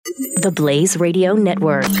The Blaze Radio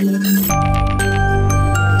Network.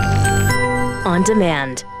 On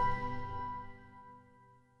demand.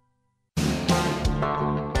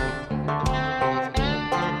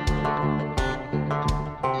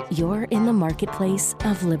 You're in the marketplace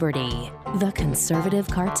of liberty. The Conservative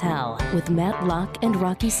Cartel with Matt Locke and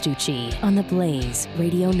Rocky Stucci on the Blaze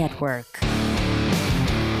Radio Network.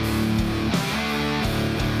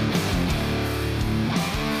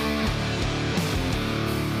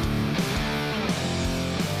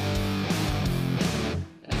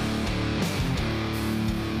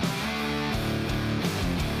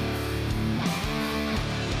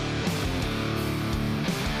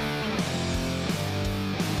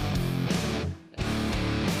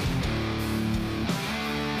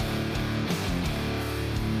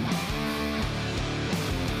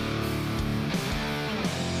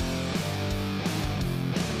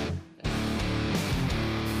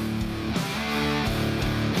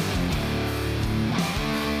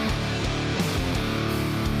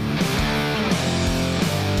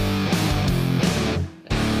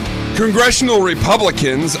 Congressional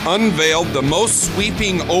Republicans unveiled the most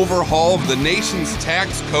sweeping overhaul of the nation's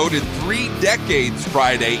tax code in 3 decades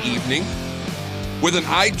Friday evening, with an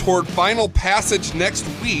eye toward final passage next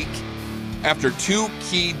week after 2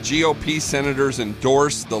 key GOP senators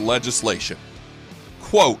endorsed the legislation.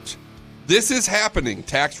 Quote, "This is happening.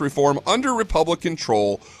 Tax reform under Republican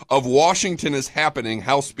control of Washington is happening,"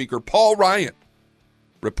 House Speaker Paul Ryan,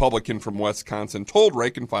 Republican from Wisconsin, told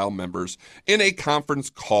rank and file members in a conference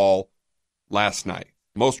call last night.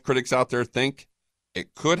 Most critics out there think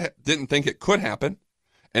didn't think it could happen,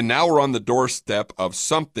 and now we're on the doorstep of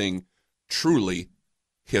something truly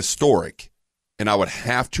historic. And I would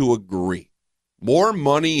have to agree. More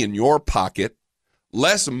money in your pocket,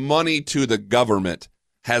 less money to the government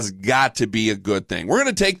has got to be a good thing. We're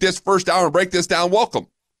going to take this first hour and break this down. Welcome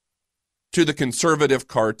to the Conservative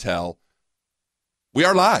Cartel. We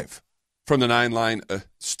are live from the 9-Line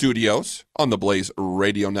studios on the Blaze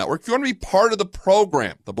Radio Network. If you want to be part of the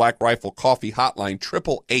program, the Black Rifle Coffee Hotline,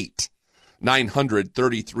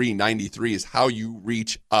 888-900-3393 is how you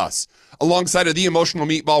reach us. Alongside of the emotional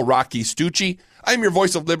meatball, Rocky Stucci, I'm your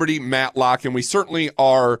voice of liberty, Matt Locke, and we certainly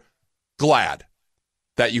are glad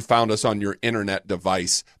that you found us on your internet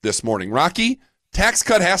device this morning. Rocky, tax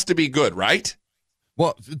cut has to be good, right?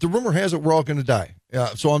 Well, the rumor has it we're all going to die.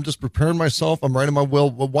 So I'm just preparing myself. I'm writing my will.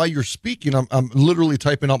 While you're speaking, I'm literally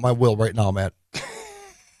typing out my will right now, Matt.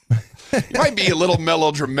 Might be a little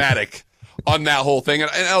melodramatic on that whole thing.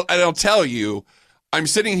 And I'll tell you, I'm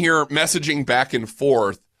sitting here messaging back and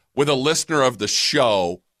forth with a listener of the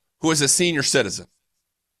show who is a senior citizen.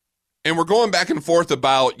 And we're going back and forth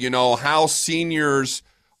about, how seniors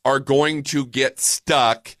are going to get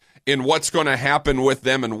stuck in what's going to happen with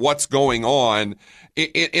them and what's going on.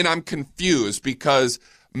 And I'm confused because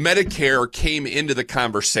Medicare came into the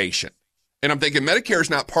conversation. And I'm thinking Medicare is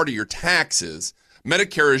not part of your taxes.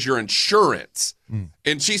 Medicare is your insurance.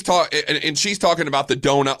 And she's talking about the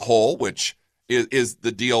donut hole, which is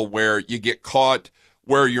the deal where you get caught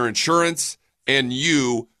where your insurance and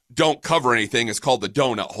you don't cover anything. It's called the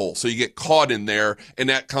donut hole. So you get caught in there and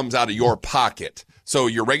that comes out of your pocket. So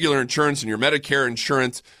your regular insurance and your Medicare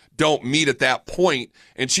insurance don't meet at that point.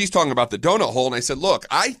 And she's talking about the donut hole. And I said, look,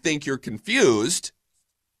 I think you're confused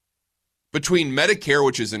between Medicare,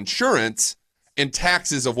 which is insurance, and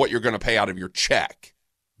taxes of what you're going to pay out of your check.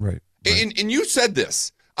 Right. And you said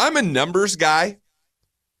this. I'm a numbers guy.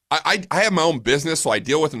 I have my own business, so I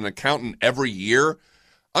deal with an accountant every year.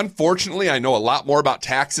 Unfortunately, I know a lot more about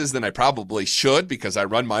taxes than I probably should because I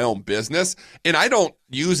run my own business. And I don't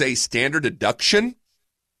use a standard deduction.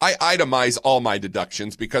 I itemize all my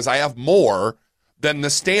deductions because I have more than the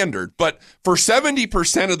standard. But for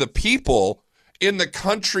 70% of the people in the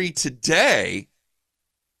country today,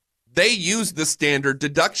 they use the standard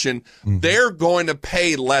deduction. They're going to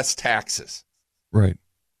pay less taxes. Right.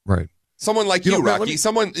 Someone like you, Rocky,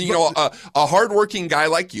 a hardworking guy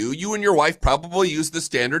like you and your wife probably use the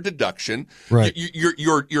standard deduction. Right.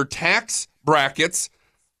 Your tax brackets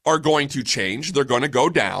are going to change. They're going to go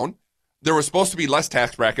down. There was supposed to be less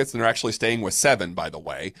tax brackets, and they're actually staying with 7, by the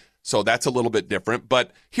way. So that's a little bit different.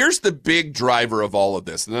 But here's the big driver of all of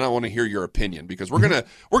this, and then I want to hear your opinion because we're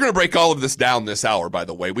gonna break all of this down this hour. By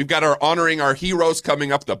the way, we've got our honoring our heroes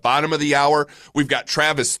coming up the bottom of the hour. We've got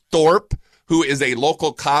Travis Thorpe, who is a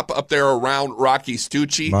local cop up there around Rocky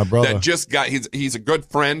Stucci. My brother. That just got he's a good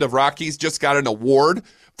friend of Rocky's. Just got an award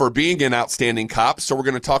for being an outstanding cop. So we're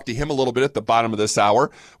going to talk to him a little bit at the bottom of this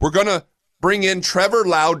hour. We're going to bring in Trevor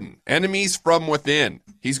Loudon, Enemies from Within.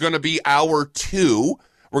 He's going to be hour 2.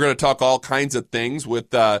 We're going to talk all kinds of things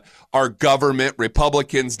with our government,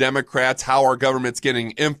 Republicans, Democrats, how our government's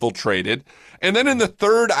getting infiltrated. And then in the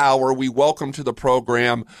third hour, we welcome to the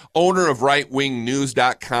program owner of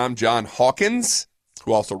rightwingnews.com, John Hawkins,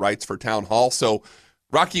 who also writes for Town Hall. So,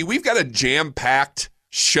 Rocky, we've got a jam-packed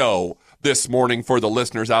show this morning for the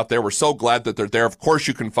listeners out there. We're so glad that they're there. Of course,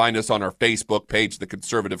 you can find us on our Facebook page, The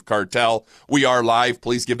Conservative Cartel. We are live.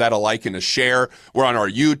 Please give that a like and a share. We're on our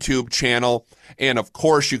YouTube channel. And, of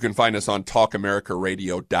course, you can find us on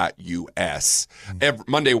talkamericaradio.us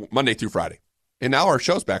Monday through Friday. And now our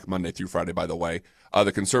show's back Monday through Friday, by the way.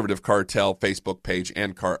 The Conservative Cartel Facebook page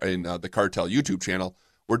and the Cartel YouTube channel.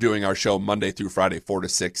 We're doing our show Monday through Friday, 4 to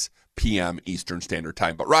 6 p.m. Eastern Standard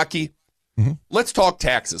Time. But, Rocky, let's talk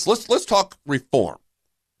taxes. Let's talk reform.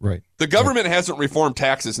 Right. The government hasn't reformed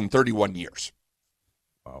taxes in 31 years.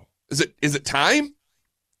 Wow. Is it time?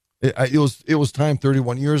 It was time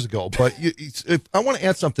 31 years ago. But if I want to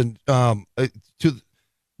add something to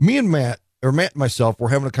me and Matt and myself were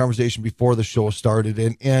having a conversation before the show started,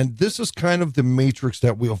 and this is kind of the matrix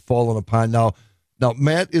that we have fallen upon now. Now,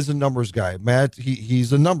 Matt is a numbers guy. Matt,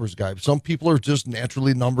 he's a numbers guy. Some people are just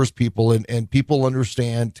naturally numbers people, and people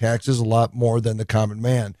understand taxes a lot more than the common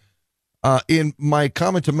man. In my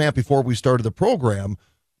comment to Matt before we started the program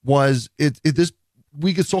was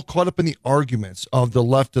we get so caught up in the arguments of the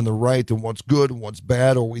left and the right and what's good and what's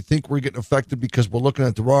bad, or we think we're getting affected because we're looking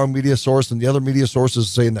at the wrong media source and the other media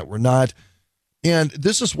sources saying that we're not. And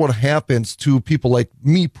this is what happens to people like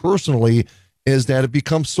me personally, is that it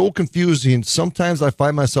becomes so confusing. Sometimes I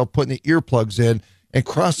find myself putting the earplugs in and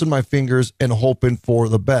crossing my fingers and hoping for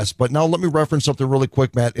the best. But now let me reference something really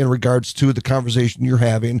quick, Matt, in regards to the conversation you're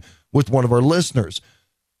having with one of our listeners.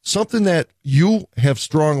 Something that you have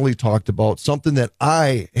strongly talked about, something that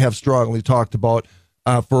I have strongly talked about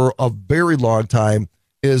for a very long time,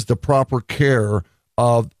 is the proper care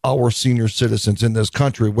of our senior citizens in this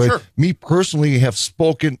country. Where Sure. Me personally have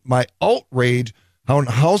spoken my outrage on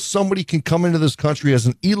how somebody can come into this country as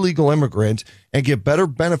an illegal immigrant and get better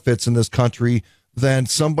benefits in this country than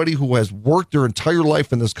somebody who has worked their entire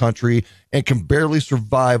life in this country and can barely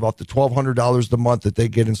survive off the $1,200 a month that they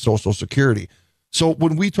get in Social Security. So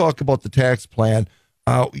when we talk about the tax plan,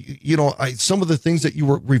 some of the things that you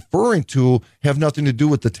were referring to have nothing to do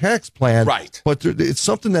with the tax plan. Right. But it's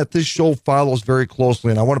something that this show follows very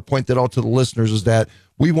closely. And I want to point that out to the listeners, is that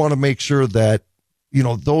we want to make sure that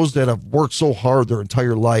those that have worked so hard their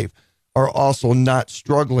entire life are also not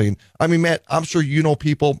struggling. I mean, Matt, I'm sure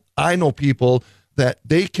I know people that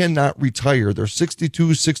they cannot retire. They're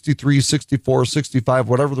 62, 63, 64, 65,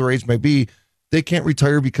 whatever their age may be. They can't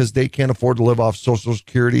retire because they can't afford to live off Social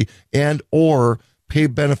Security and or pay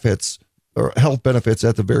benefits or health benefits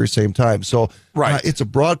at the very same time. So Right. It's a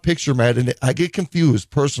broad picture, Matt, and I get confused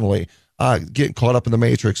personally, getting caught up in the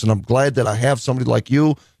matrix. And I'm glad that I have somebody like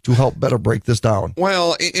you to help better break this down.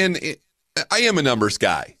 Well, I am a numbers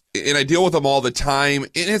guy, and I deal with them all the time,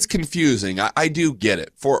 and it's confusing. I do get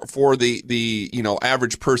it for the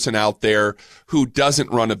average person out there who doesn't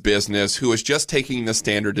run a business, who is just taking the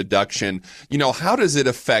standard deduction. How does it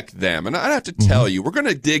affect them? And I have to tell you, we're going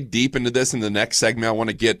to dig deep into this in the next segment. I want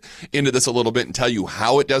to get into this a little bit and tell you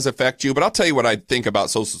how it does affect you. But I'll tell you what I think about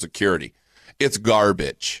Social Security. It's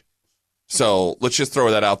garbage. So let's just throw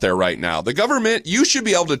that out there right now. The government, you should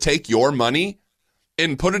be able to take your money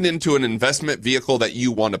and put it into an investment vehicle that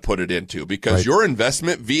you want to put it into, because Right. your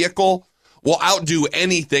investment vehicle will outdo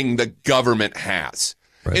anything the government has.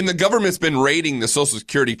 Right. And the government's been raiding the Social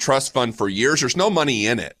Security Trust Fund for years. There's no money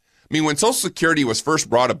in it. I mean, when Social Security was first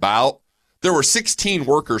brought about, there were 16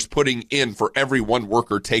 workers putting in for every one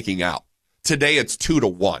worker taking out. Today, it's 2 to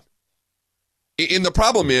 1. And the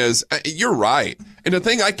problem is, you're right. And the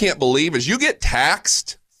thing I can't believe is you get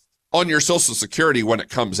taxed on your Social Security when it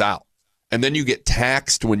comes out. And then you get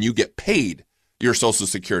taxed when you get paid your Social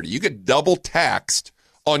Security. You get double taxed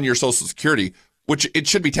on your Social Security, which it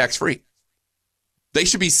should be tax-free. They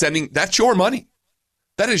should be that's your money.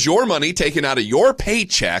 That is your money taken out of your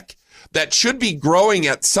paycheck that should be growing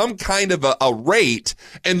at some kind of a rate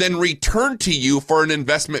and then returned to you for an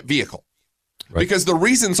investment vehicle. Right. Because the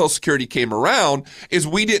reason Social Security came around is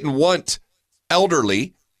we didn't want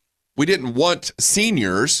elderly, we didn't want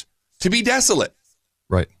seniors to be desolate.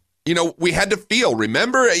 Right. We had to feel,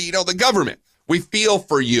 remember, the government, we feel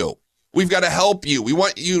for you. We've got to help you. We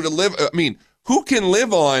want you to live. I mean, who can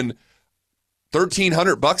live on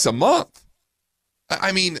 $1,300 a month?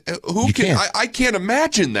 I mean, who can? I can't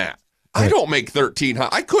imagine that. Right. I don't make $1,300.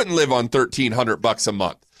 I couldn't live on $1,300 a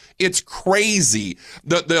month. It's crazy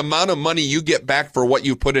the amount of money you get back for what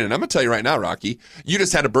you put in. And I'm going to tell you right now, Rocky, you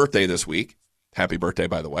just had a birthday this week. Happy birthday,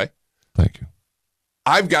 by the way. Thank you.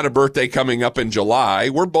 I've got a birthday coming up in July.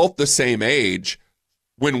 We're both the same age.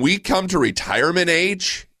 When we come to retirement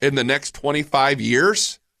age in the next 25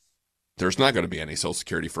 years, there's not going to be any Social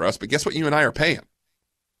Security for us. But guess what you and I are paying?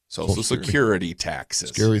 Social Security taxes.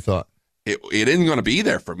 Scary thought. It isn't going to be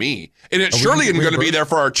there for me. And it surely isn't going to be there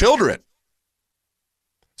for our children.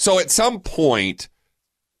 So at some point,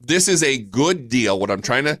 this is a good deal. What I'm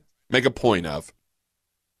trying to make a point of,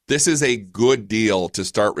 this is a good deal to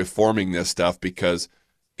start reforming this stuff, because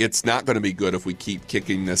it's not going to be good if we keep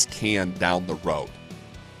kicking this can down the road.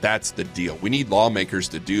 That's the deal. We need lawmakers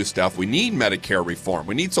to do stuff. We need Medicare reform.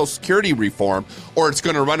 We need Social Security reform, or it's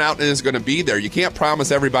going to run out and it's going to be there. You can't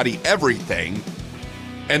promise everybody everything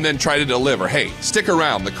and then try to deliver. Hey, stick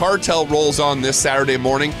around. The Cartel rolls on this Saturday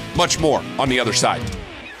morning. Much more on the other side.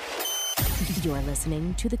 You're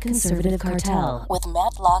listening to The Conservative Cartel with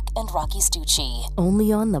Matt Locke and Rocky Stucci,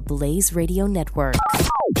 only on the Blaze Radio Network.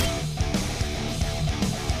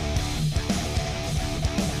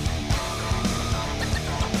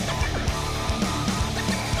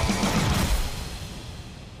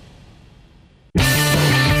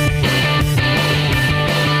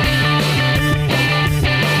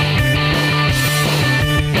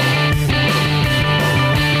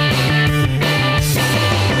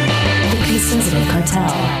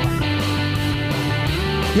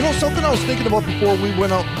 You know, something I was thinking about before we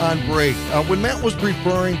went out on break, when Matt was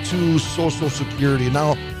referring to Social Security.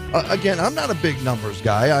 Now, again, I'm not a big numbers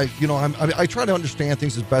guy. I try to understand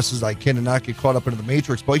things as best as I can and not get caught up into the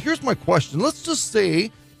matrix. But here's my question. Let's just say,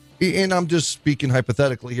 and I'm just speaking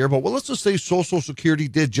hypothetically here, but let's just say Social Security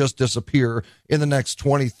did just disappear in the next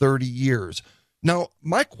 20, 30 years. Now,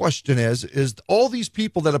 my question is all these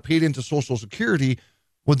people that have paid into Social Security,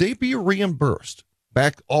 would they be reimbursed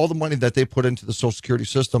back all the money that they put into the Social Security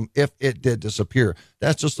system if it did disappear?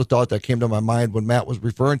 That's just the thought that came to my mind when Matt was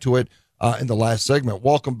referring to it in the last segment.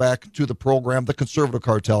 Welcome back to the program, The Conservative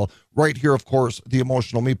Cartel. Right here, of course, the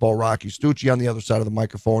emotional meatball, Rocky Stucci. On the other side of the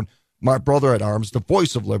microphone, my brother at arms, the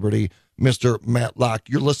voice of liberty, Mr. Matt Locke.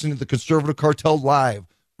 You're listening to The Conservative Cartel live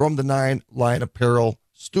from the 9 Line Apparel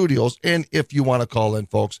Studios. And if you want to call in,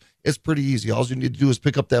 folks, it's pretty easy. All you need to do is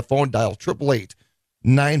pick up that phone, dial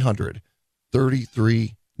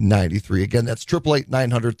 888-900-3393. Again, that's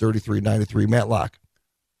 888-900-3393. Matt Locke.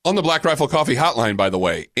 On the Black Rifle Coffee hotline, by the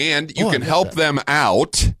way. And you can help them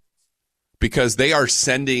out because they are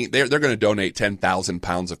they're going to donate 10,000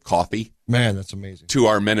 pounds of coffee. Man, that's amazing. To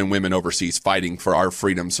our men and women overseas fighting for our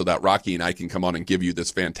freedom so that Rocky and I can come on and give you this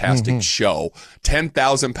fantastic show.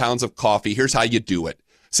 10,000 pounds of coffee. Here's how you do it.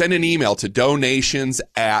 Send an email to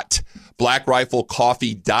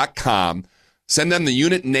donations@blackriflecoffee.com. Send them the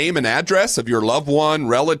unit name and address of your loved one,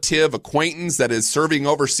 relative, acquaintance that is serving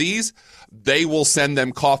overseas. They will send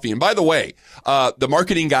them coffee. And by the way, the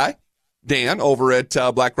marketing guy, Dan, over at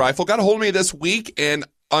Black Rifle, got a hold of me this week. And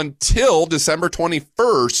until December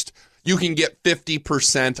 21st, you can get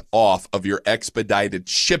 50% off of your expedited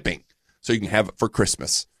shipping. So you can have it for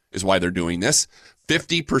Christmas is why they're doing this.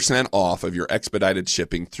 50% off of your expedited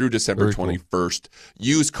shipping through December 21st.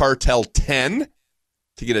 Use Cartel 10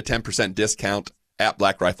 to get a 10% discount at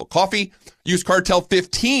Black Rifle Coffee. Use Cartel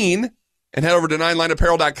 15 and head over to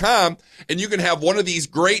 9lineapparel.com and you can have one of these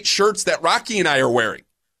great shirts that Rocky and I are wearing.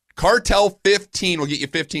 Cartel 15 will get you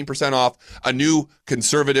 15% off a new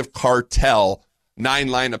Conservative Cartel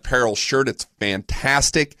 9-Line Apparel shirt. It's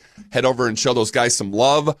fantastic. Head over and show those guys some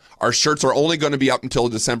love. Our shirts are only going to be up until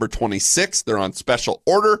December 26th. They're on special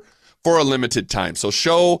order for a limited time. So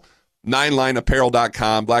show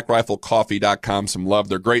 9lineapparel.com, blackriflecoffee.com some love.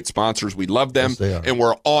 They're great sponsors. We love them, yes, and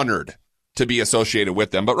we're honored to be associated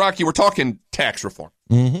with them. But, Rocky, we're talking tax reform.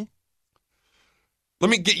 Mm-hmm. Let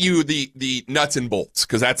me get you the nuts and bolts,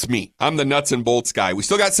 because that's me. I'm the nuts and bolts guy. We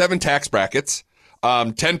still got 7 tax brackets,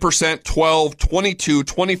 10%, 12, 22,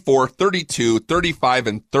 24, 32, 35,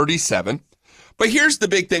 and 37. But here's the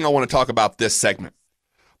big thing I want to talk about this segment.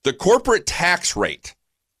 The corporate tax rate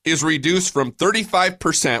is reduced from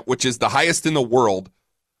 35%, which is the highest in the world,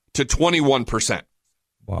 to 21%.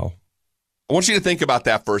 Wow. I want you to think about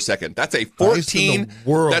that for a second. That's a 14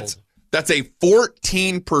 that's a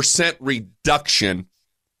 14% reduction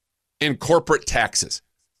in corporate taxes.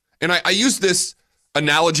 And I use this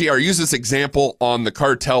analogy, or use this example on the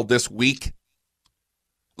cartel this week.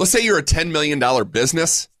 Let's say you're a $10 million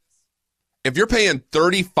business. If you're paying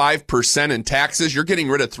 35% in taxes, you're getting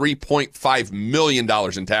rid of $3.5 million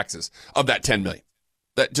in taxes of that $10 million.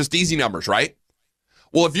 That just easy numbers, right?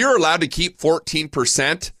 Well, if you're allowed to keep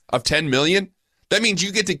 14% of $10 million, that means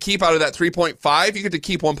you get to keep out of that 3.5, you get to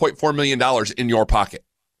keep $1.4 million in your pocket.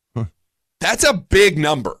 That's a big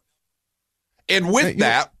number. And with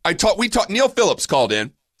that, Neil Phillips called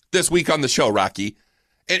in this week on the show, Rocky,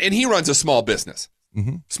 and he runs a small business.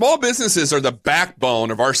 Mm-hmm. Small businesses are the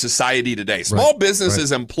backbone of our society today. Small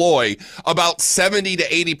businesses employ about 70 to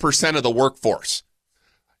 80% of the workforce.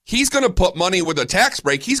 He's going to put money with a tax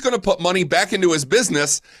break. He's going to put money back into his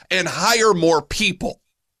business and hire more people.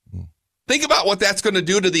 Mm. Think about what that's going to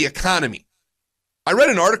do to the economy. I read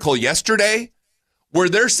an article yesterday where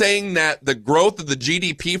they're saying that the growth of the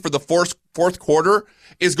GDP for the fourth quarter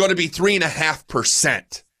is going to be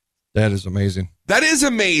 3.5%. That is amazing. That is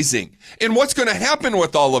amazing. And what's going to happen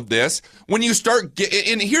with all of this when you start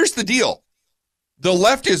and here's the deal. The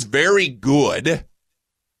left is very good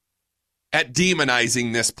at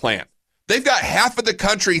demonizing this plan. They've got half of the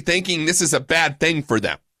country thinking this is a bad thing for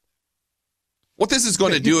them. What this is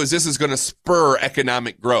going to do is this is going to spur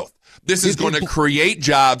economic growth. This is going to create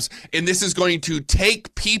jobs, and this is going to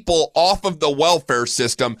take people off of the welfare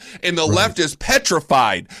system. And the left is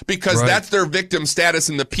petrified because that's their victim status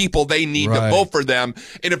and the people they need to vote for them.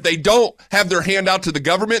 And if they don't have their hand out to the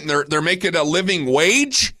government and they're making a living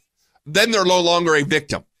wage, then they're no longer a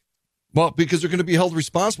victim. Well, because they're going to be held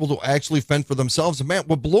responsible to actually fend for themselves. And man,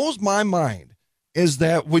 what blows my mind is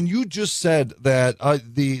that when you just said that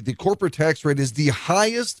the corporate tax rate is the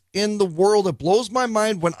highest in the world, it blows my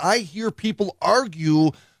mind when I hear people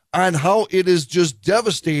argue on how it is just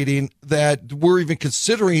devastating that we're even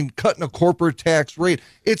considering cutting a corporate tax rate.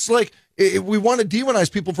 It's like we want to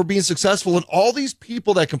demonize people for being successful, and all these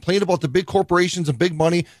people that complain about the big corporations and big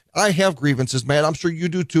money, I have grievances, man. I'm sure you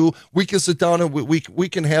do too. We can sit down and we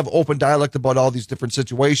can have open dialect about all these different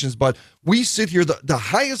situations, but we sit here, the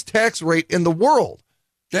highest tax rate in the world.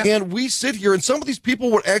 Yeah. And we sit here, and some of these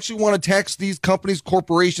people would actually want to tax these companies,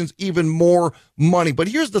 corporations, even more money. But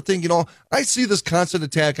here's the thing, I see this constant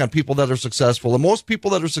attack on people that are successful, and most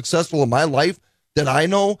people that are successful in my life that I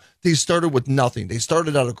know, they started with nothing. They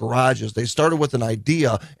started out of garages. They started with an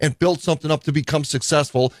idea and built something up to become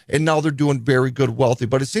successful, and now they're doing very good, wealthy.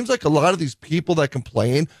 But it seems like a lot of these people that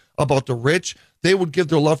complain about the rich, they would give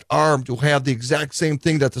their left arm to have the exact same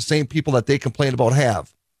thing that the same people that they complain about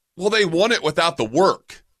have. Well, they want it without the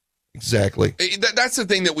work. Exactly. That's the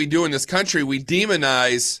thing that we do in this country. We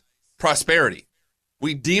demonize prosperity.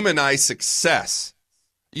 We demonize success.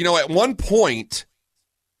 At one point,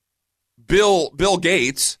 Bill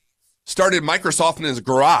Gates started Microsoft in his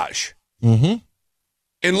garage. Mm-hmm.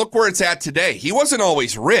 And look where it's at today. He wasn't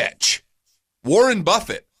always rich. Warren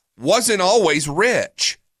Buffett wasn't always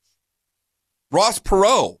rich. Ross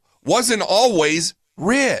Perot wasn't always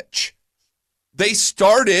rich. They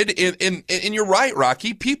started and you're right,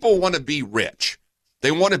 Rocky. People want to be rich.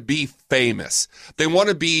 They want to be famous. They want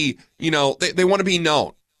to be, they want to be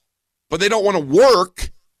known. But they don't want to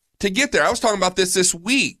work to get there. I was talking about this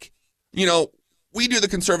week. We do the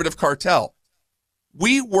conservative cartel.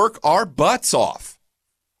 We work our butts off.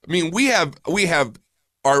 I mean, we have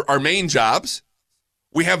our main jobs.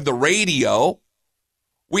 We have the radio.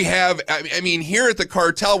 We have, here at the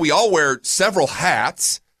cartel, we all wear several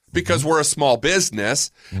hats because we're a small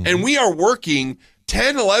business. Mm-hmm. And we are working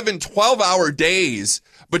 10, 11, 12-hour days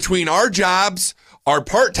between our jobs, our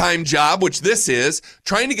part-time job, which this is,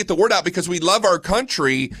 trying to get the word out because we love our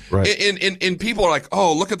country. Right. And people are like,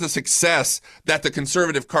 oh, look at the success that the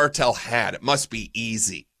conservative cartel had. It must be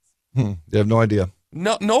easy. They have no idea.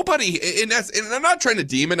 No, nobody. And I'm not trying to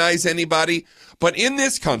demonize anybody, but in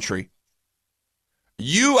this country,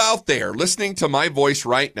 you out there listening to my voice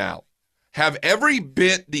right now have every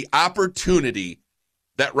bit the opportunity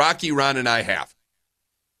that Rocky, Ron, and I have.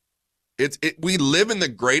 We live in the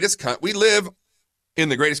greatest country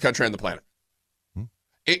on the planet.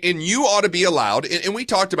 And you ought to be allowed, and we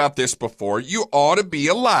talked about this before, you ought to be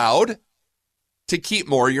allowed to keep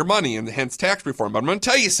more of your money, and hence tax reform. But I'm going to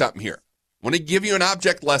tell you something here. I want to give you an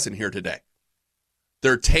object lesson here today.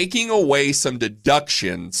 They're taking away some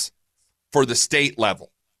deductions for the state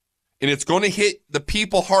level. And it's going to hit the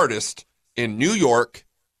people hardest in New York,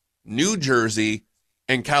 New Jersey,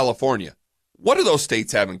 and California. What do those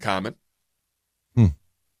states have in common?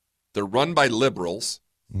 They're run by liberals.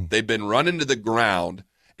 They've been run into the ground,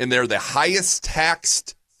 and they're the highest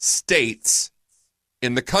taxed states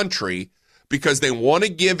in the country because they want to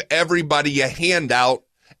give everybody a handout,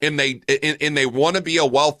 and they want to be a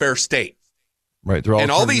welfare state. Right. And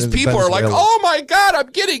all these people are like, oh my God, I'm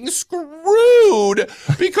getting screwed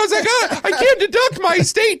because I can't deduct my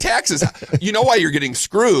state taxes. You know why you're getting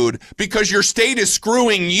screwed? Because your state is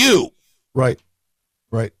screwing you. Right.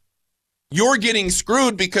 You're getting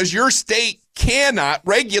screwed because your state cannot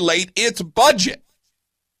regulate its budget.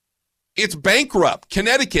 It's bankrupt.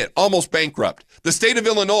 Connecticut, almost bankrupt. The state of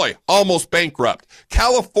Illinois, almost bankrupt.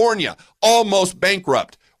 California, almost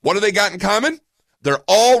bankrupt. What do they got in common? They're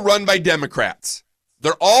all run by Democrats.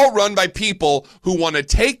 They're all run by people who want to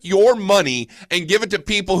take your money and give it to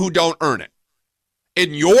people who don't earn it.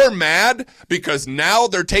 And you're mad because now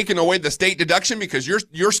they're taking away the state deduction because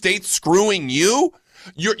your state's screwing you?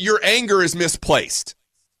 Your anger is misplaced.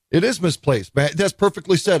 It is misplaced, man. That's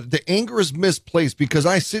perfectly said. The anger is misplaced because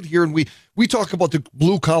I sit here and we talk about the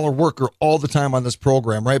blue-collar worker all the time on this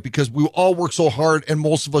program, right? Because we all work so hard and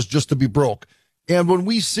most of us just to be broke. And when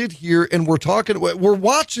we sit here and we're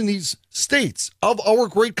watching these states of our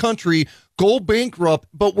great country go bankrupt,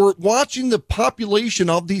 but we're watching the population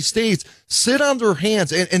of these states sit on their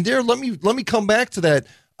hands. And there, let me come back to that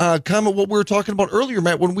comment, what we were talking about earlier,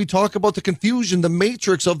 Matt, when we talk about the confusion, the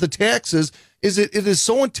matrix of the taxes, it is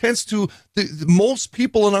so intense to most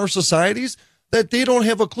people in our societies that they don't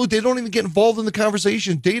have a clue. They don't even get involved in the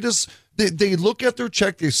conversation. They look at their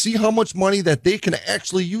check, they see how much money that they can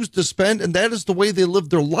actually use to spend, and that is the way they live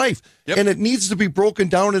their life. Yep. And it needs to be broken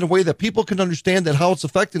down in a way that people can understand that how it's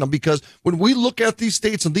affecting them. Because when we look at these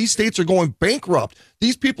states and these states are going bankrupt,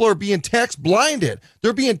 these people are being tax blinded.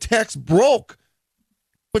 They're being tax broke.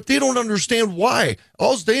 But they don't understand why.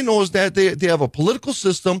 All they know is that they have a political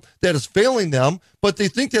system that is failing them, but they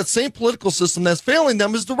think that same political system that's failing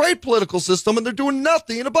them is the right political system, and they're doing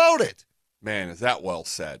nothing about it. Man, is that well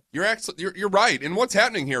said. You're right. And what's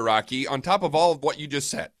happening here, Rocky, on top of all of what you just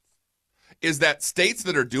said, is that states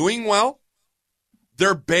that are doing well,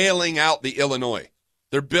 they're bailing out the Illinois.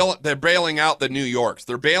 They're bailing out the New Yorks.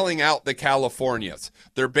 They're bailing out the Californias.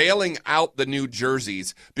 They're bailing out the New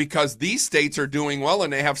Jerseys because these states are doing well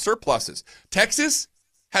and they have surpluses. Texas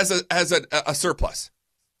has a surplus.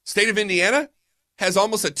 State of Indiana has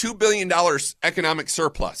almost a $2 billion economic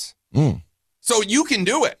surplus. So you can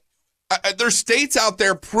do it. There's states out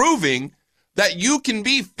there proving that you can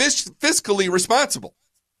be fiscally responsible.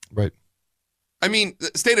 Right. I mean,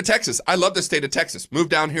 the state of Texas. I love the state of Texas. Moved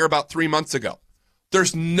down here about 3 months ago.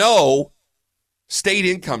 There's no state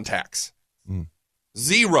income tax.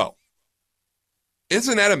 Zero.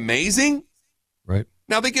 Isn't that amazing? Right.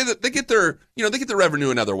 Now they get their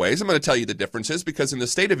revenue in other ways. I'm going to tell you the differences because in the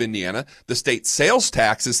state of Indiana, the state sales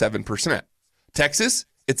tax is 7%. Texas,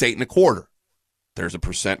 it's 8.25%. There's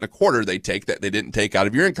 1.25% they take that they didn't take out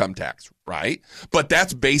of your income tax, right? But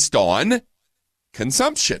that's based on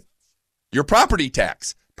consumption. Your property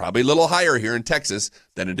tax, probably a little higher here in Texas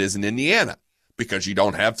than it is in Indiana, because you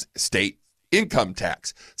don't have state income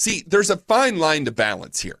tax. See, there's a fine line to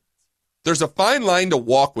balance here. There's a fine line to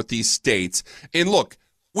walk with these states. And look,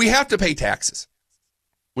 we have to pay taxes.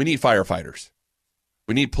 We need firefighters.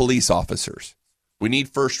 We need police officers. We need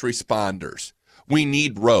first responders. We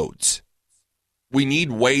need roads. We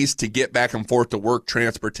need ways to get back and forth to work,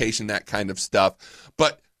 transportation, that kind of stuff.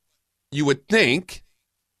 But you would think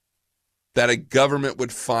that a government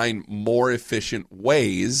would find more efficient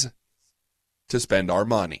ways to spend our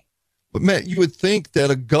money. But Matt, you would think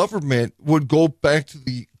that a government would go back to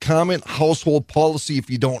the common household policy. If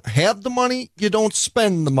you don't have the money, you don't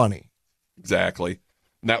spend the money. Exactly.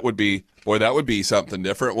 And that would be something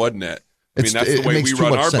different, wouldn't it? I mean, that's the way we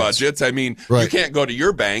run our budgets. I mean, right. You can't go to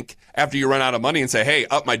your bank after you run out of money and say, hey,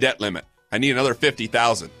 up my debt limit. I need another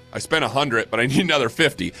 $50,000. I spent $100, but I need another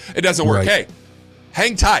 $50. It doesn't work. Right. Hey,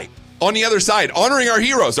 hang tight. On the other side, honoring our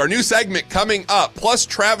heroes, our new segment coming up, plus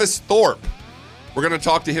Travis Thorpe. We're going to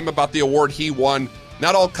talk to him about the award he won.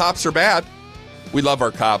 Not all cops are bad. We love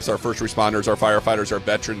our cops, our first responders, our firefighters, our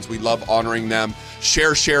veterans. We love honoring them.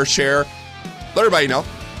 Share. Let everybody know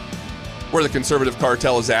where the Conservative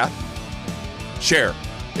Cartel is at. Share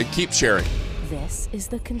and keep sharing. This is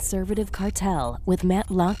the Conservative Cartel with Matt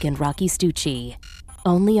Locke and Rocky Stucci.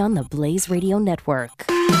 Only on the Blaze Radio Network.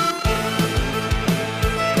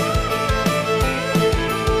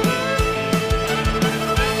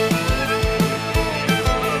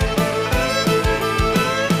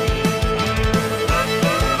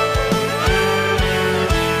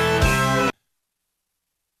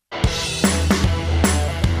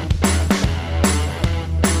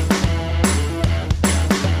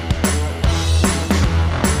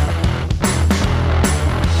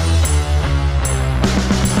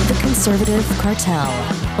 Conservative Cartel,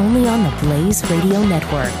 only on the Blaze Radio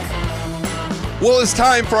Network. Well, it's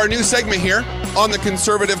time for our new segment here on the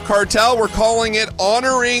Conservative Cartel. We're calling it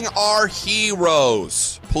Honoring Our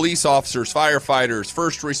Heroes. Police officers, firefighters,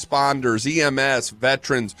 first responders, EMS,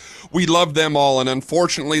 veterans. We love them all. And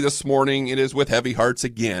unfortunately, this morning, it is with heavy hearts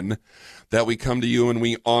again that we come to you and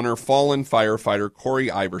we honor fallen firefighter Corey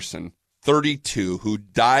Iverson 32, who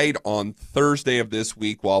died on Thursday of this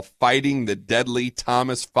week while fighting the deadly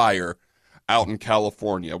Thomas Fire out in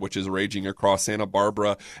California, which is raging across Santa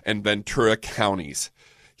Barbara and Ventura counties.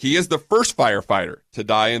 He is the first firefighter to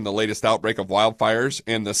die in the latest outbreak of wildfires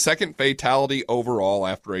and the second fatality overall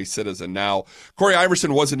after a citizen. Now, Corey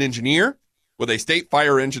Iverson was an engineer with a state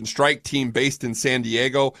fire engine strike team based in San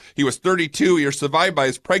Diego. He was 32. He was survived by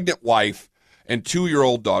his pregnant wife and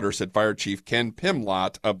 2-year-old daughter, said Fire Chief Ken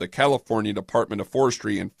Pimlott of the California Department of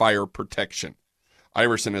Forestry and Fire Protection.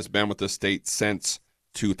 Iverson has been with the state since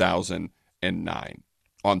 2009.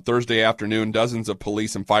 On Thursday afternoon, dozens of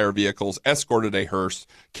police and fire vehicles escorted a hearse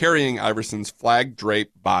carrying Iverson's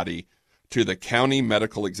flag-draped body to the county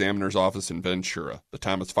medical examiner's office in Ventura. The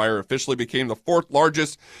Thomas Fire officially became the fourth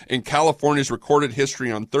largest in California's recorded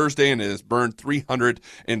history on Thursday, and it has burned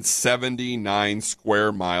 379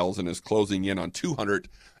 square miles and is closing in on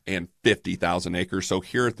 250,000 acres. So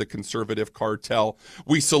here at the Conservative Cartel,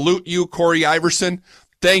 we salute you, Corey Iverson.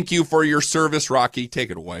 Thank you for your service. Rocky, take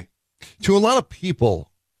it away. To a lot of people,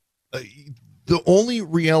 the only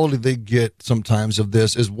reality they get sometimes of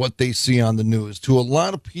this is what they see on the news. To a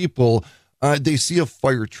lot of people, they see a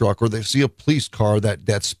fire truck or they see a police car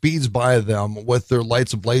that speeds by them with their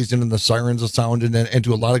lights ablazing and the sirens are sounding. And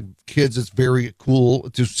to a lot of kids, it's very cool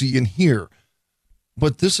to see and hear.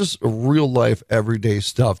 But this is real life, everyday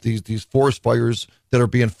stuff. These forest fires that are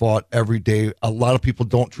being fought every day. A lot of people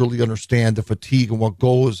don't truly understand the fatigue and what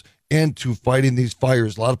goes into fighting these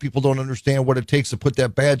fires. A lot of people don't understand what it takes to put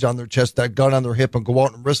that badge on their chest, that gun on their hip, and go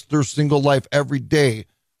out and risk their single life every day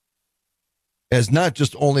as not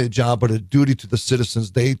just only a job, but a duty to the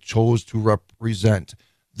citizens they chose to represent.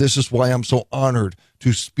 This is why I'm so honored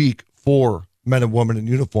to speak for men and women in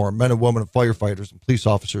uniform, men and women firefighters and police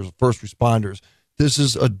officers and first responders. This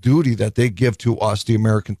is a duty that they give to us, the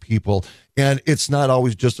American people. And it's not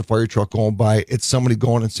always just a fire truck going by. It's somebody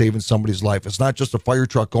going and saving somebody's life. It's not just a fire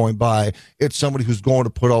truck going by. It's somebody who's going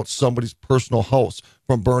to put out somebody's personal house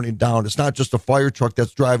from burning down. It's not just a fire truck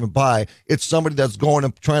that's driving by. It's somebody that's going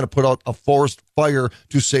and trying to put out a forest fire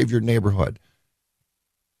to save your neighborhood.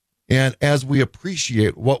 And as we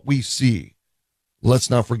appreciate what we see,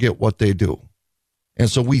 let's not forget what they do. And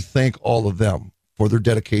so we thank all of them for their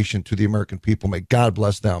dedication to the American people. May God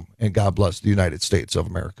bless them, and God bless the United States of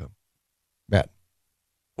America. Matt.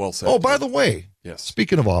 Well said. Oh, by the way, yes.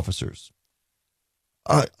 Speaking of officers,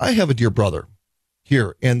 I have a dear brother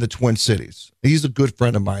here in the Twin Cities. He's a good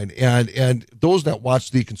friend of mine. And those that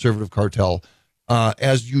watch the Conservative Cartel,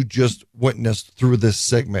 as you just witnessed through this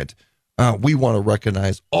segment, we want to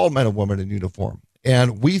recognize all men and women in uniform.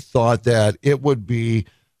 And we thought that it would be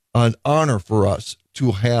an honor for us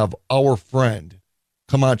to have our friend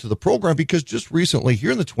come on to the program, because just recently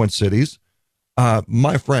here in the Twin Cities,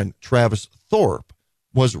 my friend Travis Thorpe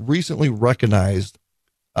was recently recognized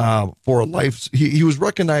for a life. He was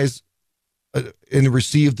recognized and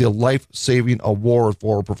received the life-saving award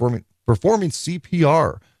for performing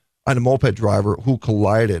CPR on a moped driver who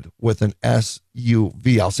collided with an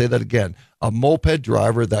SUV. I'll say that again: a moped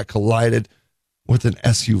driver that collided with an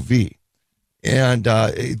SUV. And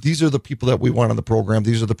these are the people that we want on the program.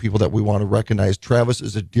 These are the people that we want to recognize. Travis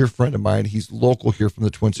is a dear friend of mine. He's local here from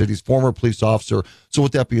the Twin Cities, former police officer. So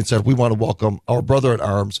with that being said, we want to welcome our brother at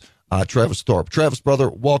arms, Travis Thorpe. Travis, brother,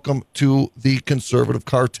 welcome to the Conservative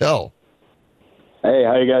Cartel. Hey,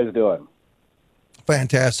 how you guys doing?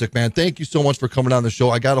 Fantastic, man. Thank you so much for coming on the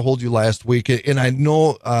show. I got a hold of you last week, and I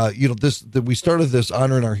know, we started this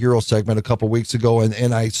Honoring Our Hero segment a couple weeks ago,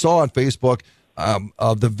 and I saw on Facebook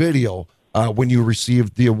of the video when you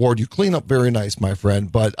received the award. You clean up very nice, my friend,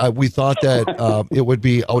 but we thought that it would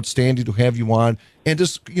be outstanding to have you on and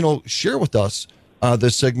just, share with us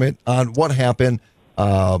this segment on what happened.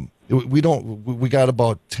 We got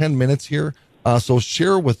about 10 minutes here. So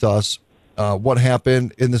share with us what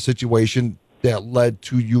happened in the situation that led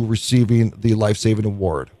to you receiving the life-saving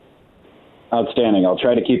award. Outstanding. I'll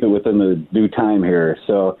try to keep it within the due time here.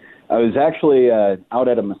 So I was actually out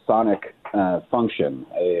at a Masonic function.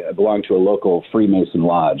 I belong to a local Freemason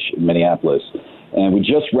lodge in Minneapolis, and we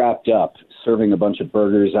just wrapped up serving a bunch of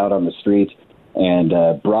burgers out on the street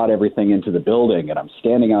and brought everything into the building, and I'm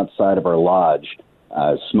standing outside of our lodge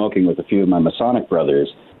smoking with a few of my Masonic brothers,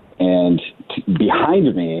 and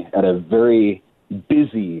behind me at a very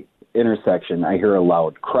busy intersection, I hear a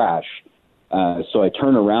loud crash. So I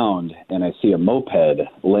turn around and I see a moped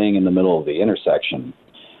laying in the middle of the intersection,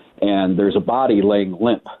 and there's a body laying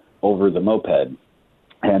limp over the moped,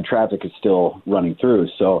 and traffic is still running through.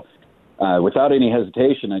 So without any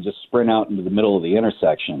hesitation, I just sprint out into the middle of the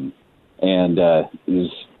intersection, and it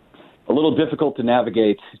was a little difficult to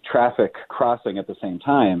navigate traffic crossing at the same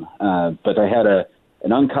time. But I had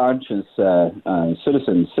an unconscious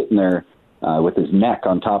citizen sitting there with his neck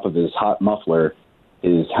on top of his hot muffler.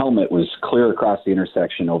 His helmet was clear across the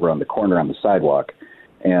intersection over on the corner on the sidewalk.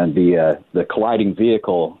 And the colliding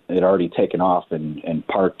vehicle had already taken off and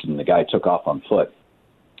parked, and the guy took off on foot.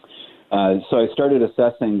 So I started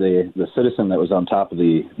assessing the citizen that was on top of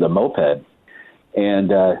the moped.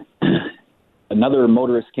 And another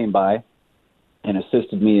motorist came by and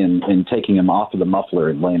assisted me in taking him off of the muffler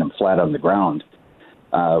and laying him flat on the ground.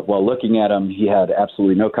 While looking at him, he had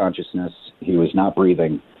absolutely no consciousness. He was not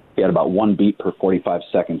breathing. He had about 1 beat per 45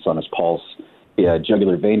 seconds on his pulse. He had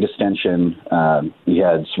jugular vein distension. He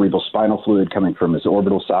had cerebral spinal fluid coming from his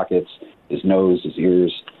orbital sockets, his nose, his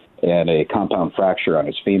ears, and a compound fracture on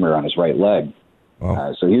his femur on his right leg.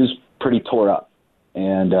 Wow. So he was pretty tore up.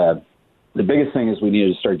 And the biggest thing is we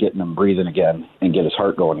needed to start getting him breathing again and get his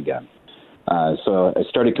heart going again. So I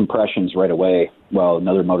started compressions right away while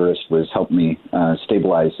another motorist was helping me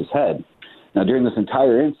stabilize his head. Now, during this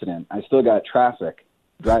entire incident, I still got traffic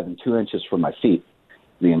driving 2 inches from my feet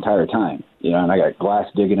the entire time, and I got glass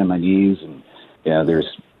digging in my knees, and there's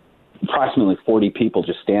approximately 40 people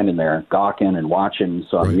just standing there gawking and watching.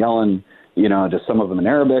 So I'm yelling, to some of them in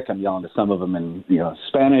Arabic. I'm yelling to some of them in,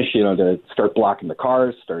 Spanish, to start blocking the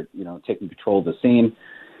cars, start, taking control of the scene.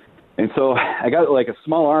 And so I got like a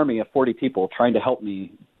small army of 40 people trying to help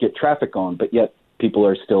me get traffic going, but yet people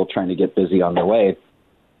are still trying to get busy on their way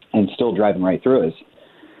and still driving right through us.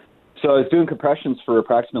 So I was doing compressions for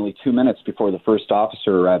approximately 2 minutes before the first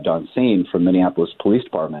officer arrived on scene from Minneapolis Police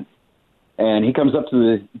Department. And he comes up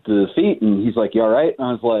to the feet, and he's like, "You all right?" And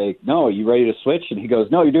I was like, "No, you ready to switch?" And he goes,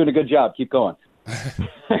 "No, you're doing a good job. Keep going."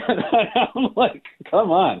 And I'm like, come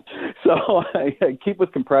on. So I keep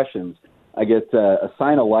with compressions. I get a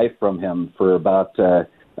sign of life from him for about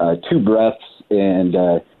 2 breaths, and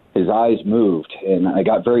his eyes moved. And I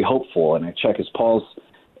got very hopeful, and I check his pulse,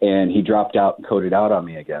 and he dropped out and coded out on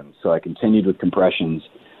me again. So I continued with compressions.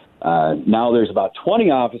 Now there's about 20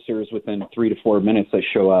 officers within 3 to 4 minutes they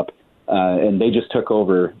show up, and they just took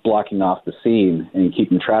over blocking off the scene and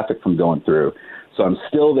keeping traffic from going through. So I'm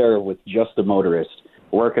still there with just the motorist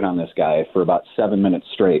working on this guy for about 7 minutes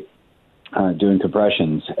straight, doing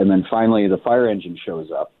compressions. And then finally the fire engine shows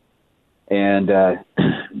up. And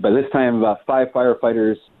by this time, about 5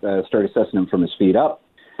 firefighters start assessing him from his feet up.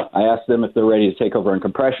 I asked them if they're ready to take over on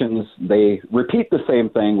compressions. They repeat the same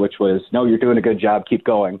thing, which was, "No, you're doing a good job. Keep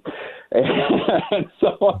going." And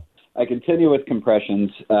so I continue with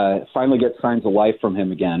compressions, finally get signs of life from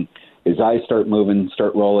him again. His eyes start moving,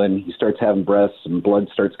 start rolling. He starts having breaths, and blood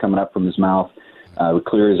starts coming up from his mouth. We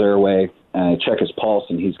clear his airway, check his pulse,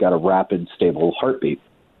 and he's got a rapid, stable heartbeat.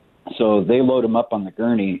 So they load him up on the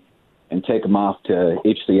gurney and take him off to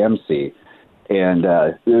HCMC. And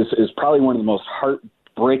it was probably one of the most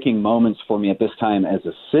heartbreaking moments for me at this time as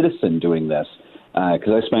a citizen doing this,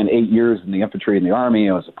 because I spent 8 years in the infantry and the Army.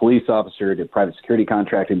 I was a police officer, did private security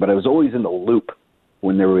contracting, but I was always in the loop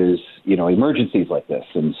when there was, emergencies like this.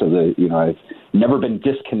 And so I've never been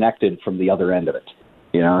disconnected from the other end of it,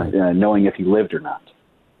 knowing if he lived or not.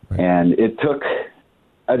 Right. And it took,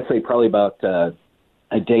 I'd say, probably about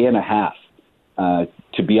a day and a half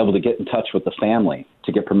to be able to get in touch with the family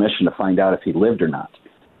to get permission to find out if he lived or not.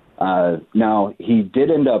 Now, he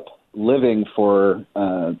did end up living for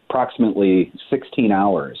approximately 16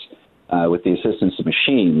 hours with the assistance of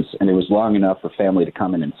machines, and it was long enough for family to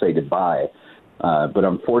come in and say goodbye. But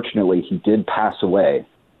unfortunately, he did pass away.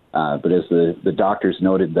 But as the doctors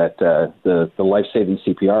noted that the life-saving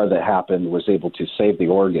CPR that happened was able to save the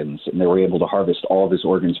organs, and they were able to harvest all of his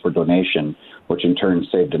organs for donation, which in turn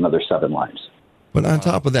saved another 7 lives. But on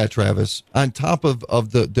top of that, Travis, on top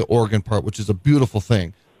of the organ part, which is a beautiful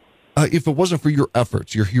thing, if it wasn't for your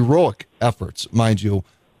efforts, your heroic efforts, mind you,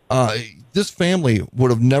 this family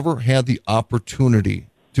would have never had the opportunity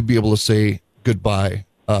to be able to say goodbye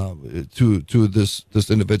to this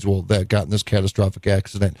individual that got in this catastrophic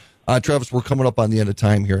accident. Travis, we're coming up on the end of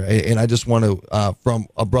time here, and I just want to, from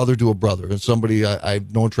a brother to a brother, and somebody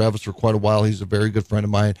I've known Travis for quite a while. He's a very good friend of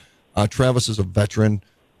mine. Travis is a veteran,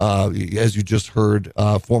 as you just heard,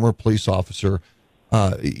 former police officer.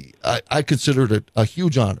 I consider it a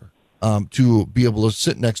huge honor to be able to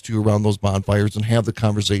sit next to you around those bonfires and have the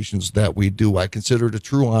conversations that we do. I consider it a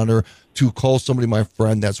true honor to call somebody my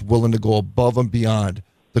friend that's willing to go above and beyond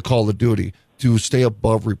the call of duty, to stay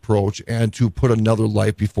above reproach, and to put another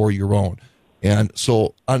life before your own. And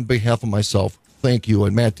so on behalf of myself, thank you.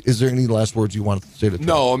 And Matt, is there any last words you want to say to Travis?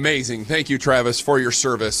 No, amazing. Thank you, Travis, for your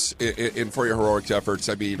service and for your heroic efforts.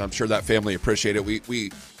 I mean, I'm sure that family appreciate it.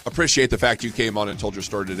 We appreciate the fact you came on and told your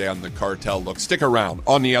story today on the cartel. Look, stick around.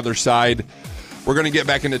 On the other side, we're going to get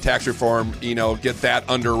back into tax reform, get that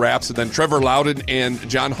under wraps. And then Trevor Loudon and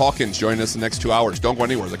John Hawkins join us the next 2 hours. Don't go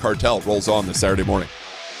anywhere. The cartel rolls on this Saturday morning.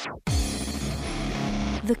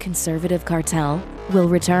 The Conservative Cartel will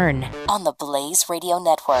return on the Blaze Radio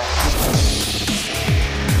Network.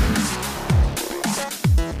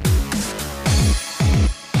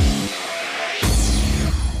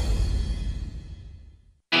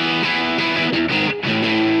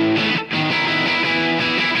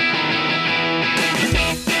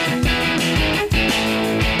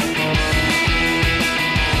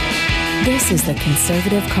 This is the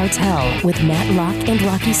Conservative Cartel with Matt Locke and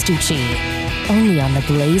Rocky Stucci. Only on the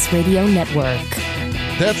Blaze Radio Network.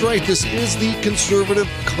 That's right. This is the Conservative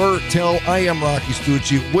Cartel. I am Rocky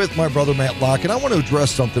Stucci with my brother Matt Locke, and I want to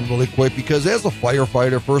address something really quick because as a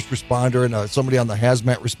firefighter, first responder, and somebody on the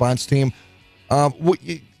hazmat response team,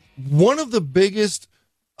 one of the biggest,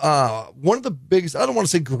 I don't want to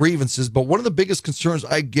say grievances, but one of the biggest concerns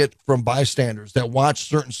I get from bystanders that watch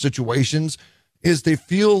certain situations is they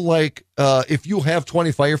feel like if you have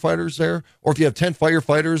 20 firefighters there, or if you have 10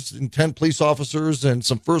 firefighters and 10 police officers and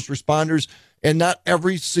some first responders, and not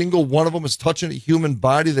every single one of them is touching a human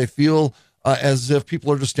body, they feel as if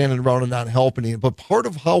people are just standing around and not helping. But part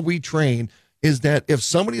of how we train is that if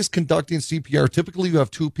somebody is conducting CPR, typically you have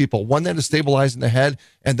two people, one that is stabilizing the head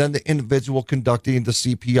and then the individual conducting the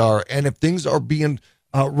CPR. And if things are being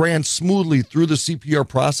ran smoothly through the CPR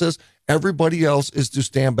process, everybody else is to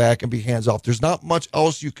stand back and be hands off. There's not much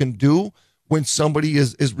else you can do when somebody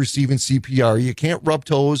is receiving CPR. You can't rub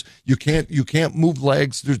toes. You can't move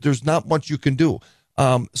legs. There's not much you can do.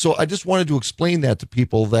 So I just wanted to explain that to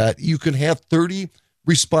people, that you can have 30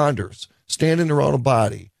 responders standing around a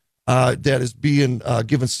body that is being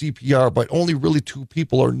given CPR, but only really two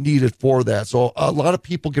people are needed for that. So a lot of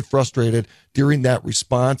people get frustrated during that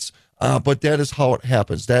response. But that is how it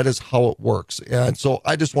happens. That is how it works. And so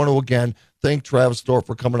I just want to, again, thank Travis Thorpe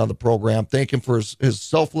for coming on the program. Thank him for his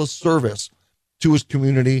selfless service to his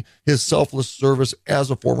community, his selfless service as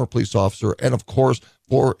a former police officer, and, of course,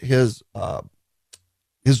 for his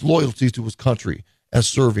loyalty to his country as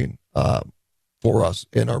serving for us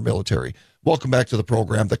in our military. Welcome back to the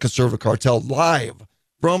program, The Conservative Cartel, live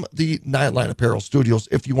from the Nightline Apparel Studios.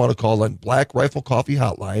 If you want to call in, Black Rifle Coffee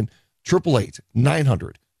Hotline,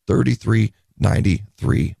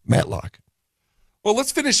 888-900-3393. Matt Locke. Well,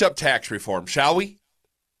 let's finish up tax reform, shall we?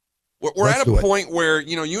 We're at a point where,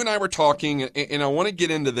 you and I were talking, and I want to get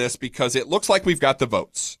into this because it looks like we've got the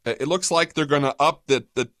votes. It looks like they're going to up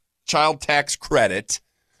the child tax credit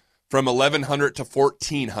from $1,100 to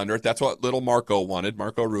 $1,400. That's what little Marco wanted.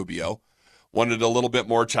 Marco Rubio wanted a little bit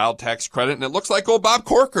more child tax credit, and it looks like old Bob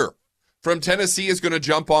Corker from Tennessee is going to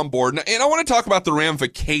jump on board. And I want to talk about the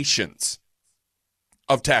ramifications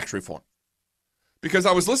of tax reform, because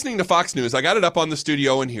I was listening to Fox News. I got it up on the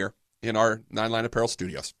studio in here in our Nine Line Apparel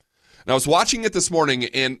studios, and I was watching it this morning,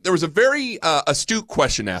 and there was a very astute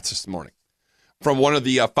question asked this morning from one of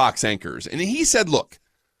the Fox anchors, and he said, look,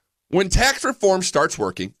 when tax reform starts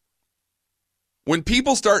working, when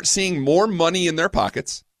people start seeing more money in their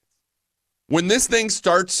pockets, when this thing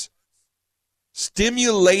starts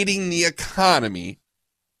stimulating the economy,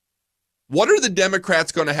 what are the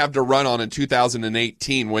Democrats going to have to run on in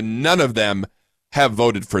 2018 when none of them have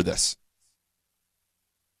voted for this?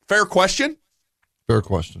 Fair question? Fair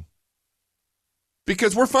question.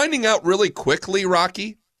 Because we're finding out really quickly,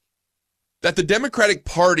 Rocky, that the Democratic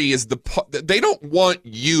Party they don't want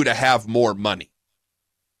you to have more money.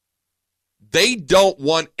 They don't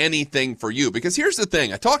want anything for you. Because here's the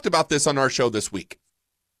thing. I talked about this on our show this week.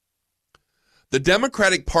 The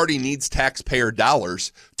Democratic Party needs taxpayer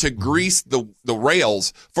dollars to grease the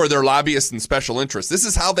rails for their lobbyists and special interests. This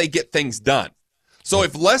is how they get things done. So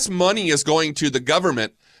if less money is going to the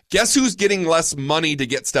government, guess who's getting less money to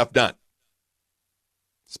get stuff done?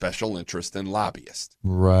 Special interest and lobbyists.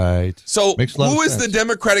 Right. So who is the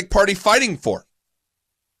Democratic Party fighting for?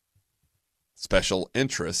 Special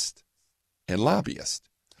interest and lobbyists.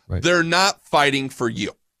 Right. They're not fighting for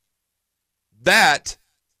you. That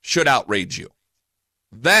should outrage you.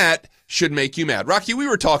 That should make you mad. Rocky, we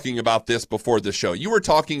were talking about this before the show. You were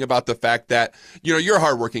talking about the fact that, you're a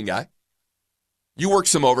hardworking guy. You work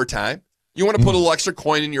some overtime. You want to put a little extra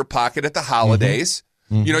coin in your pocket at the holidays.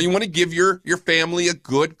 You want to give your family a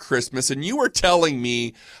good Christmas. And you were telling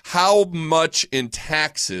me how much in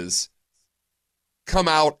taxes come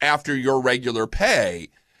out after your regular pay.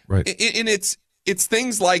 Right. And it's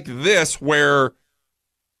things like this where,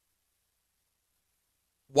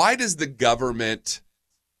 why does the government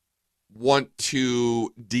want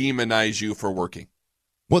to demonize you for working?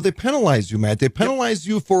 Well, they penalize you, Matt. They penalize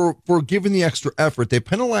you for giving the extra effort. They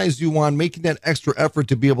penalize you on making that extra effort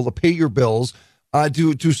to be able to pay your bills,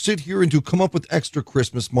 to sit here and to come up with extra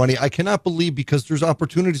Christmas money. I cannot believe, because there's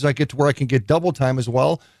opportunities I get to where I can get double time as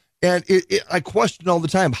well. And I question all the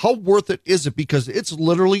time, how worth it is it? Because it's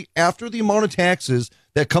literally, after the amount of taxes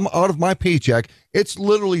that come out of my paycheck, it's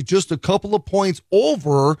literally just a couple of points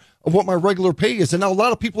over of what my regular pay is. And now a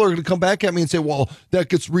lot of people are going to come back at me and say, well, that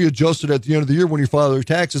gets readjusted at the end of the year when you file your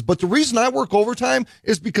taxes. But the reason I work overtime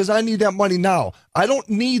is because I need that money now. I don't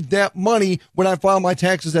need that money when I file my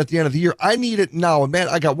taxes at the end of the year. I need it now. And man,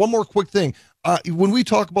 I got one more quick thing. When we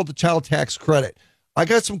talk about the child tax credit, I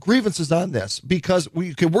got some grievances on this, because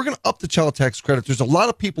we're going to up the child tax credit. There's a lot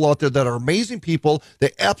of people out there that are amazing people.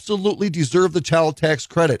 They absolutely deserve the child tax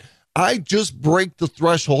credit. I just break the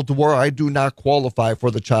threshold to where I do not qualify for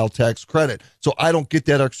the child tax credit. So I don't get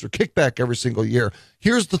that extra kickback every single year.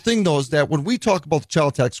 Here's the thing, though, is that when we talk about the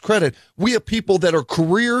child tax credit, we have people that are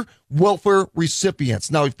career welfare recipients.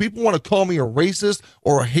 Now, if people want to call me a racist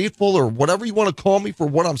or a hateful or whatever you want to call me for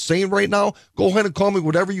what I'm saying right now, go ahead and call me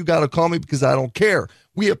whatever you got to call me, because I don't care.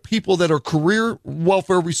 We have people that are career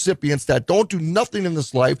welfare recipients that don't do nothing in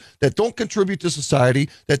this life, that don't contribute to society,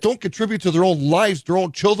 that don't contribute to their own lives, their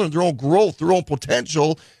own children, their own growth, their own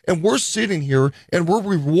potential. And we're sitting here and we're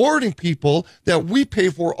rewarding people that we pay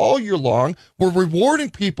for all year long. We're rewarding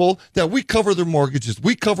people that we cover their mortgages,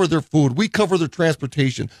 we cover their food, we cover their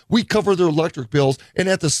transportation, we cover their electric bills. And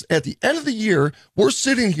at the end of the year, we're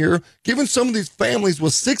sitting here giving some of these families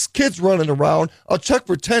with 6 kids running around a check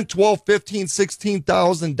for $10, $12, $15,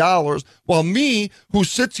 $16,000, while me, who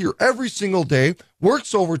sits here every single day,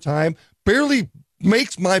 works overtime, barely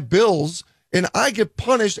makes my bills, and I get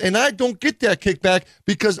punished, and I don't get that kickback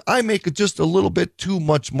because I make just a little bit too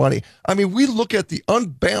much money. I mean, we look at the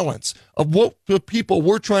unbalance of what the people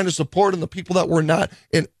we're trying to support and the people that we're not.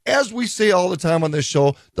 And as we say all the time on this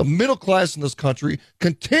show, the middle class in this country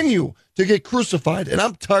continue to get crucified, and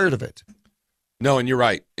I'm tired of it. No, and you're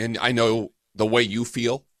right. And I know the way you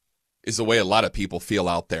feel is the way a lot of people feel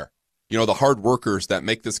out there. You know, the hard workers that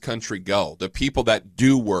make this country go, the people that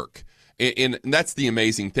do work. And that's the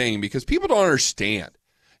amazing thing, because people don't understand.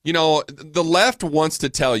 You know, the left wants to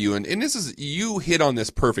tell you, and this is, you hit on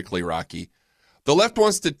this perfectly, Rocky. The left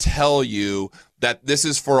wants to tell you that this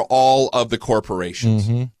is for all of the corporations.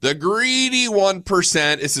 Mm-hmm. The greedy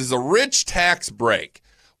 1%, this is a rich tax break.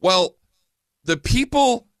 Well, the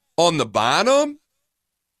people on the bottom,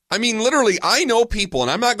 I mean, literally, I know people,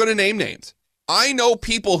 and I'm not going to name names. I know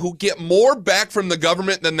people who get more back from the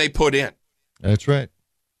government than they put in. That's right.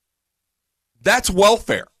 That's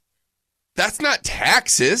welfare. That's not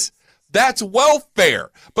taxes. That's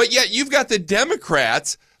welfare. But yet you've got the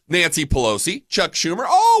Democrats, Nancy Pelosi, Chuck Schumer.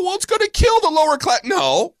 Oh, well, it's going to kill the lower class.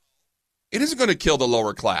 No, it isn't going to kill the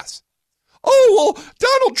lower class. Oh, well,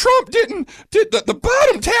 Donald Trump did the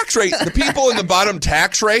bottom tax rate. The people in the bottom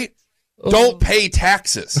tax rate don't pay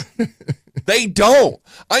taxes. They don't.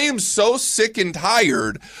 I am so sick and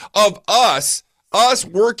tired of us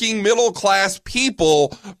working middle class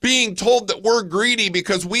people being told that we're greedy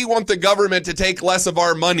because we want the government to take less of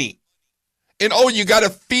our money. And you got to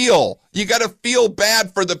feel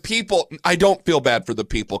bad for the people. I don't feel bad for the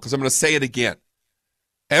people, because I'm going to say it again.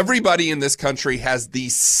 Everybody in this country has the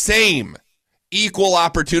same equal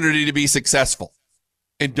opportunity to be successful.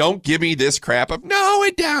 And don't give me this crap of no.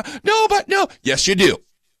 Yes, you do.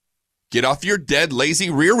 Get off your dead, lazy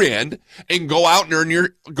rear end and go out and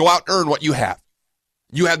earn what you have.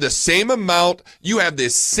 You have the same amount. You have the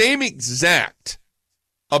same exact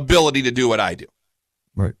ability to do what I do.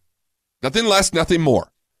 Right. Nothing less, nothing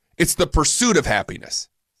more. It's the pursuit of happiness.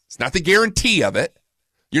 It's not the guarantee of it.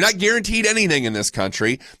 You're not guaranteed anything in this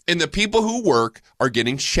country, and the people who work are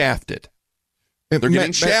getting shafted. They're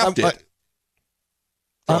getting shafted.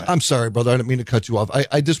 I'm sorry, brother. I didn't mean to cut you off.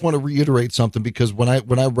 I just want to reiterate something, because when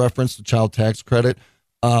I reference the child tax credit,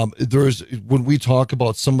 when we talk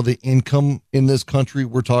about some of the income in this country,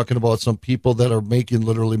 we're talking about some people that are making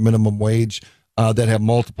literally minimum wage, that have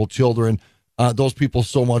multiple children. Those people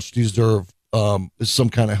so much deserve some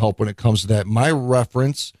kind of help when it comes to that. My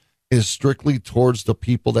reference is strictly towards the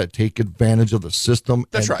people that take advantage of the system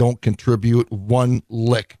don't contribute one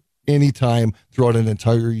lick anytime throughout an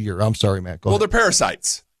entire year. I'm sorry, Matt. Go ahead. They're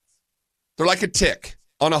parasites. They're like a tick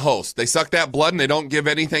on a host. They suck that blood and they don't give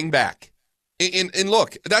anything back. And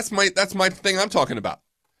look, that's my thing I'm talking about.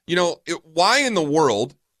 You know, why in the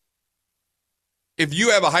world, if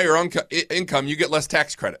you have a higher income, you get less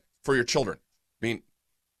tax credit for your children? I mean,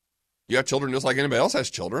 you have children just like anybody else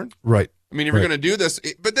has children. Right. I mean, if you're going to do this,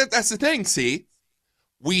 but that's the thing, see?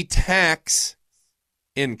 We tax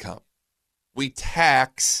income. we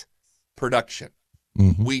tax production.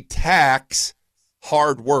 Mm-hmm. We tax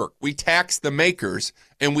hard work. We tax the makers,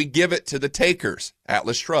 and we give it to the takers.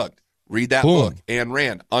 Atlas Shrugged. Read that book. Ayn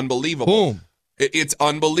Rand. Unbelievable. Boom. It's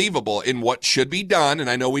unbelievable in what should be done. And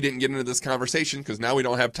I know we didn't get into this conversation because now we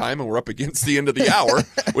don't have time and we're up against the end of the hour,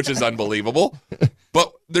 which is unbelievable.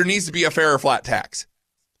 But there needs to be a fair or flat tax.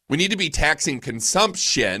 We need to be taxing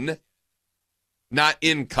consumption, not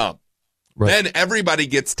income. Right. Then everybody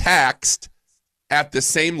gets taxed at the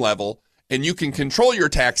same level, and you can control your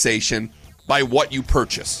taxation by what you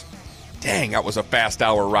purchase. Dang, that was a fast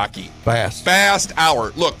hour, Rocky. Fast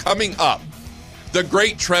hour. Look, coming up, the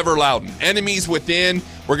great Trevor Loudon, Enemies Within.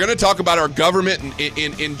 We're going to talk about our government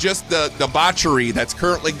in just the debauchery that's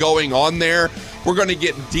currently going on there. We're going to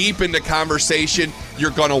get deep into conversation.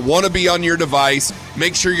 You're going to want to be on your device.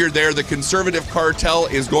 Make sure you're there. The Conservative Cartel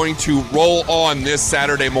is going to roll on this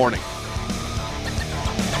Saturday morning.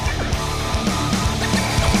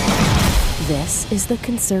 This is the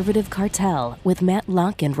Conservative Cartel with Matt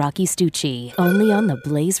Locke and Rocky Stucci, only on the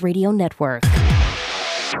Blaze Radio Network.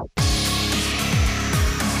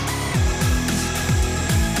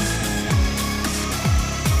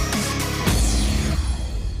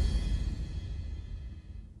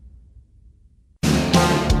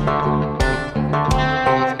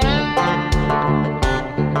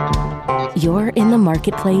 You're in the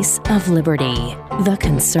marketplace of liberty. The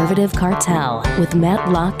Conservative Cartel with Matt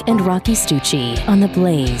Locke and Rocky Stucci on the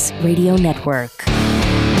Blaze Radio Network.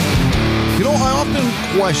 You know, I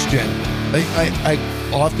often question, I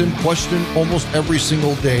often question almost every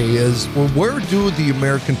single day is, well, where do the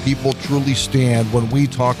American people truly stand when we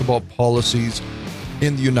talk about policies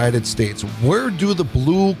in the United States? Where do the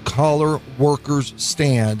blue-collar workers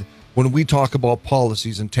stand when we talk about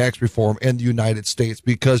policies and tax reform in the United States?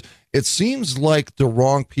 Because it seems like the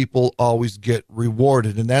wrong people always get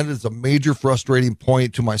rewarded. And that is a major frustrating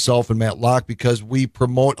point to myself and Matt Locke, because we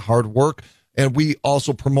promote hard work and we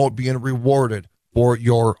also promote being rewarded for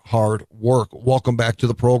your hard work. Welcome back to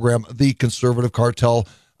the program, The Conservative Cartel.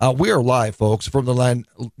 We are live, folks, from the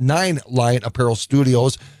 9 Line Apparel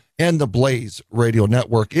Studios and the Blaze Radio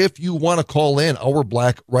Network. If you want to call in, our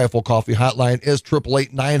Black Rifle Coffee hotline is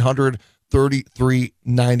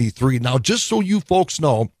 888-900-3393. Now, just so you folks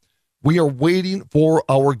know, we are waiting for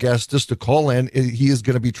our guest just to call in. He is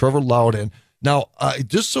going to be Trevor Loudon. Now,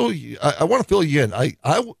 just so I want to fill you in.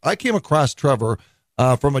 I came across Trevor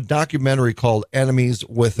from a documentary called Enemies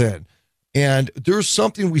Within. And there's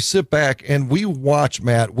something we sit back and we watch,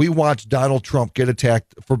 Matt. We watch Donald Trump get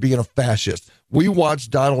attacked for being a fascist. We watch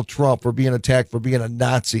Donald Trump for being attacked for being a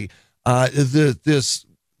Nazi. What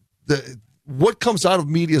comes out of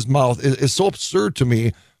media's mouth is so absurd to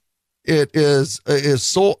me. It is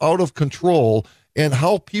so out of control, and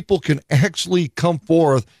how people can actually come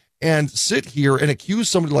forth and sit here and accuse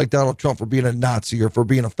somebody like Donald Trump for being a Nazi or for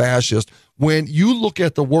being a fascist, when you look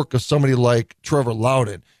at the work of somebody like Trevor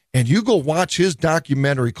Loudon and you go watch his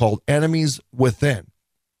documentary called Enemies Within.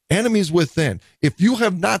 Enemies Within. If you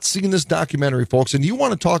have not seen this documentary, folks, and you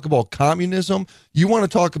want to talk about communism, you want to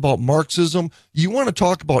talk about Marxism, you want to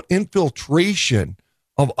talk about infiltration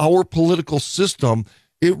of our political system,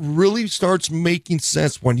 it really starts making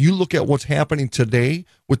sense when you look at what's happening today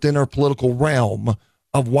within our political realm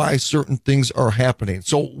of why certain things are happening.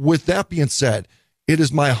 So with that being said, it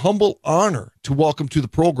is my humble honor to welcome to the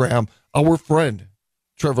program our friend,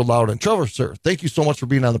 Trevor Loudon. Trevor, sir, thank you so much for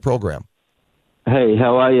being on the program. Hey,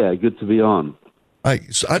 how are you? Good to be on. I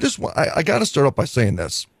got to start off by saying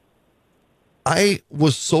this. I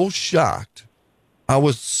was so shocked. I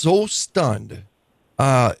was so stunned.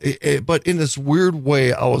 But in this weird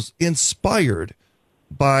way, I was inspired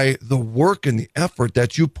by the work and the effort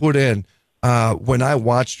that you put in when I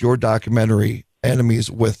watched your documentary, Enemies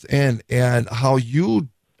Within, and how you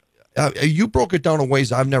broke it down in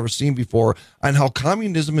ways I've never seen before, and how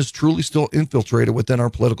communism is truly still infiltrated within our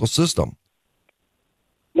political system.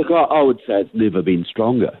 Look, I would say it's never been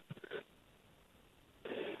stronger.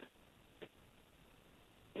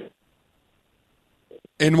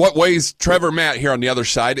 In what ways, Trevor, Matt here on the other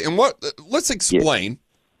side, and let's explain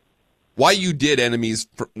why you did Enemies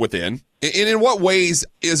Within, and in what ways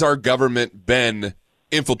is our government been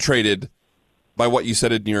infiltrated by what you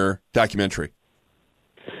said in your documentary?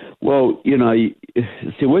 Well, you know,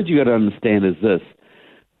 see, what you got to understand is this: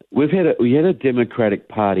 we had a Democratic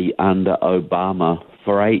Party under Obama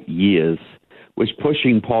for 8 years, which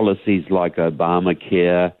pushing policies like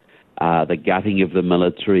Obamacare, the gutting of the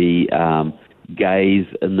military, gays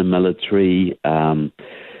in the military,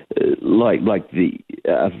 like the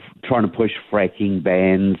trying to push fracking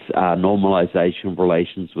bans, normalization of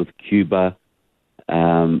relations with Cuba,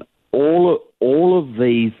 all of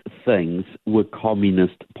these things were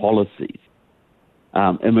communist policies.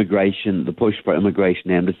 Immigration, the push for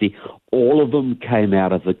immigration amnesty, all of them came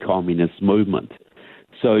out of the communist movement.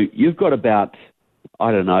 So you've got about,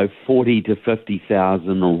 40 to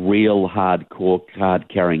 50,000 real hardcore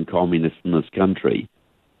card-carrying communists in this country.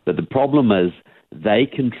 But the problem is they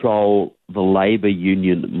control the labor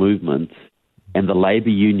union movement, and the labor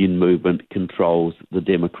union movement controls the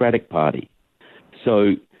Democratic Party.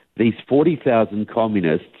 So these 40,000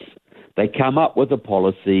 communists, they come up with a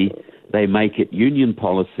policy, they make it union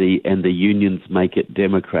policy, and the unions make it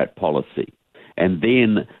Democrat policy. And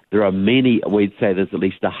then there are many, we'd say there's at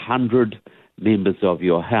least 100 members of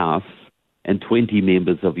your House and 20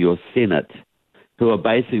 members of your Senate who are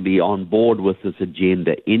basically on board with this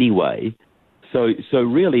agenda anyway. So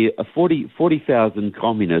really, 40,000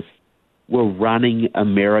 communists were running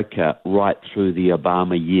America right through the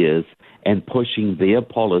Obama years and pushing their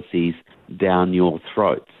policies down your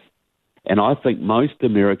throats. And I think most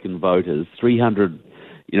American voters,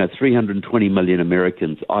 320 million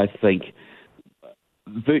Americans, I think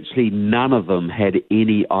virtually none of them had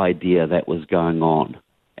any idea that was going on,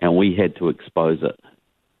 and we had to expose it.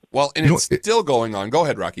 Well, and it's still going on. Go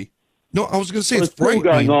ahead, Rocky. No, I was going to say it's still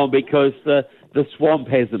going on because the swamp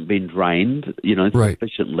hasn't been drained,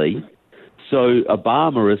 sufficiently. So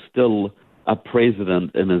Obama is still a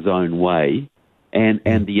president in his own way, and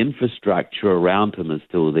the infrastructure around him is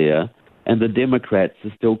still there, and the Democrats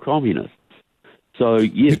are still communists. So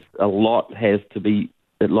yes, a lot has to be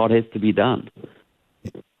done.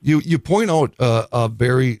 You point out a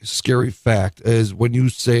very scary fact is when you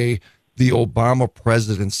say the Obama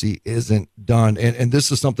presidency isn't done. And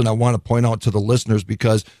this is something I want to point out to the listeners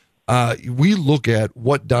because we look at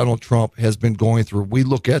what Donald Trump has been going through. We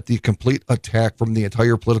look at the complete attack from the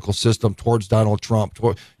entire political system towards Donald Trump.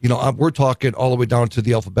 We're talking all the way down to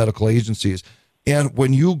the alphabetical agencies. And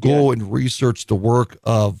when you go and research the work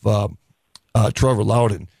of Trevor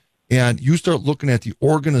Loudon, and you start looking at the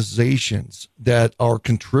organizations that are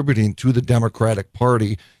contributing to the Democratic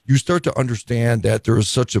Party, you start to understand that there is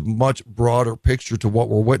such a much broader picture to what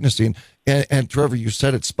we're witnessing. And Trevor, you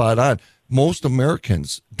said it spot on. Most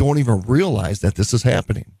Americans don't even realize that this is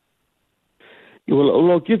happening. Well,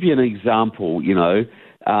 I'll give you an example.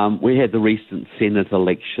 We had the recent Senate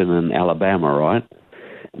election in Alabama, right?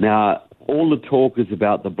 Now, all the talk is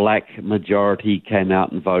about the black majority came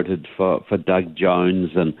out and voted for Doug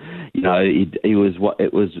Jones, and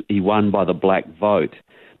he won by the black vote.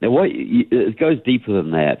 Now, it goes deeper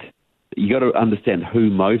than that. You got to understand who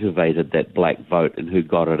motivated that black vote and who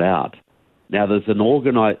got it out. Now, there's an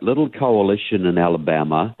organized little coalition in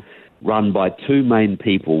Alabama run by two main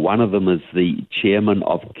people. One of them is the chairman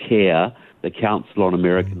of CARE, the Council on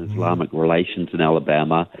American Islamic Relations in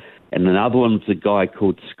Alabama, and another one's a guy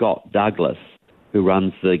called Scott Douglas, who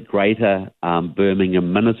runs the Greater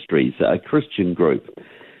Birmingham Ministries, a Christian group.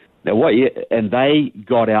 Now, and they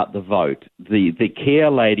got out the vote. The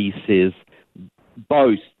CARE lady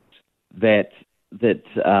boasts that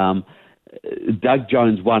Doug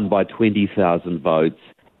Jones won by 20,000 votes,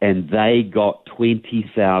 and they got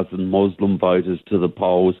 20,000 Muslim voters to the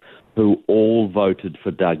polls who all voted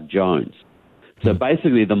for Doug Jones. So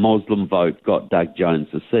basically the Muslim vote got Doug Jones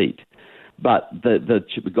a seat. But the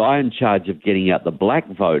guy in charge of getting out the black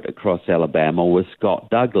vote across Alabama was Scott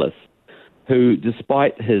Douglas, who,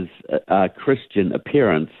 despite his Christian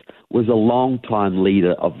appearance, was a long-time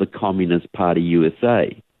leader of the Communist Party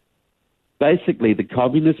USA. Basically, the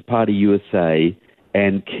Communist Party USA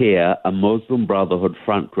and CARE, a Muslim Brotherhood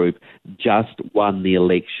front group, just won the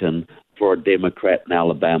election for a Democrat in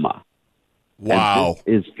Alabama. Wow. And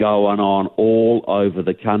this is going on all over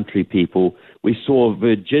the country, people. We saw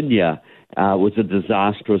Virginia was a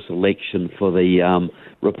disastrous election for the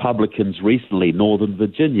Republicans recently, Northern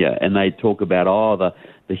Virginia, and they talk about,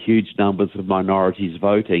 the huge numbers of minorities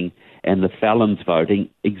voting and the felons voting.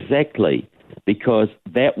 Exactly, because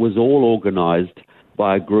that was all organized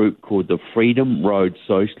by a group called the Freedom Road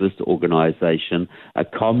Socialist Organization, a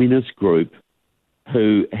communist group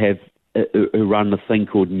who run a thing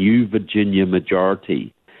called New Virginia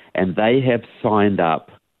Majority, and they have signed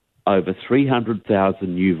up over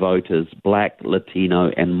 300,000 new voters, black,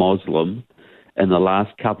 Latino, and Muslim, in the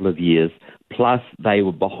last couple of years. Plus, they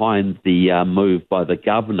were behind the move by the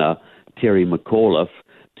governor, Terry McAuliffe,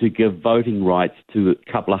 to give voting rights to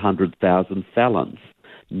a couple of 100,000 felons.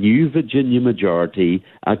 New Virginia Majority,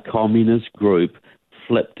 a communist group,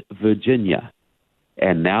 flipped Virginia.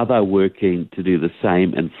 And now they're working to do the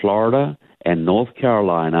same in Florida and North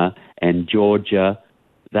Carolina and Georgia.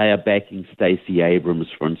 They are backing Stacey Abrams,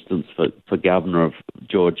 for instance, for governor of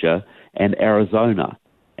Georgia, and Arizona.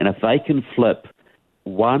 And if they can flip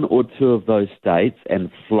one or two of those states, and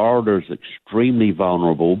Florida is extremely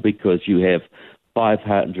vulnerable because you have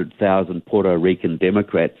 500,000 Puerto Rican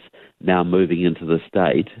Democrats now moving into the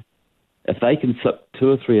state. If they can flip two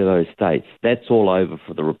or three of those states, that's all over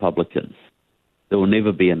for the Republicans. There will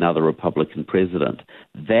never be another Republican president.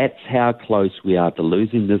 That's how close we are to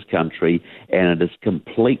losing this country, and it is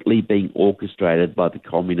completely being orchestrated by the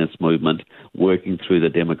communist movement working through the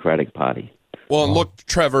Democratic Party. Well, and look,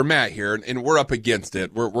 Trevor, Matt here, and we're up against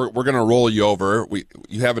it. We're going to roll you over.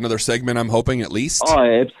 You have another segment, I'm hoping, at least? Oh,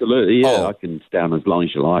 absolutely. Yeah, I can stay on as long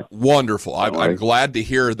as you like. Wonderful. I'm glad to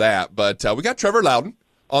hear that. But we got Trevor Loudon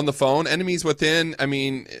on the phone. Enemies Within, I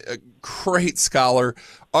mean, a great scholar,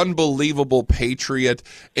 unbelievable patriot.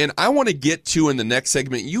 And I want to get to, in the next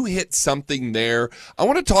segment, you hit something there. I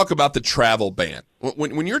want to talk about the travel ban.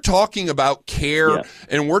 When you're talking about CARE,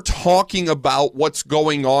 and we're talking about what's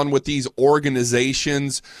going on with these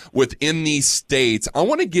organizations within these states, I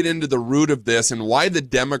want to get into the root of this and why the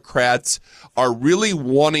Democrats are really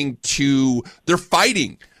wanting to, they're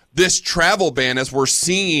fighting this travel ban, as we're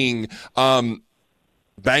seeing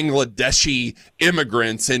Bangladeshi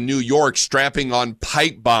immigrants in New York strapping on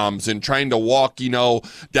pipe bombs and trying to walk,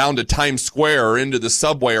 down to Times Square or into the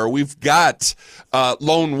subway. Or we've got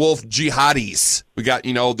lone wolf jihadis. We got,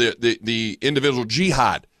 the individual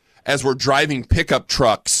jihad as we're driving pickup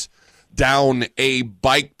trucks down a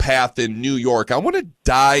bike path in New York. I want to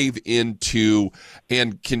dive into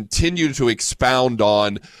and continue to expound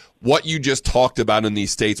on what you just talked about in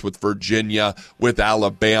these states with Virginia, with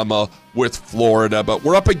Alabama, with Florida. But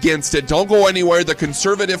we're up against it. Don't go anywhere. The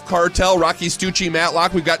Conservative Cartel, Rocky Stucci, Matt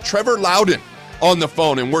Locke. We've got Trevor Loudon on the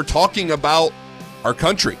phone, and we're talking about our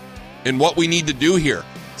country and what we need to do here.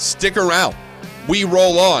 Stick around. We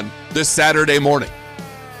roll on this Saturday morning.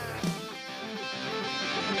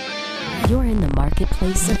 You're in the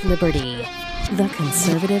marketplace of liberty. The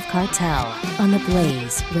Conservative Cartel on the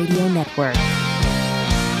Blaze Radio Network.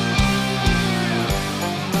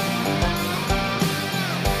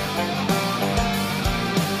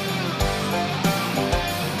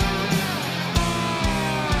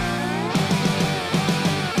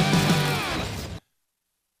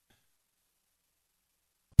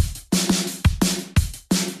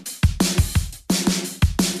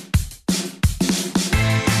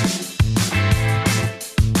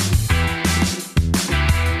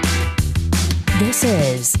 This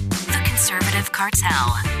is The Conservative Cartel.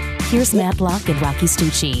 Here's Matt Locke and Rocky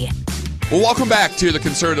Stucci. Well, welcome back to The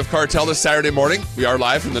Conservative Cartel this Saturday morning. We are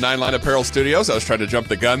live from the Nine Line Apparel Studios. I was trying to jump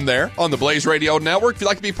the gun there on the Blaze Radio Network. If you'd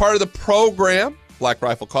like to be part of the program, Black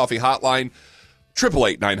Rifle Coffee Hotline,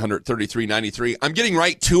 888-900-3393. I'm getting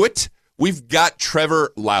right to it. We've got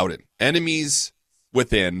Trevor Loudon, Enemies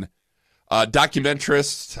Within,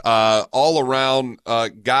 documentarist, all-around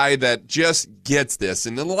guy that just gets this.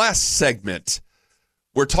 And in the last segment,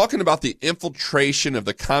 we're talking about the infiltration of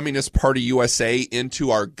the Communist Party USA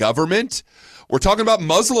into our government. We're talking about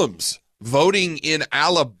Muslims voting in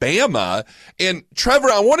Alabama. And Trevor,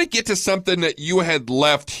 I want to get to something that you had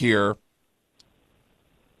left here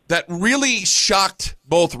that really shocked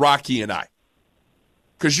both Rocky and I.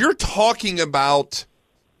 Because you're talking about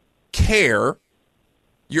CARE.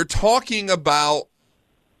 You're talking about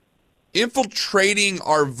infiltrating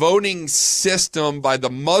our voting system by the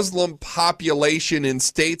Muslim population in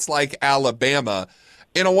states like Alabama.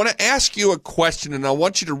 And I want to ask you a question, and I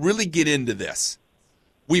want you to really get into this.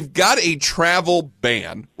 We've got a travel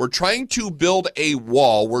ban. We're trying to build a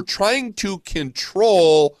wall. We're trying to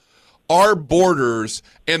control our borders,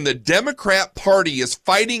 and the Democrat Party is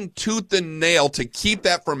fighting tooth and nail to keep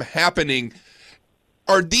that from happening.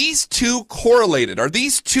 Are these two correlated? Are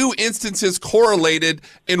these two instances correlated,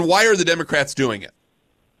 and why are the Democrats doing it?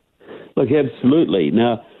 Look, absolutely.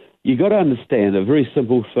 Now, you got to understand a very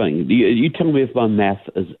simple thing. You tell me if my math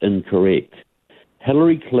is incorrect.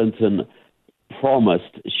 Hillary Clinton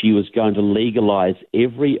promised she was going to legalize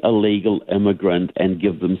every illegal immigrant and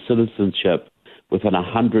give them citizenship within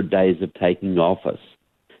 100 days of taking office.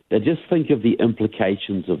 Now, just think of the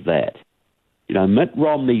implications of that. Mitt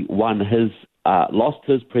Romney lost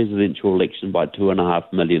his presidential election by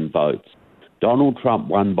 2.5 million votes. Donald Trump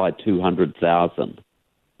won by 200,000.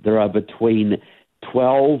 There are between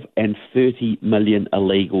 12 and 30 million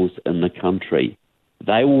illegals in the country.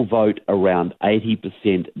 They will vote around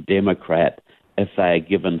 80% Democrat if they are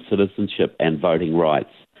given citizenship and voting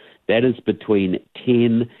rights. That is between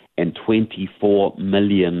 10 and 24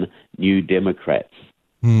 million new Democrats.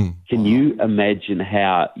 Can you imagine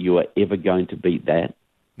how you are ever going to beat that?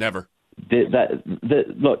 Never.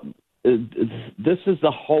 Look, this is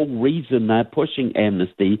the whole reason they're pushing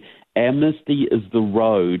amnesty. Amnesty is the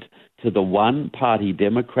road to the one-party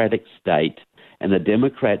democratic state, and the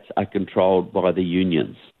Democrats are controlled by the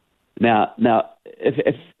unions. Now,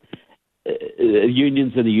 if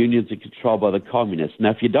unions are controlled by the communists. Now,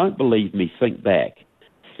 if you don't believe me, think back.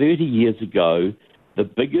 30 years ago, the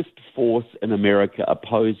biggest force in America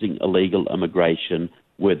opposing illegal immigration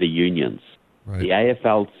were the unions. Right. The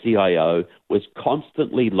AFL-CIO was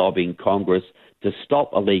constantly lobbying Congress to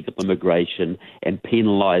stop illegal immigration and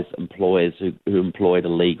penalize employers who employed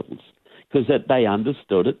illegals, because they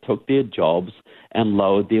understood it took their jobs and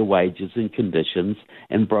lowered their wages and conditions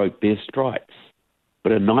and broke their strikes.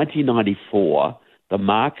 But in 1994, the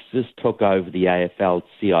Marxists took over the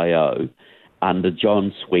AFL-CIO under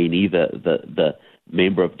John Sweeney, the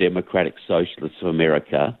member of Democratic Socialists of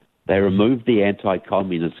America. They removed the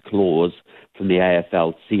anti-communist clause from the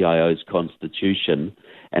AFL-CIO's constitution,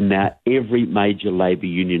 and now every major labor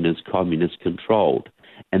union is communist-controlled.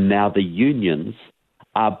 And now the unions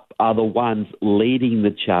are the ones leading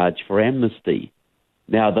the charge for amnesty.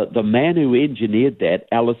 Now, the man who engineered that,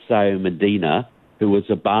 Eliseo Medina, who was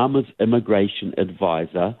Obama's immigration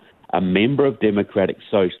advisor, a member of Democratic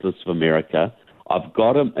Socialists of America, I've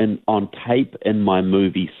got him on tape in my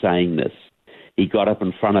movie saying this. He got up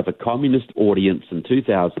in front of a communist audience in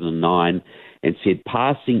 2009 and said,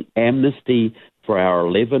 passing amnesty for our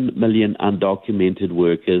 11 million undocumented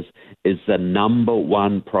workers is the number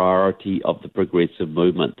one priority of the progressive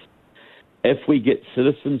movement. If we get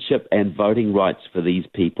citizenship and voting rights for these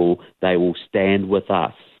people, they will stand with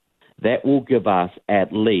us. That will give us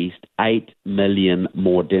at least 8 million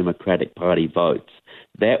more Democratic Party votes.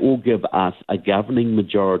 That will give us a governing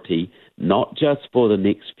majority, not just for the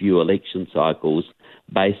next few election cycles,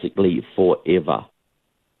 basically forever.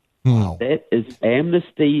 Wow. That is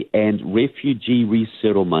amnesty and refugee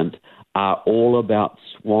resettlement are all about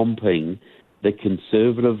swamping the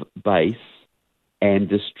conservative base and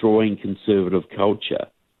destroying conservative culture.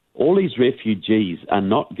 All these refugees are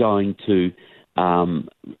not going to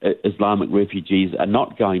Islamic refugees are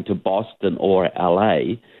not going to Boston or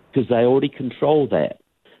LA because they already control that.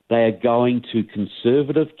 They are going to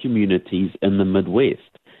conservative communities in the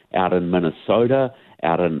Midwest, out in Minnesota,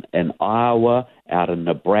 out in Iowa, out in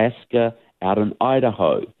Nebraska, out in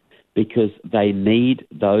Idaho, because they need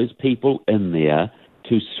those people in there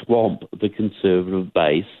to swamp the conservative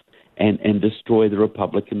base and destroy the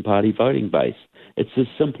Republican Party voting base. It's as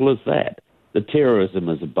simple as that. The terrorism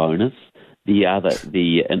is a bonus. The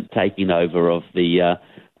taking over of the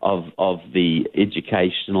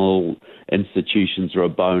educational institutions are a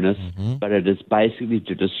bonus, but it is basically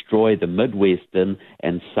to destroy the Midwestern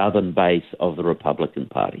and Southern base of the Republican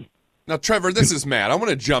Party. Now, Trevor, this is Matt. I want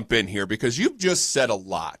to jump in here because you've just said a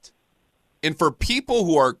lot. And for people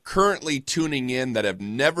who are currently tuning in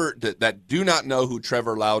that do not know who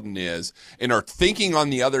Trevor Loudon is and are thinking on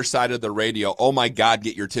the other side of the radio, oh my God,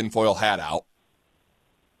 get your tinfoil hat out.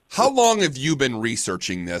 How long have you been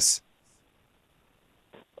researching this?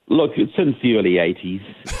 Look, since the early 80s,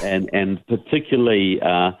 and particularly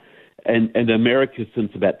in America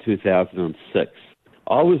since about 2006.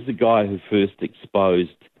 I was the guy who first exposed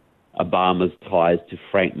Obama's ties to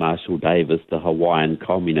Frank Marshall Davis, the Hawaiian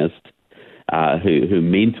communist, who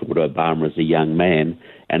mentored Obama as a young man.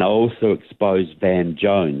 And I also exposed Van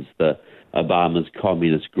Jones, Obama's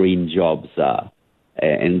communist green job czar.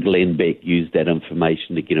 And Glenn Beck used that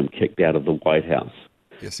information to get him kicked out of the White House.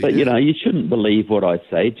 Yes, but, did. You shouldn't believe what I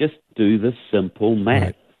say. Just do the simple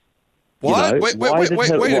math. What? Wait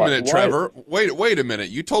a minute, Trevor. Wait a minute.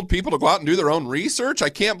 You told people to go out and do their own research? I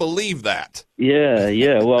can't believe that.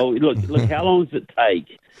 Yeah. Well, look. How long does it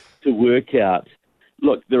take to work out?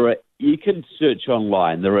 Look, you can search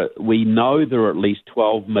online. We know there are at least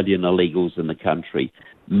 12 million illegals in the country.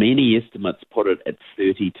 Many estimates put it at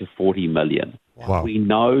 30 to 40 million. Wow. We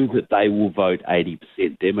know that they will vote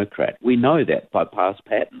 80% Democrat. We know that by past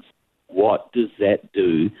patterns. What does that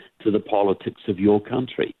do to the politics of your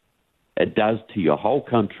country? It does to your whole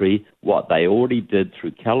country what they already did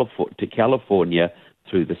to California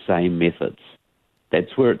through the same methods.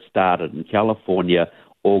 That's where it started in California,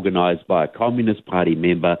 organized by a Communist Party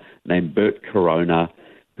member named Bert Corona,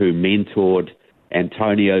 who mentored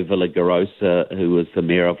Antonio Villagrosa, who was the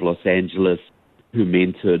mayor of Los Angeles, who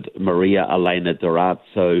mentored Maria Elena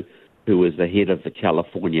Durazzo, who was the head of the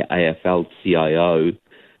California AFL-CIO,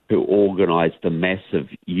 who organized the massive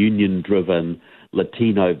union-driven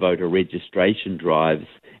Latino voter registration drives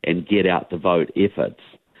and get-out-the-vote efforts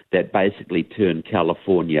that basically turned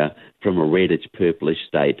California from a reddish purplish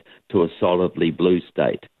state to a solidly blue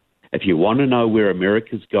state. If you want to know where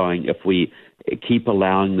America's going, if we keep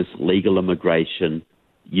allowing this legal immigration.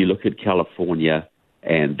 You look at California,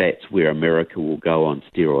 and that's where America will go on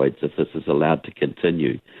steroids if this is allowed to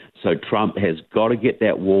continue. So Trump has got to get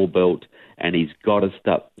that wall built, and he's got to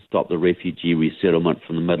stop the refugee resettlement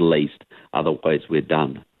from the Middle East. Otherwise, we're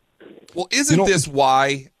done. Well, isn't this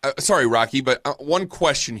why sorry, Rocky, but one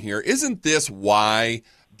question here. Isn't this why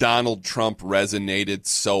Donald Trump resonated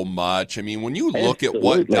so much? I mean, when you look at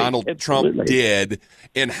what Donald Trump did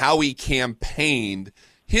and how he campaigned,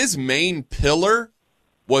 his main pillar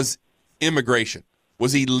was immigration,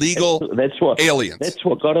 was illegal aliens. That's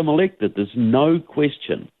what got him elected. There's no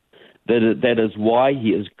question. That is why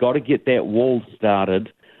he has got to get that wall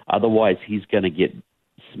started. Otherwise, he's going to get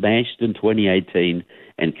smashed in 2018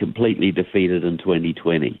 and completely defeated in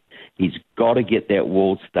 2020. He's got to get that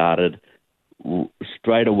wall started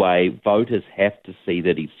straight away. Voters have to see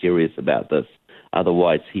that he's serious about this.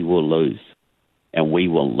 Otherwise, he will lose, and we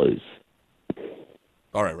will lose.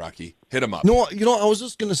 All right, Rocky, hit him up. No, I was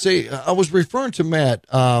just going to say, I was referring to Matt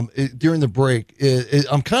during the break.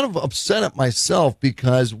 I'm kind of upset at myself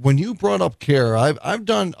because when you brought up CARE, I've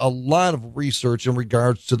done a lot of research in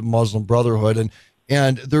regards to the Muslim Brotherhood,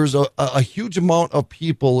 and there's a huge amount of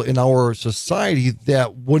people in our society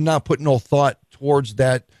that would not put no thought towards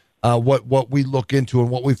that. What we look into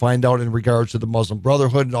and what we find out in regards to the Muslim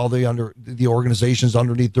Brotherhood and all the organizations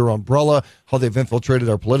underneath their umbrella, how they've infiltrated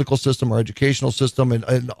our political system, our educational system,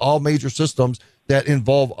 and all major systems that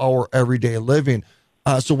involve our everyday living.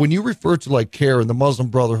 So when you refer to like CARE and the Muslim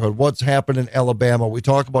Brotherhood, what's happened in Alabama, we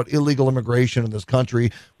talk about illegal immigration in this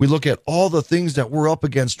country. We look at all the things that we're up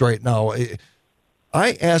against right now.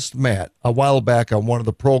 I asked Matt a while back on one of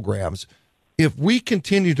the programs, if we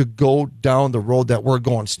continue to go down the road that we're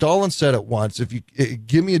going, Stalin said it once, if you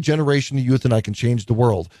give me a generation of youth and I can change the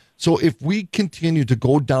world. So if we continue to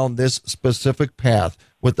go down this specific path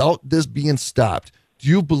without this being stopped, do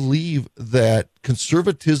you believe that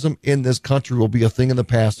conservatism in this country will be a thing in the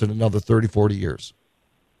past in another 30, 40 years?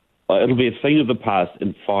 It'll be a thing of the past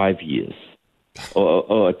in 5 years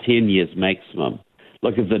or 10 years maximum.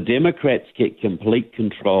 Look, if the Democrats get complete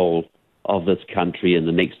control of this country in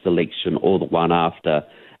the next election or the one after,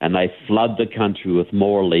 and they flood the country with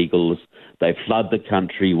more illegals, they flood the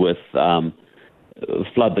country with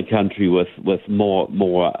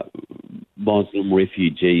more Muslim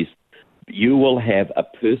refugees, you will have a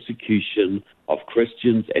persecution of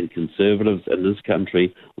Christians and conservatives in this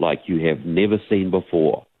country like you have never seen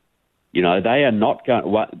before. They are not going.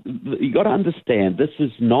 You got to understand, this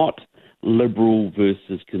is not liberal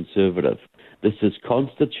versus conservative. This is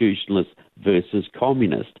constitutionalist versus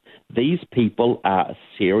communist. These people are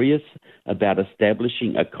serious about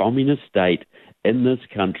establishing a communist state in this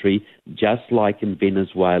country, just like in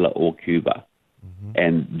Venezuela or Cuba. Mm-hmm.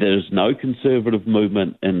 And there's no conservative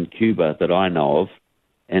movement in Cuba that I know of,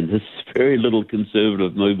 and there's very little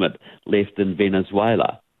conservative movement left in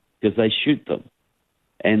Venezuela because they shoot them.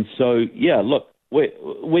 And so, yeah, look,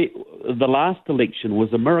 the last election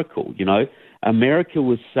was a miracle. America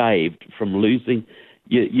was saved from losing.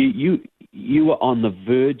 You were on the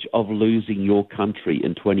verge of losing your country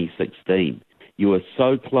in 2016. You were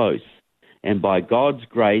so close. And by God's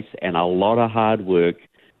grace and a lot of hard work,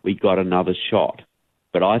 we got another shot.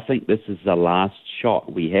 But I think this is the last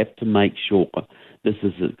shot. We have to make sure this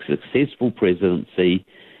is a successful presidency.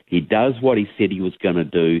 He does what he said he was going to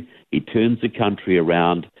do. He turns the country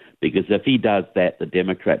around, because if he does that, the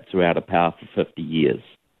Democrats are out of power for 50 years.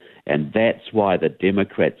 And that's why the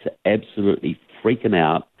Democrats are absolutely freaking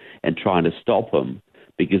out and trying to stop him,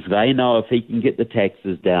 because they know if he can get the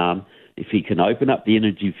taxes down, if he can open up the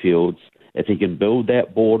energy fields, if he can build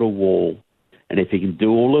that border wall, and if he can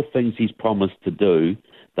do all the things he's promised to do,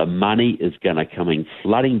 the money is going to come in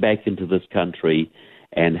flooding back into this country,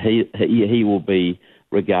 and he will be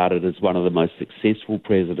regarded as one of the most successful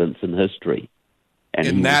presidents in history.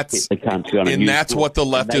 And that's the country on and that's what the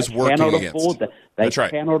left is working against. They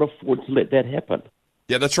cannot afford to let that happen.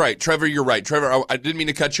 Yeah, that's right. Trevor, you're right. Trevor, I didn't mean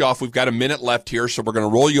to cut you off. We've got a minute left here, so we're going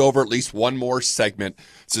to roll you over at least one more segment.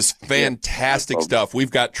 This is fantastic stuff.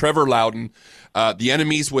 We've got Trevor Loudon, The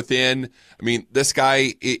Enemies Within. I mean, this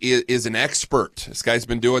guy is an expert. This guy's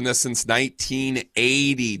been doing this since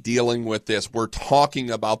 1980, dealing with this. We're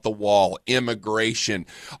talking about the wall, immigration,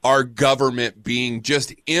 our government being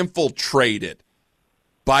just infiltrated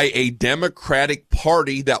by a Democratic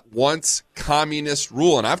Party that wants communist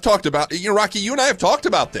rule. And I've talked about, Rocky, you and I have talked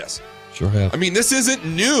about this. Sure have. I mean, this isn't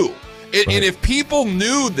new. Right. And if people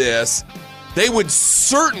knew this, they would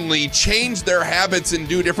certainly change their habits and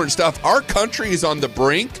do different stuff. Our country is on the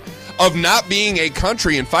brink of not being a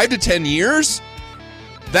country in 5 to 10 years.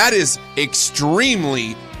 That is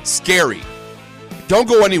extremely scary. Don't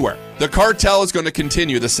go anywhere. The Cartel is going to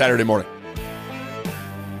continue this Saturday morning.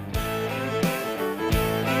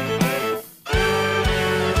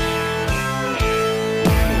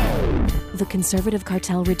 The Conservative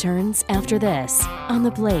Cartel returns after this on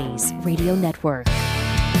the Blaze Radio Network.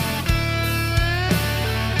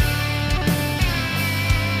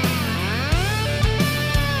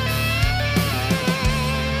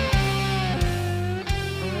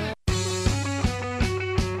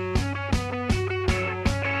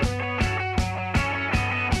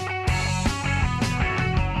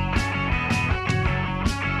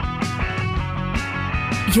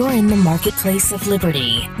 You're in the marketplace of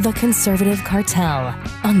liberty, the Conservative Cartel,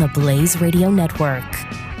 on the Blaze Radio Network.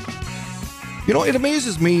 You know, it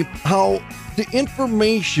amazes me how the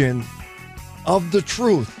information of the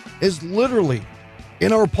truth is literally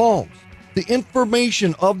in our palms. The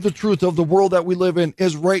information of the truth of the world that we live in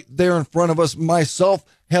is right there in front of us. Myself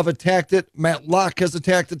have attacked it. Matt Locke has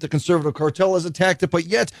attacked it. The Conservative Cartel has attacked it. But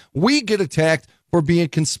yet we get attacked for being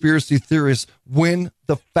conspiracy theorists when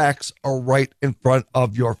the facts are right in front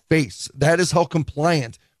of your face. That is how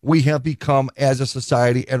compliant we have become as a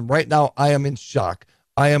society. And right now I am in shock.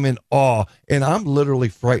 I am in awe, and I'm literally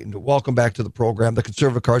frightened. Welcome back to the program, the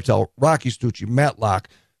Conservative Cartel, Rocky Stucci, Matt Locke,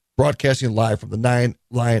 broadcasting live from the Nine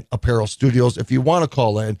Line Apparel Studios. If you want to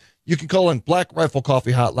call in, you can call in Black Rifle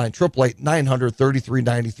Coffee Hotline,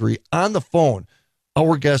 888-900-3393. On the phone,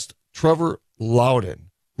 our guest, Trevor Loudon,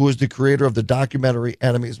 who is the creator of the documentary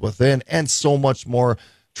Enemies Within and so much more.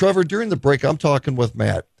 Trevor, during the break, I'm talking with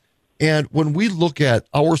Matt, and when we look at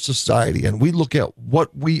our society and we look at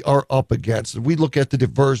what we are up against, and we look at the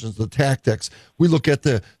diversions, the tactics, we look at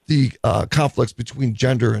the conflicts between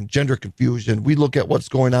gender and gender confusion, we look at what's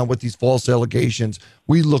going on with these false allegations,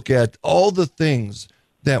 we look at all the things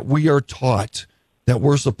that we are taught that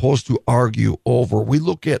we're supposed to argue over. We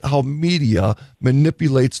look at how media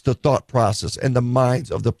manipulates the thought process and the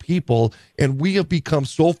minds of the people, and we have become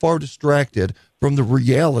so far distracted from the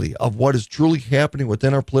reality of what is truly happening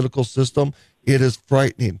within our political system. It is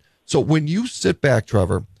frightening. So when you sit back,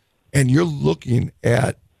 Trevor, and you're looking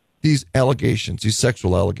at these allegations, these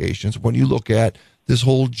sexual allegations, when you look at this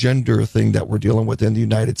whole gender thing that we're dealing with in the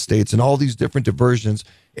United States and all these different diversions,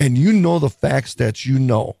 and you know the facts that you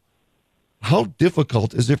know, how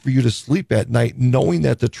difficult is it for you to sleep at night knowing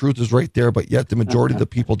that the truth is right there, but yet the majority of the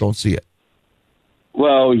people don't see it?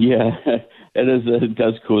 Well, yeah, it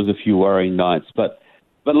does cause a few worrying nights. But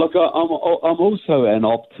look, I'm also an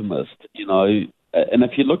optimist, you know, and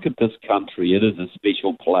if you look at this country, it is a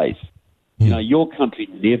special place. You know, your country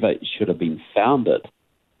never should have been founded.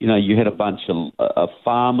 You know, you had a bunch of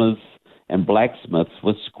farmers and blacksmiths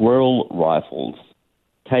with squirrel rifles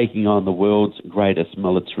taking on the world's greatest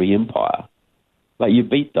military empire. But you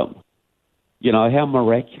beat them. You know, how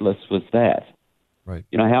miraculous was that? Right.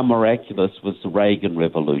 You know, how miraculous was the Reagan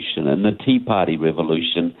Revolution and the Tea Party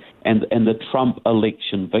Revolution and the Trump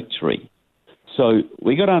election victory? So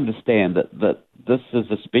we got to understand that this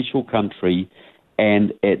is a special country,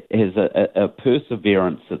 and it has a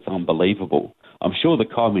perseverance that's unbelievable. I'm sure the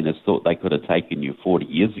communists thought they could have taken you 40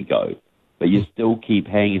 years ago, but you still keep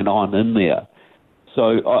hanging on in there.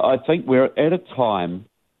 So I think we're at a time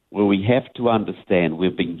where we have to understand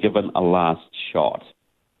we've been given a last shot.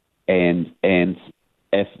 And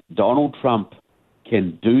if Donald Trump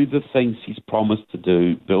can do the things he's promised to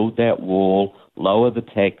do, build that wall, lower the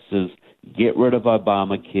taxes, get rid of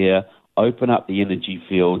Obamacare, open up the energy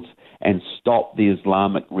fields, and stop the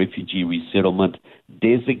Islamic refugee resettlement,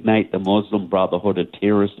 designate the Muslim Brotherhood a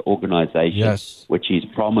terrorist organization, yes, which he's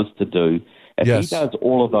promised to do. If yes, he does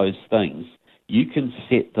all of those things, you can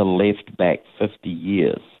set the left back 50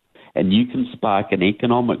 years, and you can spark an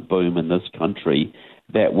economic boom in this country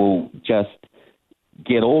that will just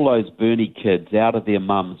get all those Bernie kids out of their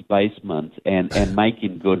mum's basement and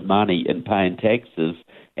making good money and paying taxes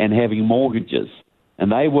and having mortgages.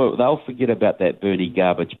 And they'll forget about that Bernie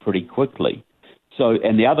garbage pretty quickly. So,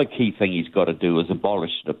 and the other key thing he's got to do is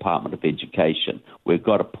abolish the Department of Education. We've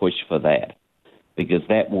got to push for that, because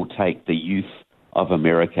that will take the youth of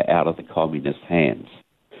America out of the communist hands.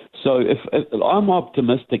 So if I'm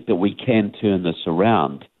optimistic that we can turn this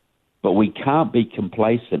around, but we can't be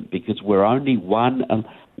complacent, because we're only one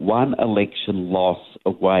election loss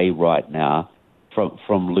away right now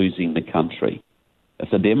from losing the country. If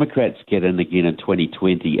the Democrats get in again in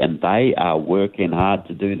 2020, and they are working hard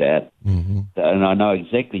to do that, and I know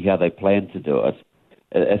exactly how they plan to do it,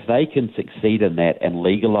 if they can succeed in that and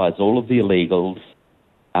legalize all of the illegals,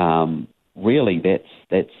 really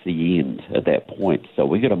that's the end at that point. So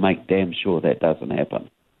we've got to make damn sure that doesn't happen.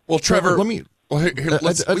 Well, Trevor, Well, here,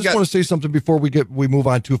 I just want to say something before we move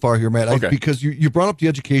on too far here, Matt. Okay. Because you brought up the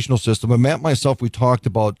educational system, and Matt and myself, we talked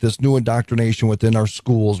about this new indoctrination within our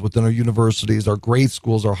schools, within our universities, our grade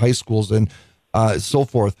schools, our high schools, and so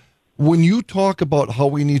forth. When you talk about how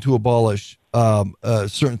we need to abolish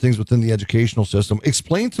certain things within the educational system,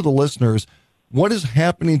 explain to the listeners what is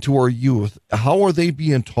happening to our youth. How are they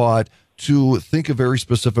being taught to think a very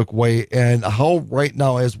specific way, and how right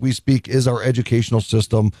now, as we speak, is our educational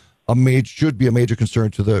system should be a major concern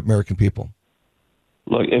to the American people?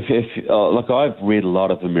 Look, look, I've read a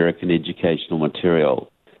lot of American educational material.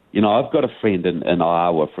 You know, I've got a friend in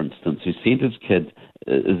Iowa, for instance, who sent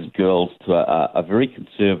his girls to a very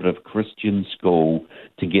conservative Christian school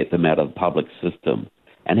to get them out of the public system,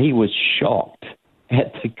 and he was shocked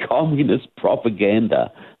at the communist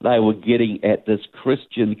propaganda they were getting at this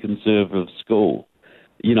Christian conservative school.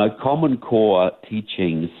 You know, Common Core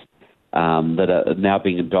teachings that are now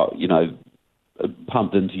being,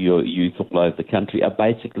 pumped into your youth all over the country are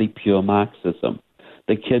basically pure Marxism.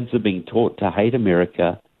 The kids are being taught to hate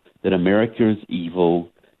America, that America is evil,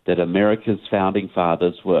 that America's founding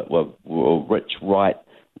fathers were rich, white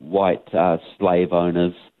slave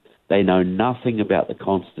owners. They know nothing about the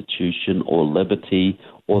Constitution or liberty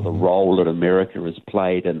or the role that America has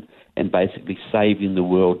played in basically saving the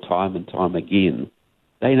world time and time again.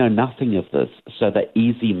 They know nothing of this, so they're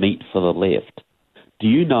easy meat for the left. Do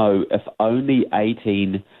you know if only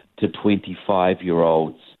 18 to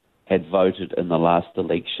 25-year-olds had voted in the last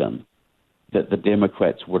election, that the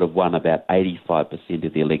Democrats would have won about 85%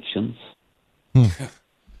 of the elections?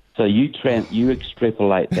 So you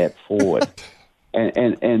extrapolate that forward.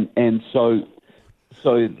 And so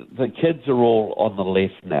the kids are all on the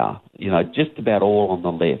left now, just about all on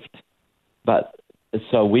the left. But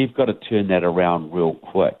so we've got to turn that around real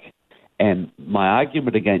quick. And my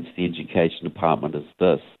argument against the education department is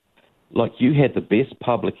this. Look, you had the best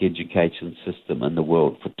public education system in the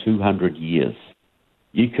world for 200 years.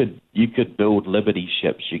 You could build Liberty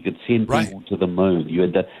ships. You could send people to the moon. You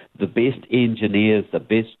had the best engineers, the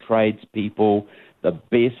best tradespeople, the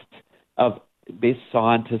best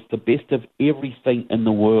scientists, the best of everything in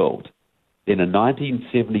the world. Then in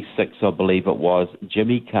 1976, I believe it was,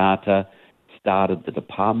 Jimmy Carter started the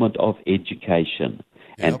Department of Education,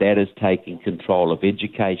 and that is taking control of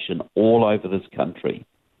education all over this country.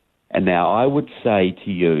 And now I would say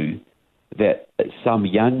to you that some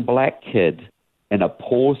young black kid in a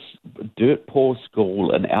dirt poor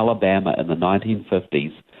school in Alabama in the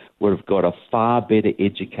 1950s would have got a far better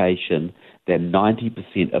education than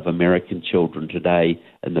 90% of American children today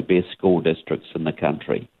in the best school districts in the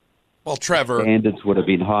country. Well, Trevor, the standards would have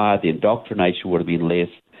been higher, the indoctrination would have been less.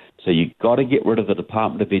 So you've got to get rid of the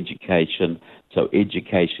Department of Education so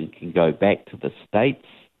education can go back to the states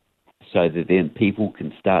so that then people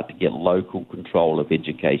can start to get local control of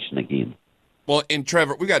education again. Well, and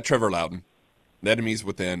Trevor, we got Trevor Loudon, Enemies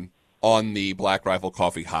Within, on the Black Rifle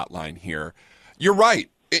Coffee hotline here. You're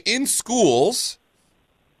right. In schools,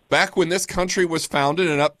 back when this country was founded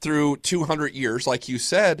and up through 200 years, like you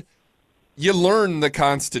said, you learned the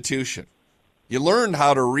Constitution. You learned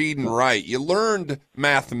how to read and write. You learned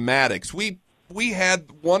mathematics. We had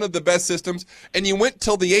one of the best systems, and you went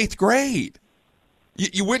till the 8th grade.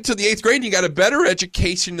 You went to the 8th grade, and you got a better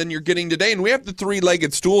education than you're getting today. And we have the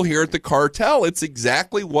three-legged stool here at the cartel. It's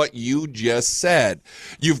exactly what you just said.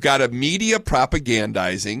 You've got a media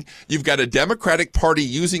propagandizing. You've got a Democratic Party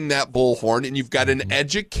using that bullhorn, and you've got an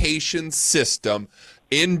education system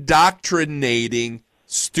indoctrinating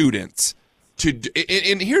students.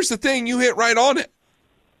 And here's the thing, you hit right on it.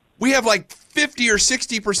 We have like 50 or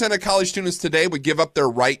 60% of college students today would give up their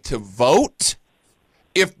right to vote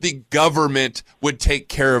if the government would take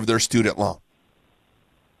care of their student loan.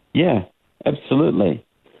 Yeah, absolutely.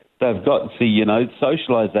 They've got,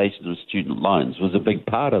 socialization of student loans was a big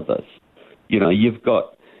part of this.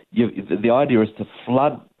 The idea is to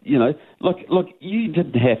flood, look, you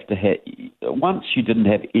didn't have to once you didn't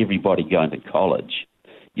have everybody going to college.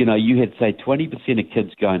 You had, say, 20% of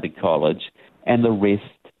kids going to college and the rest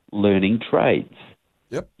learning trades.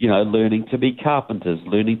 Yep. Learning to be carpenters,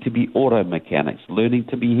 learning to be auto mechanics, learning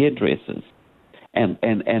to be hairdressers. And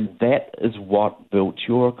that is what built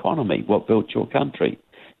your economy, what built your country.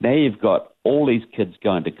 Now you've got all these kids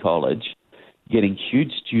going to college, getting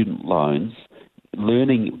huge student loans,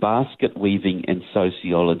 learning basket weaving and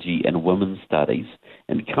sociology and women's studies,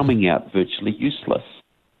 and coming out virtually useless.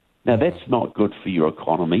 Now, that's not good for your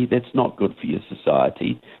economy. That's not good for your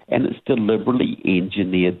society. And it's deliberately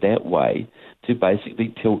engineered that way to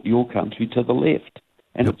basically tilt your country to the left.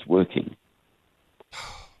 And it's working.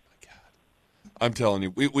 Oh, my God. I'm telling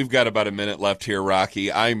you, we've got about a minute left here,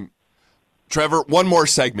 Rocky. Trevor, one more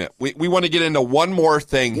segment. We want to get into one more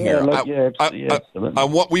thing here. Absolutely.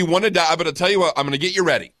 I'm going to tell you what, I'm going to get you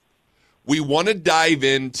ready. We want to dive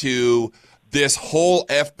into this whole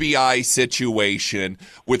FBI situation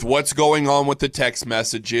with what's going on with the text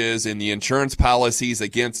messages and the insurance policies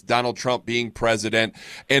against Donald Trump being president.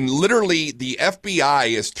 And literally the FBI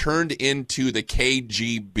is turned into the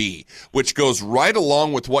KGB, which goes right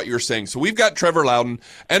along with what you're saying. So we've got Trevor Loudon,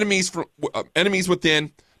 Enemies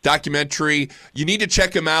Within documentary. You need to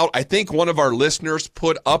check him out. I think one of our listeners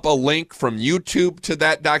put up a link from YouTube to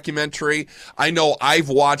that documentary. I know I've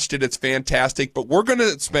watched it. It's fantastic. But we're going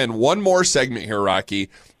to spend one more segment here, Rocky,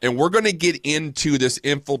 and we're going to get into this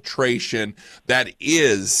infiltration that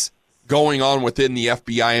is going on within the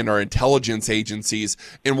FBI and our intelligence agencies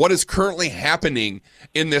and what is currently happening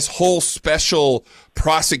in this whole special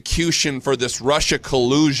prosecution for this Russia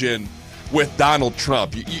collusion with Donald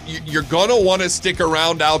Trump. You're going to want to stick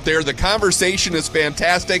around out there. The conversation is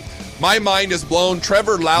fantastic. My mind is blown.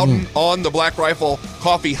 Trevor Loudon on the Black Rifle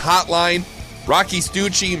Coffee Hotline. Rocky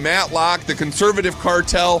Stucci, Matt Locke, the Conservative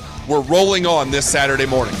Cartel. We're rolling on this Saturday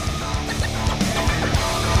morning.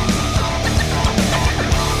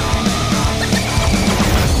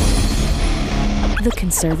 The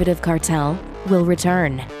Conservative Cartel will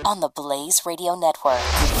return on the Blaze Radio Network.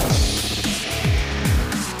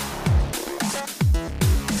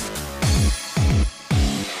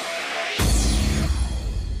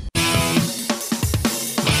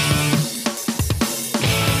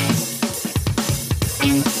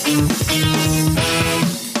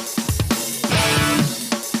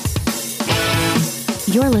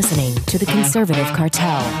 You're listening to The Conservative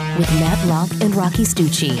Cartel with Matt Locke and Rocky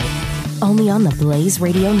Stucci, only on the Blaze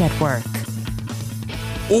Radio Network.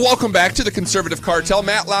 Well, welcome back to The Conservative Cartel.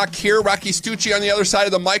 Matt Locke here, Rocky Stucci on the other side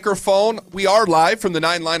of the microphone. We are live from the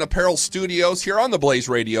Nine Line Apparel Studios here on the Blaze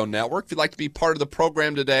Radio Network. If you'd like to be part of the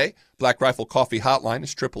program today, Black Rifle Coffee Hotline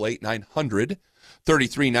is 888-900-3393.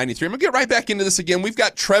 I'm going to get right back into this again. We've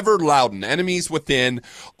got Trevor Loudon, Enemies Within,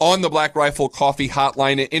 on the Black Rifle Coffee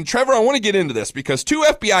Hotline. And Trevor, I want to get into this because two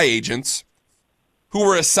FBI agents who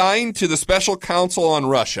were assigned to the Special Counsel on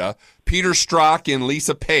Russia, Peter Strzok and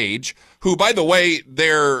Lisa Page, who, by the way,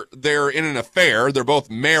 they're in an affair. They're both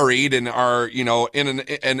married and are, in an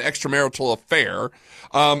extramarital affair,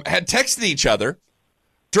 had texted each other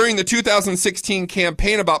during the 2016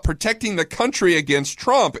 campaign about protecting the country against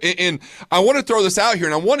Trump. And I want to throw this out here,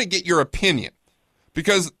 and I want to get your opinion,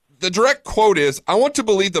 because the direct quote is, "I want to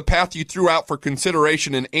believe the path you threw out for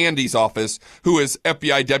consideration in Andy's office," who is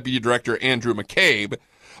FBI Deputy Director Andrew McCabe,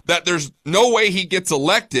 "that there's no way he gets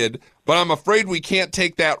elected, but I'm afraid we can't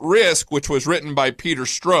take that risk," which was written by Peter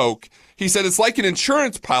Strzok. He said, "It's like an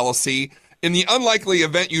insurance policy in the unlikely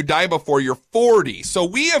event you die before you're 40. So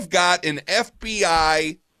we have got an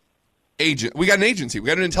FBI agent. We got an agency. We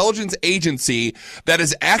got an intelligence agency that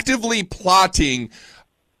is actively plotting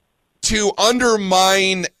to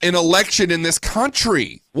undermine an election in this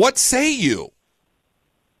country. What say you?"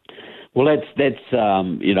 Well, that's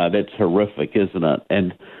horrific, isn't it?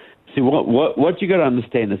 And see, what you got to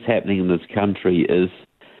understand is happening in this country is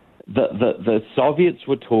the Soviets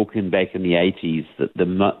were talking back in the 80s that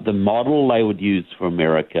the model they would use for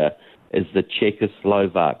America is the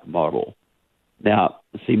Czechoslovak model. Now,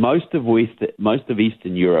 see, most of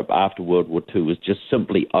Eastern Europe after World War II was just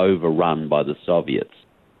simply overrun by the Soviets,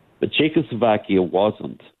 but Czechoslovakia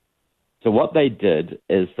wasn't. So what they did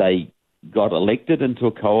is they got elected into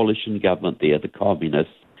a coalition government there, the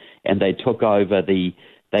communists, and they took over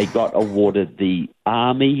they got awarded the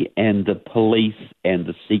army and the police and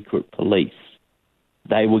the secret police.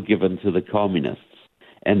 They were given to the communists,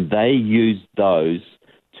 and they used those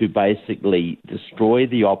to basically destroy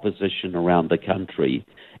the opposition around the country,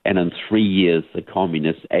 and in 3 years the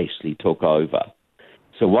communists actually took over.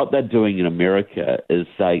 So what they're doing in America is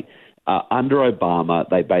under Obama,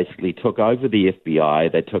 they basically took over the FBI,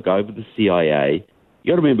 they took over the CIA.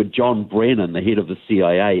 You got to remember, John Brennan, the head of the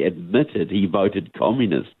CIA, admitted he voted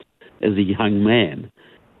communist as a young man,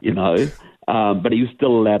 but he was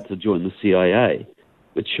still allowed to join the CIA,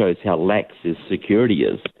 which shows how lax his security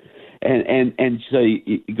is. And so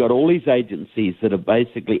you got all these agencies that are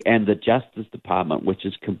basically, and the Justice Department, which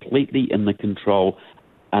is completely under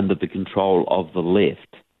the control of the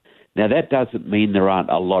left. Now, that doesn't mean there aren't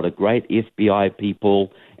a lot of great FBI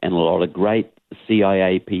people and a lot of great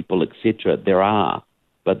CIA people, etc. There are,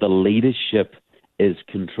 but the leadership is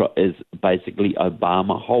basically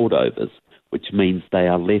Obama holdovers, which means they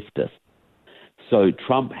are leftist. So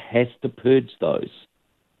Trump has to purge those.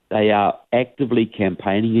 They are actively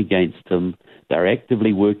campaigning against him. They're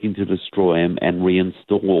actively working to destroy him and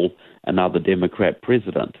reinstall another Democrat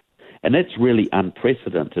president. And that's really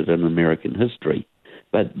unprecedented in American history.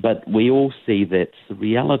 But we all see that's the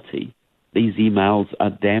reality. These emails are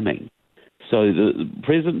damning. So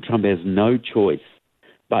President Trump has no choice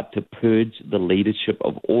but to purge the leadership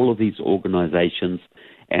of all of these organizations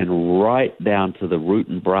and right down to the root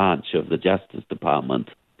and branch of the Justice Department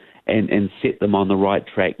and set them on the right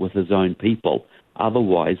track with his own people.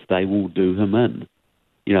 Otherwise, they will do him in.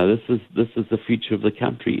 You know, this is the future of the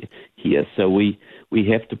country here. So we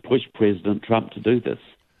have to push President Trump to do this.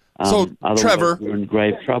 So, Trevor, we're in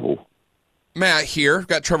grave trouble. Matt here.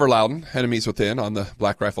 Got Trevor Loudon, Enemies Within, on the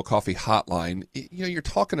Black Rifle Coffee hotline. You know, you're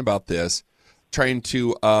talking about this, trying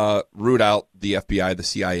to root out the FBI, the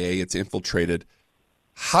CIA. It's infiltrated.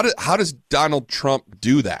 How does Donald Trump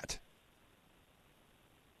do that?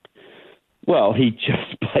 Well, he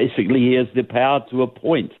just basically has the power to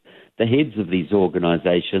appoint the heads of these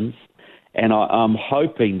organizations, and I'm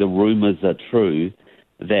hoping the rumors are true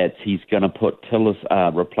that he's going to put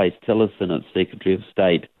replace Tillerson as Secretary of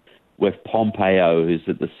State with Pompeo, who's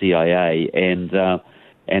at the CIA,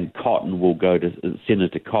 and Cotton will go to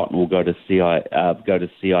Senator Cotton will go to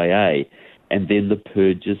CIA, and then the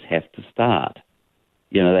purges have to start.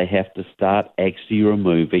 You know, they have to start actually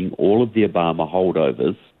removing all of the Obama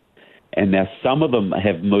holdovers, and now some of them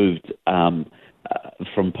have moved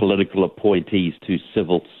from political appointees to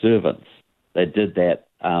civil servants. They did that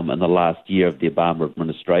in the last year of the Obama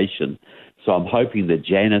administration. So I'm hoping the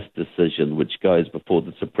Janus decision, which goes before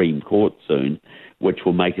the Supreme Court soon, which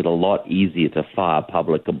will make it a lot easier to fire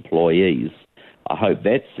public employees, I hope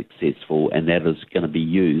that's successful, and that is going to be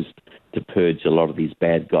used to purge a lot of these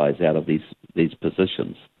bad guys out of these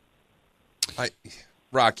positions.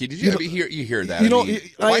 Rocky, did you ever hear that?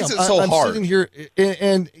 Why is it so hard? I'm sitting here,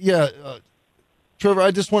 and Trevor,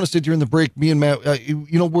 I just want to say during the break, me and Matt,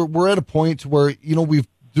 we're at a point where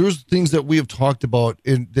there's things that we have talked about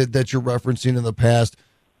that you're referencing in the past,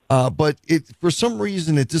 but for some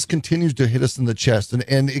reason it just continues to hit us in the chest,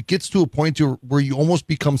 and it gets to a point where you almost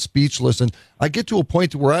become speechless, and I get to a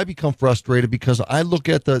point where I become frustrated because I look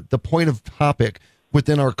at the point of topic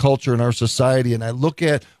within our culture and our society, and I look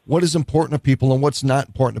at what is important to people and what's not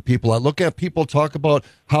important to people. I look at people talk about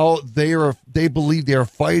how they believe they are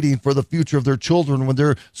fighting for the future of their children when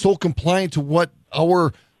they're so compliant to what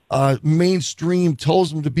our mainstream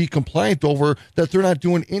tells them to be compliant over that they're not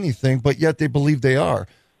doing anything, but yet they believe they are.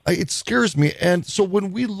 It scares me. And so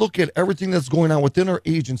when we look at everything that's going on within our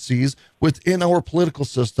agencies, within our political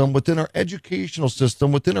system, within our educational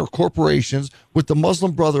system, within our corporations, with the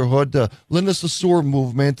Muslim Brotherhood, the Linda Sarsour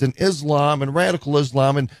movement, and Islam and radical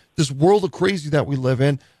Islam, and this world of crazy that we live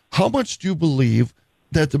in, how much do you believe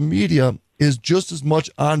that the media is just as much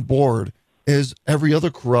on board as every other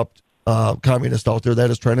corrupt communist out there that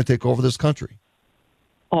is trying to take over this country?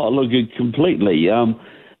 Oh, look, completely. And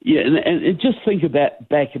just think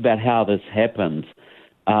back about how this happened.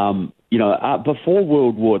 Before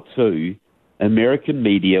World War II, American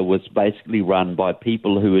media was basically run by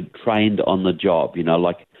people who had trained on the job,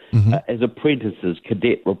 as apprentices,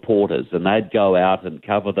 cadet reporters, and they'd go out and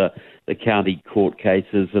cover the county court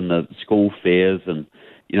cases and the school fairs and,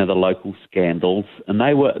 the local scandals, and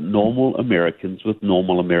they were normal Americans with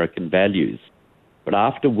normal American values. But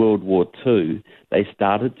after World War II, they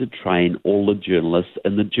started to train all the journalists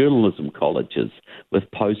in the journalism colleges with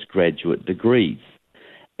postgraduate degrees.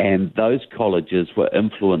 And those colleges were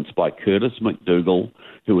influenced by Curtis McDougal,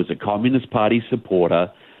 who was a Communist Party supporter,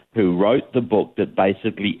 who wrote the book that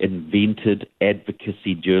basically invented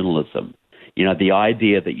advocacy journalism. The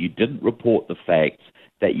idea that you didn't report the facts,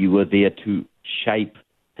 that you were there to shape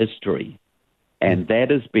history. And that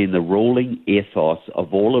has been the ruling ethos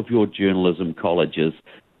of all of your journalism colleges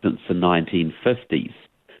since the 1950s.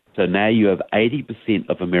 So now you have 80%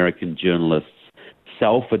 of American journalists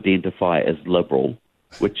self-identify as liberal,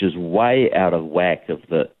 which is way out of whack of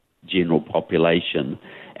the general population.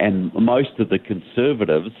 And most of the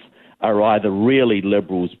conservatives are either really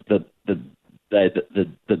liberals that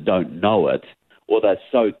don't know it, or they're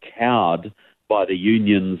so cowed by the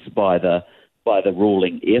unions, by the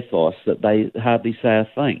ruling ethos that they hardly say a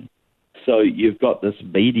thing. So you've got this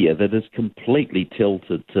media that is completely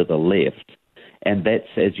tilted to the left, and that's,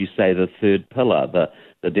 as you say, the third pillar.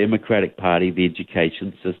 The Democratic Party, the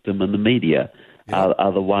education system, and the media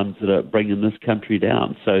are the ones that are bringing this country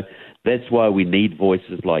down. So that's why we need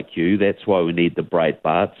voices like you. That's why we need the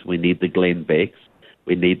Breitbarts. We need the Glenn Becks.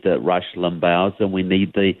 We need the Rush Limbaughs, and we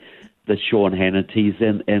need the Sean Hannitys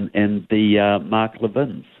and the Mark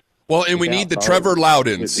Levins. Well, and we need the Trevor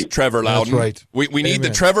Loudons. Trevor Loudon. That's right. We need the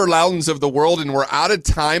Trevor Loudons of the world, and we're out of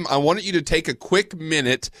time. I wanted you to take a quick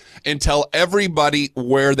minute and tell everybody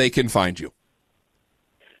where they can find you.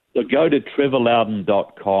 So go to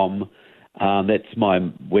trevorloudon.com. That's my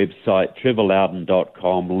website,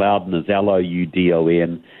 trevorloudon.com. Loudon is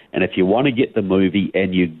Loudon. And if you want to get the movie,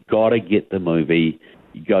 and you got to get the movie,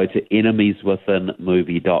 you go to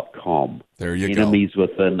enemieswithinmovie.com. There you go.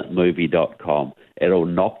 Enemieswithinmovie.com. It'll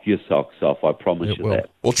knock your socks off. I promise you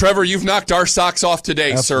that. Well, Trevor, you've knocked our socks off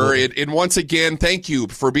today, Absolutely. sir. And once again, thank you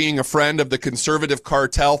for being a friend of the Conservative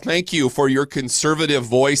Cartel. Thank you for your conservative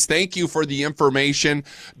voice. Thank you for the information.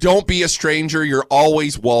 Don't be a stranger. You're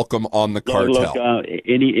always welcome on the Cartel. Look,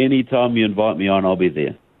 any time you invite me on, I'll be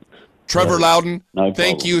there. Trevor Loudon, No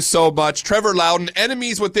thank problem. you so much. Trevor Loudon,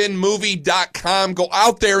 enemieswithinmovie.com. Go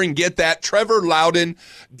out there and get that.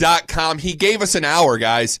 TrevorLoudon.com. He gave us an hour,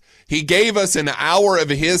 guys. He gave us an hour of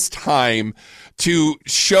his time to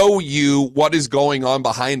show you what is going on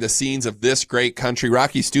behind the scenes of this great country.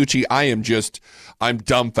 Rocky Stucci, I'm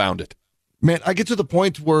dumbfounded. Man, I get to the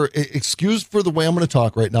point where, excuse for the way I'm going to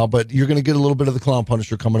talk right now, but you're going to get a little bit of the clown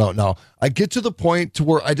punisher coming out now. I get to the point to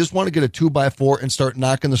where I just want to get a 2x4 and start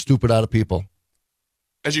knocking the stupid out of people.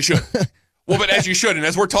 As you should. Well, but as you should. And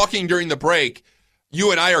as we're talking during the break, you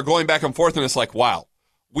and I are going back and forth, and it's like, wow,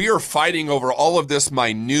 we are fighting over all of this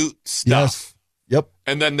minute stuff. Yes. Yep.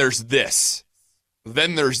 And then there's this.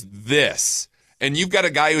 Then there's this. And you've got a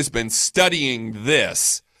guy who's been studying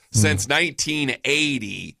this since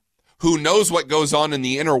 1980, who knows what goes on in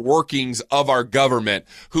the inner workings of our government,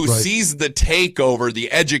 who sees the takeover,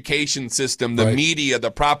 the education system, the media, the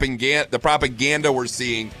propaganda we're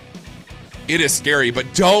seeing. It is scary,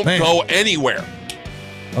 but don't go anywhere.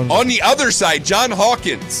 On the other side, John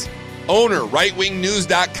Hawkins, owner,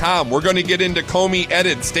 rightwingnews.com. We're going to get into Comey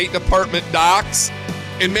edit, State Department docs,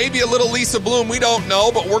 and maybe a little Lisa Bloom. We don't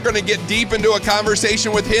know, but we're going to get deep into a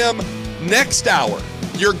conversation with him next hour.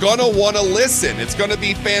 You're going to want to listen. It's going to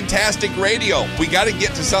be fantastic radio. We got to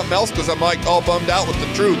get to something else because I'm like all bummed out with the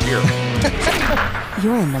truth here.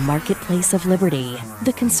 You're in the marketplace of liberty.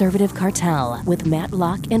 The Conservative Cartel with Matt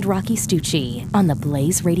Locke and Rocky Stucci on the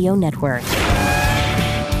Blaze Radio Network.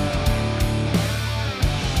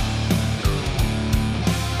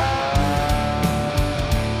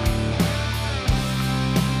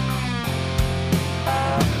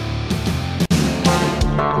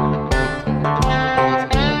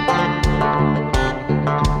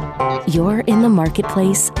 You're in the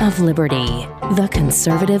marketplace of liberty. The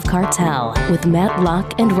Conservative Cartel with Matt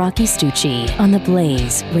Locke and Rocky Stucci on the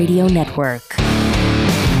Blaze Radio Network.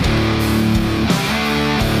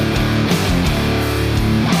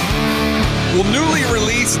 Well, newly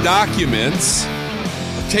released documents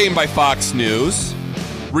obtained by Fox News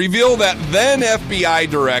reveal that then FBI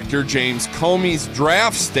Director James Comey's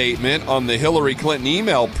draft statement on the Hillary Clinton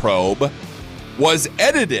email probe was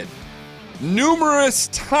edited numerous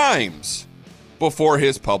times before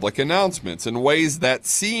his public announcements in ways that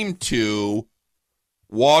seem to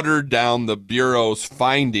water down the Bureau's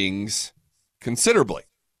findings considerably.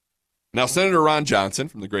 Now, Senator Ron Johnson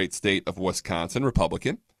from the great state of Wisconsin,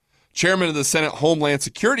 Republican, chairman of the Senate Homeland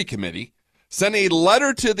Security Committee, sent a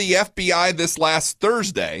letter to the FBI this last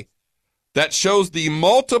Thursday that shows the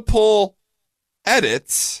multiple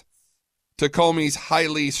edits to Comey's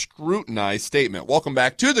highly scrutinized statement. Welcome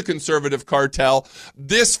back to the Conservative Cartel,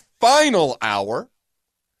 this final hour,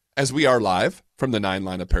 as we are live from the Nine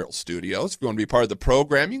Line Apparel Studios. If you want to be part of the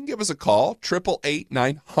program, you can give us a call,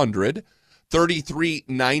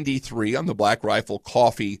 888-900-3393 on the Black Rifle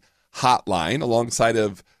Coffee hotline, alongside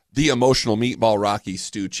of the emotional meatball Rocky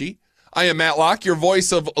Stucci. I am Matt Locke, your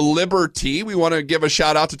voice of liberty. We want to give a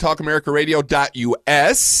shout out to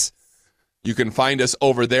TalkAmericaRadio.us. You can find us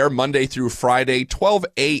over there Monday through Friday, 12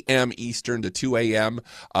 a.m. Eastern to 2 a.m.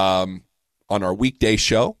 On our weekday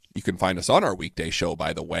show. You can find us on our weekday show,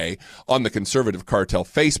 by the way, on the Conservative Cartel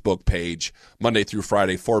Facebook page, Monday through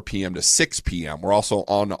Friday, 4 p.m. to 6 p.m. We're also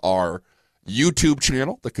on our YouTube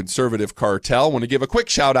channel, the Conservative Cartel. I want to give a quick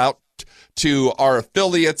shout out to our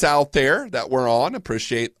affiliates out there that we're on.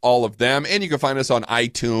 Appreciate all of them. And you can find us on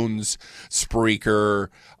iTunes, Spreaker,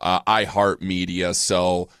 iHeartMedia.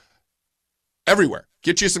 So everywhere.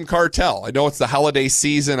 Get you some Cartel. I know it's the holiday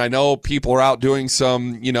season. I know people are out doing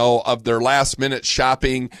some, of their last minute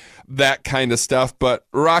shopping, that kind of stuff. But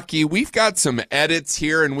Rocky, we've got some edits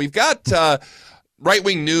here, and we've got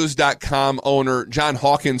rightwingnews.com owner John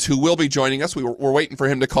Hawkins, who will be joining us. We're waiting for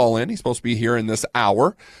him to call in. He's supposed to be here in this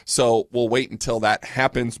hour, so we'll wait until that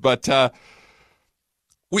happens. But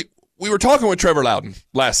we were talking with Trevor Loudon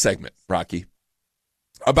last segment, Rocky,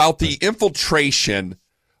 about the infiltration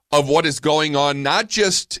of what is going on, not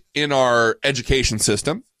just in our education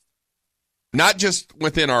system, not just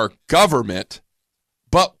within our government,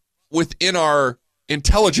 but within our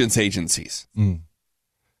intelligence agencies.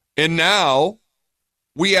 And now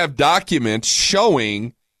we have documents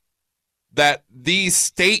showing that these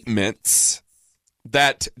statements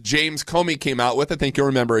that James Comey came out with, I think you'll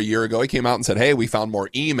remember a year ago, he came out and said, hey, we found more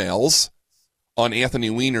emails on Anthony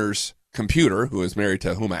Weiner's computer, who is married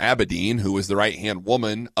to Huma Abedin, who is the right-hand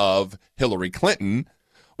woman of Hillary Clinton.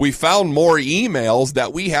 We found more emails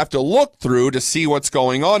that we have to look through to see what's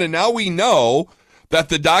going on. And now we know that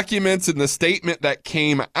the documents in the statement that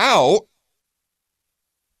came out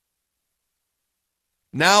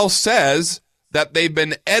now says that they've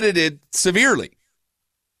been edited severely.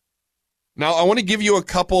 Now, I want to give you a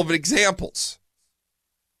couple of examples.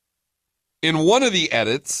 In one of the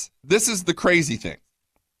edits, this is the crazy thing.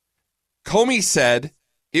 Comey said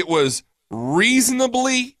it was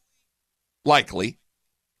reasonably likely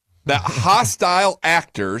that hostile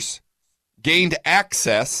actors gained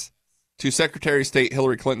access to Secretary of State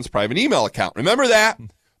Hillary Clinton's private email account. Remember that?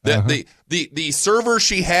 The server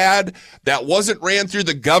she had that wasn't ran through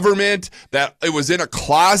the government, that it was in a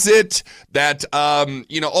closet, that,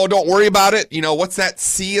 don't worry about it. What's that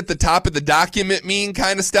C at the top of the document mean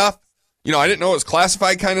kind of stuff? I didn't know it was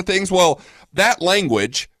classified kind of things. Well, that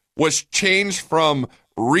language was changed from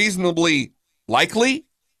reasonably likely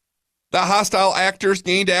that hostile actors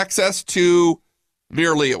gained access to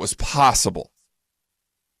merely it was possible.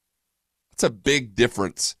 That's a big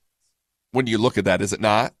difference when you look at that, is it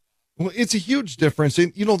not? Well, it's a huge difference.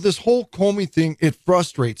 And, this whole Comey thing, it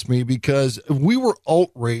frustrates me because we were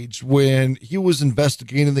outraged when he was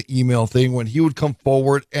investigating the email thing, when he would come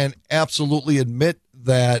forward and absolutely admit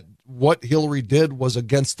that what Hillary did was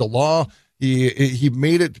against the law. He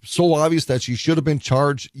made it so obvious that she should have been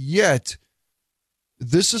charged. Yet,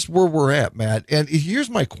 this is where we're at, Matt. And here's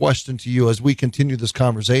my question to you as we continue this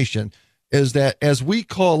conversation. Is that as we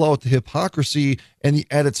call out the hypocrisy and the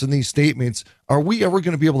edits in these statements, are we ever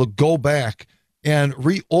going to be able to go back and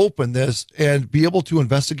reopen this and be able to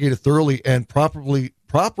investigate it thoroughly and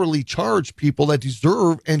properly charge people that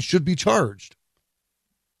deserve and should be charged?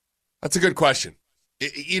 That's a good question.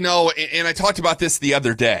 And I talked about this the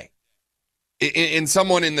other day. And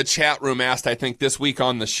someone in the chat room asked, I think this week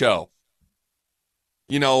on the show,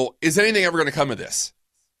 is anything ever going to come of this?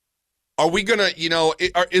 Are we going to,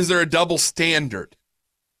 is there a double standard?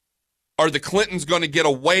 Are the Clintons going to get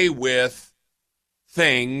away with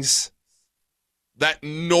things that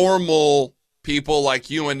normal people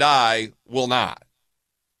like you and I will not?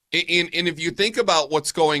 And if you think about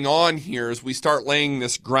what's going on here as we start laying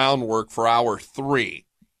this groundwork for hour 3,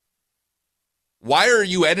 why are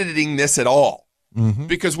you editing this at all? Mm-hmm.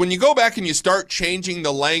 Because when you go back and you start changing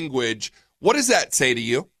the language, what does that say to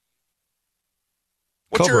you?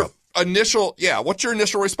 What's your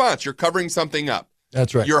initial response? You're covering something up.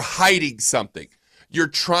 That's right. You're hiding something. You're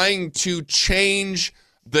trying to change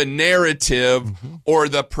the narrative or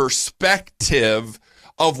the perspective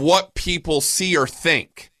of what people see or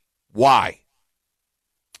think. Why?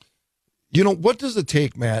 What does it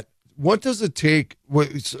take, Matt? What does it take?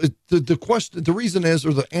 The question, the reason is,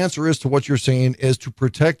 or the answer is to what you're saying, is to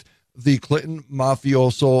protect the Clinton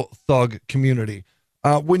mafioso thug community.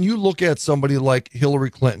 When you look at somebody like Hillary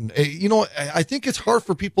Clinton, I think it's hard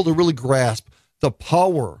for people to really grasp the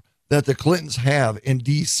power that the Clintons have in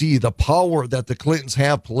D.C., the power that the Clintons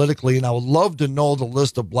have politically. And I would love to know the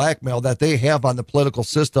list of blackmail that they have on the political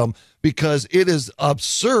system, because it is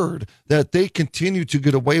absurd that they continue to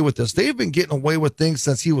get away with this. They've been getting away with things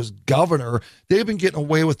since he was governor. They've been getting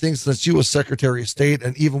away with things since he was Secretary of State,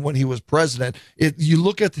 and even when he was president. You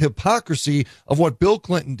look at the hypocrisy of what Bill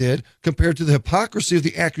Clinton did compared to the hypocrisy of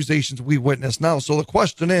the accusations we witness now. So the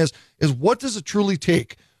question is what does it truly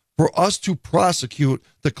take for us to prosecute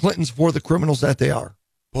the Clintons for the criminals that they are?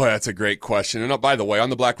 Boy, that's a great question. And by the way, on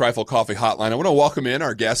the Black Rifle Coffee Hotline, I want to welcome in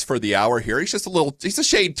our guest for the hour here. He's a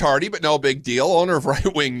shade tardy, but no big deal. Owner of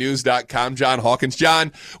rightwingnews.com, John Hawkins.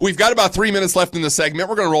 John, we've got about 3 minutes left in the segment.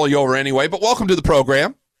 We're going to roll you over anyway, but welcome to the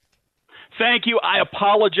program. Thank you. I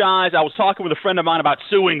apologize. I was talking with a friend of mine about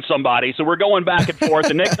suing somebody, so we're going back and forth.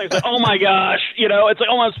 The next thing is like, oh my gosh, it's like,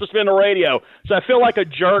 oh, I'm supposed to be on the radio. So I feel like a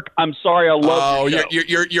jerk. I'm sorry. I love your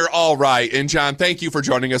show. You're all right. And John, thank you for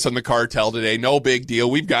joining us on the Cartel today. No big deal.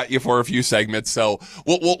 We've got you for a few segments, so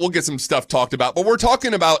we'll get some stuff talked about. But we're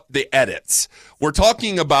talking about the edits. We're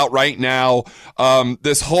talking about right now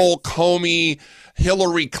this whole Comey,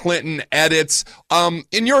 Hillary Clinton edits.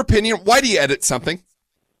 In your opinion, why do you edit something?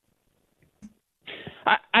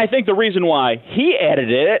 I think the reason why he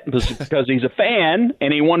edited it was because he's a fan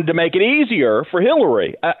and he wanted to make it easier for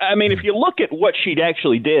Hillary. I mean, if you look at what she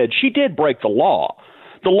actually did, she did break the law.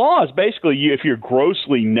 The law is basically if you're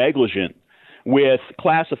grossly negligent with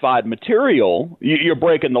classified material, you're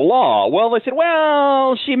breaking the law. Well, they said,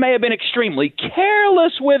 well, she may have been extremely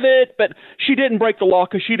careless with it, but she didn't break the law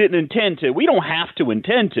because she didn't intend to. We don't have to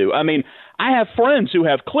intend to. I mean, I have friends who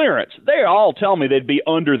have clearance. They all tell me they'd be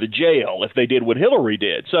under the jail if they did what Hillary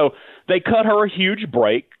did. So they cut her a huge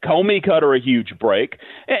break. Comey cut her a huge break.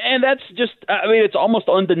 And that's just, I mean, it's almost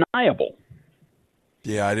undeniable.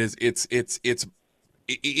 Yeah, it is.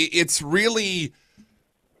 It's really,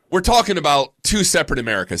 we're talking about two separate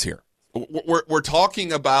Americas here. We're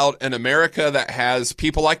talking about an America that has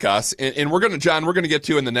people like us, and we're going to, John, we're going to get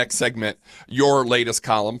to in the next segment your latest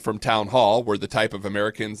column from Town Hall, where the type of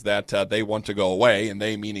Americans that they want to go away, and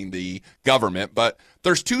they meaning the government. But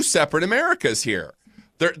there's two separate Americas here.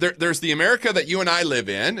 There's the America that you and I live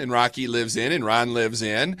in, and Rocky lives in, and Ron lives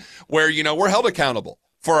in, where, you know, we're held accountable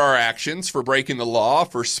for our actions, for breaking the law,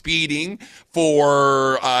 for speeding,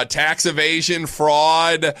 for tax evasion,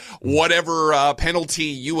 fraud, whatever penalty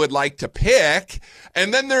you would like to pick.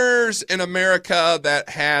 And then there's an America that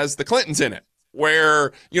has the Clintons in it,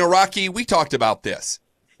 where, you know, Rocky, we talked about this.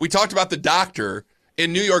 We talked about the doctor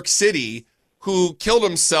in New York City who killed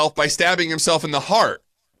himself by stabbing himself in the heart.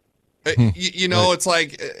 You know, right. It's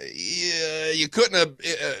like you couldn't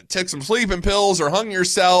have took some sleeping pills or hung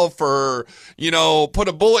yourself or, you know, put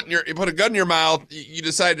a gun in your mouth. You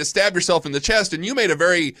decided to stab yourself in the chest, and you made a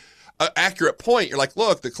very accurate point. You're like,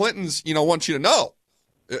 look, the Clintons, you know, want you to know,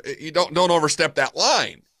 you don't overstep that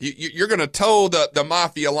line. You're going to toe the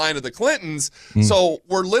mafia line of the Clintons. So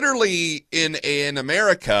we're literally in an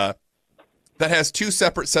America that has two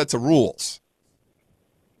separate sets of rules.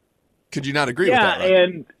 Could you not agree with that? Right?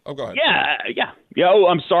 And go ahead. Yeah. Oh,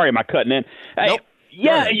 I'm sorry, am I cutting in? Nope.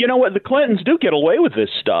 Yeah, you know what? The Clintons do get away with this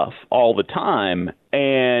stuff all the time,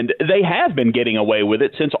 and they have been getting away with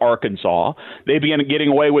it since Arkansas. They've been getting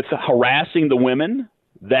away with harassing the women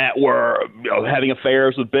that were, you know, having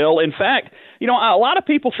affairs with Bill. In fact, you know, a lot of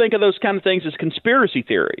people think of those kind of things as conspiracy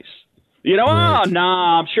theories. You know, right.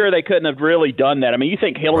 I'm sure they couldn't have really done that. I mean, you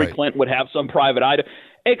think Hillary Clinton would have some private item?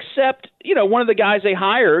 Except, you know, one of the guys they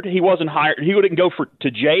hired, he wasn't hired. He wouldn't go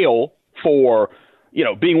to jail for, you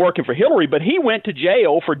know, working for Hillary, but he went to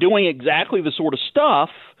jail for doing exactly the sort of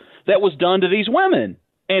stuff that was done to these women.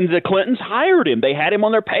 And the Clintons hired him. They had him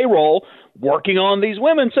on their payroll working on these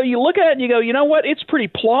women. So you look at it and you go, you know what? It's pretty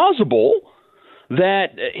plausible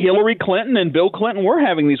that Hillary Clinton and Bill Clinton were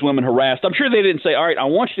having these women harassed. I'm sure they didn't say, all right, I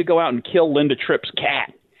want you to go out and kill Linda Tripp's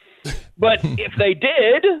cat. But if they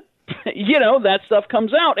did, you know, that stuff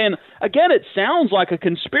comes out. And again, it sounds like a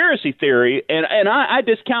conspiracy theory. And I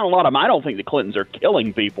discount a lot of them. I don't think the Clintons are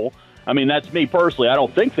killing people. I mean, that's me personally. I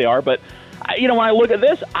don't think they are. But, you know, when I look at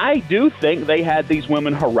this, I do think they had these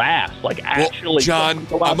women harassed. Like, actually. Well, John,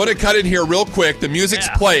 I'm going to cut in here real quick. The music's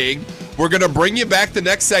playing. We're going to bring you back the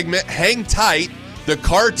next segment. Hang tight. The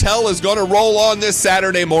cartel is going to roll on this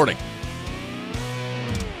Saturday morning.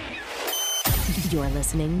 You're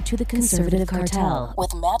listening to The Conservative Cartel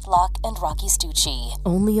with Matt Locke and Rocky Stucci,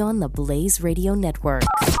 only on the Blaze Radio Network.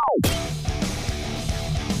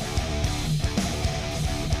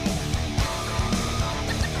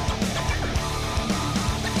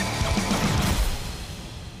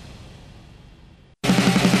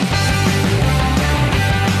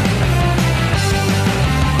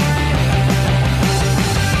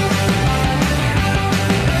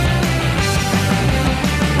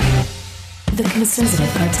 The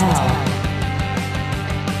Conservative Cartel.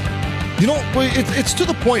 You know, it's to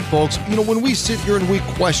the point, folks. You know, when we sit here and we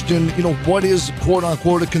question, you know, what is quote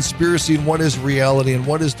unquote a conspiracy and what is reality and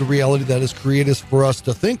what is the reality that is created for us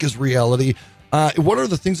to think is reality, what are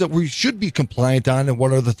the things that we should be compliant on and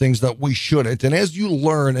what are the things that we shouldn't? And as you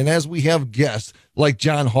learn and as we have guests like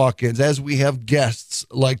John Hawkins, as we have guests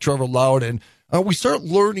like Trevor Loudon, we start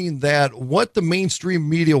learning that what the mainstream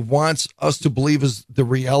media wants us to believe is the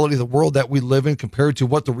reality of the world that we live in compared to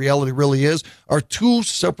what the reality really is are two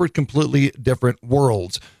separate, completely different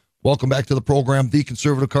worlds. Welcome back to the program, The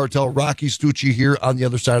Conservative Cartel. Rocky Stucci here on the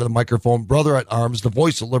other side of the microphone. Brother at Arms, the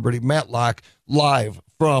voice of liberty, Matt Locke, live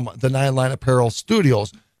from the Nine Line Apparel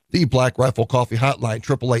Studios. The Black Rifle Coffee Hotline,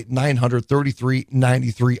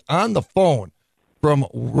 888-900-3393 on the phone. From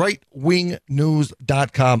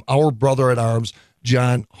rightwingnews.com, our brother at arms,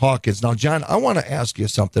 John Hawkins. Now, John, I want to ask you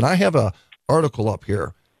something. I have an article up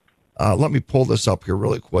here. Let me pull this up here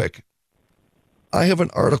really quick. I have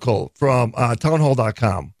an article from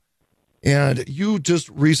townhall.com, and you just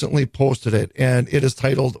recently posted it, and it is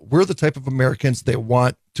titled, "We're the Type of Americans They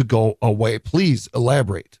Want to Go Away." Please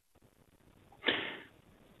elaborate.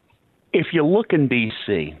 If you look in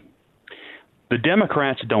D.C., the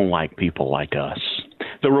Democrats don't like people like us.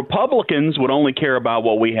 The Republicans would only care about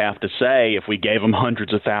what we have to say if we gave them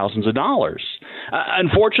hundreds of thousands of dollars.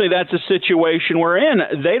 Unfortunately, that's a situation we're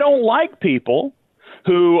in. They don't like people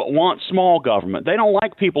who want small government. They don't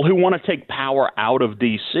like people who want to take power out of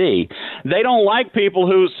D.C. They don't like people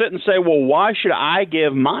who sit and say, well, why should I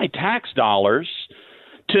give my tax dollars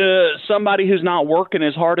to somebody who's not working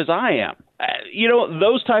as hard as I am?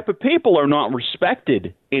 Those type of people are not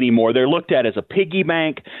respected anymore. They're looked at as a piggy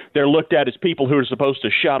bank. They're looked at as people who are supposed to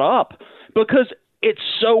shut up, because it's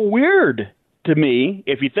so weird to me,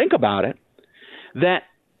 if you think about it, that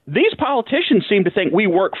these politicians seem to think we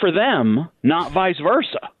work for them, not vice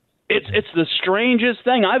versa. It's the strangest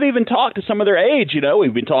thing. I've even talked to some of their aides,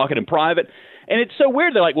 we've been talking in private, and it's so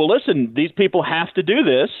weird. They're like, well, listen, these people have to do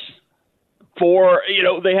this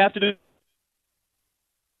they have to do.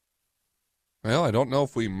 Well, I don't know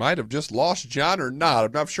if we might have just lost John or not.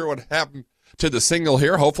 I'm not sure what happened to the signal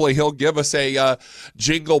here. Hopefully he'll give us a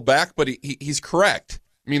jingle back, but he's correct.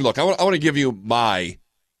 I mean, look, I want to give you my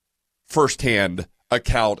firsthand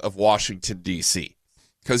account of Washington, D.C.,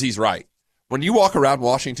 because he's right. When you walk around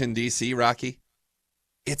Washington, D.C., Rocky,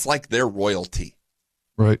 it's like they're royalty.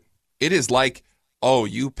 Right. It is like, oh,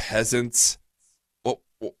 you peasants,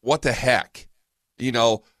 what the heck?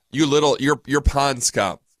 You're pond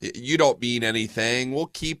scum. You don't mean anything. We'll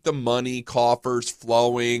keep the money coffers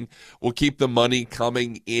flowing. We'll keep the money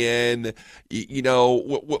coming in.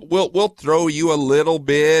 We'll throw you a little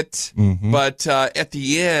bit, but at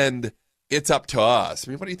the end, it's up to us.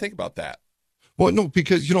 I mean, what do you think about that? Well, no,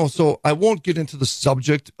 because, so I won't get into the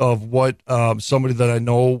subject of what somebody that I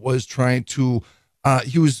know was trying to,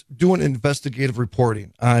 he was doing investigative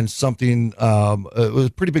reporting on something, it was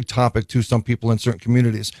a pretty big topic to some people in certain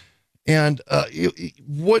communities. And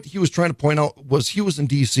what he was trying to point out was he was in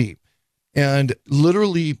D.C. and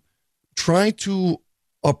literally trying to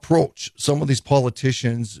approach some of these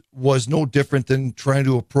politicians was no different than trying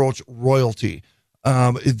to approach royalty.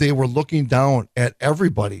 They were looking down at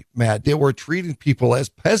everybody, Matt. They were treating people as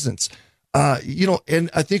peasants. And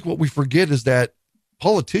I think what we forget is that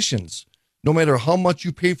politicians, no matter how much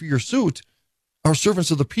you pay for your suit, are servants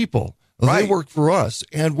of the people. Right. They work for us.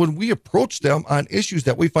 And when we approach them on issues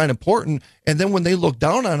that we find important, and then when they look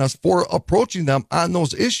down on us for approaching them on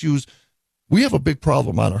those issues, we have a big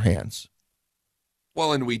problem on our hands.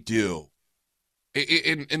 Well, and we do.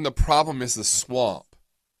 And the problem is the swamp.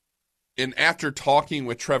 And after talking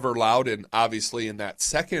with Trevor Loudon, obviously in that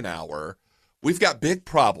second hour, we've got big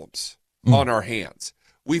problems on our hands.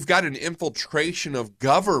 We've got an infiltration of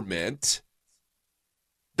government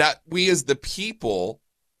that we as the people,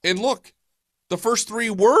 and look, the first three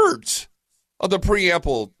words of the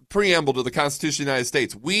preamble to the Constitution of the United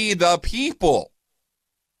States, we the people.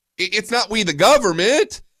 It's not we the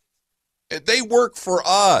government. They work for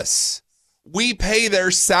us. We pay their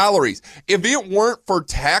salaries. If it weren't for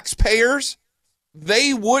taxpayers,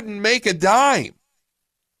 they wouldn't make a dime,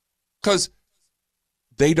 because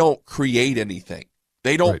they don't create anything.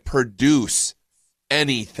 They don't produce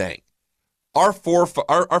anything. Our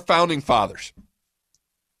founding fathers,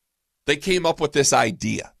 they came up with this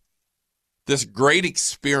idea, this great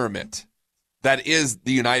experiment that is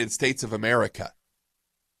the United States of America.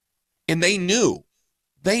 And they knew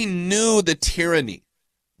the tyranny.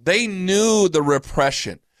 They knew the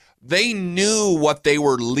repression. They knew what they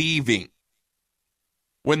were leaving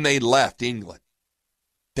when they left England.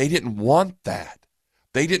 They didn't want that.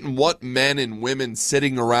 They didn't want men and women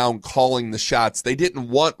sitting around calling the shots. They didn't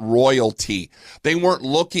want royalty. They weren't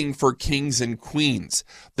looking for kings and queens.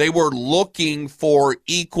 They were looking for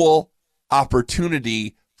equal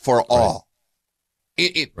opportunity for all.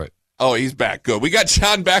 Right. Oh, he's back. Good. We got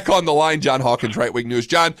John back on the line. John Hawkins, Right Wing News.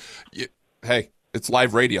 John, hey, it's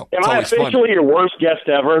live radio. Am I officially your worst guest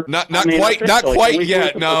ever? Not quite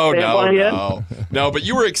yet. No. But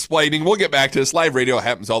you were explaining. We'll get back to this. Live radio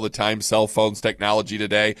happens all the time. Cell phones, technology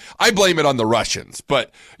today. I blame it on the Russians.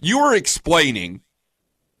 But you were explaining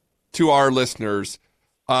to our listeners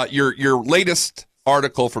your latest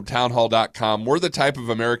article from townhall.com. We're the type of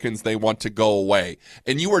Americans they want to go away.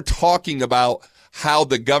 And you were talking about how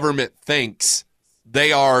the government thinks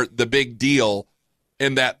they are the big deal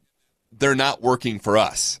and that they're not working for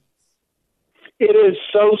us. It is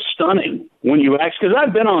so stunning when you ask, because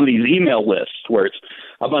I've been on these email lists where it's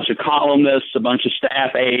a bunch of columnists, a bunch of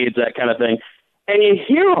staff aides, that kind of thing, and you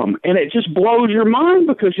hear them, and it just blows your mind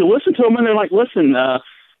because you listen to them, and they're like, listen,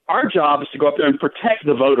 our job is to go up there and protect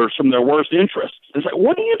the voters from their worst interests. It's like,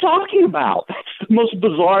 what are you talking about? That's the most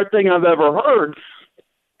bizarre thing I've ever heard.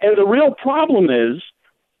 And the real problem is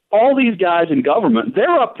all these guys in government,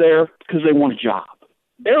 they're up there because they want a job.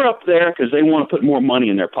 They're up there because they want to put more money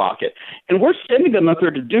in their pocket. And we're sending them up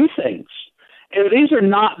there to do things. And these are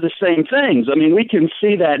not the same things. I mean, we can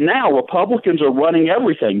see that now. Republicans are running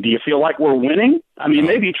everything. Do you feel like we're winning? I mean,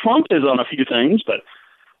 maybe Trump is on a few things, but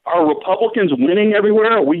are Republicans winning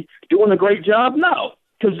everywhere? Are we doing a great job? No,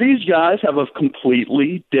 because these guys have a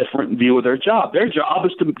completely different view of their job. Their job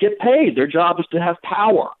is to get paid. Their job is to have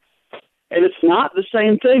power. And it's not the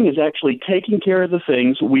same thing as actually taking care of the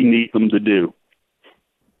things we need them to do.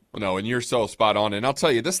 No, and you're so spot on. And I'll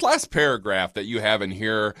tell you, this last paragraph that you have in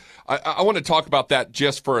here, I want to talk about that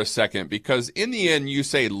just for a second, because in the end, you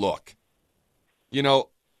say, look, you know,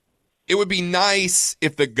 it would be nice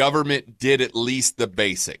if the government did at least the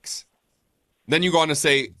basics. Then you go on to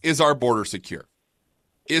say, is our border secure?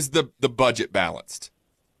 Is the budget balanced?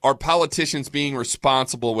 Are politicians being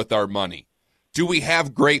responsible with our money? Do we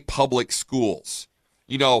have great public schools?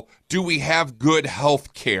 You know, do we have good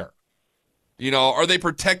health care? You know, are they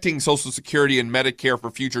protecting Social Security and Medicare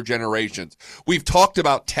for future generations? We've talked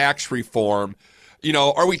about tax reform. You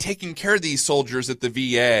know, are we taking care of these soldiers at the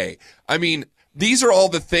VA? I mean, these are all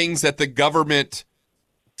the things that the government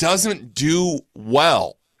doesn't do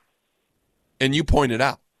well. And you pointed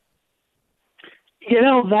out. You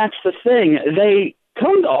know, that's the thing. They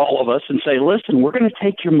come to all of us and say, listen, we're going to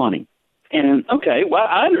take your money. And, okay, well,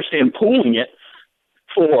 I understand pooling it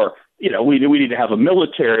for, you know, we need to have a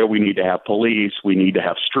military, we need to have police, we need to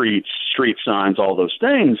have street signs, all those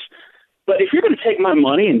things. But if you're going to take my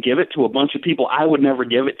money and give it to a bunch of people I would never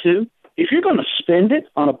give it to, if you're going to spend it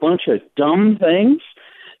on a bunch of dumb things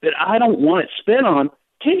that I don't want it spent on,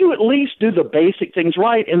 can you at least do the basic things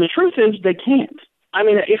right? And the truth is they can't. I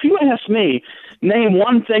mean, if you ask me, name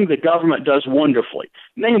one thing the government does wonderfully.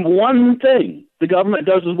 Name one thing the government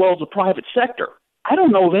does as well as the private sector. I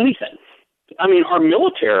don't know of anything. I mean, our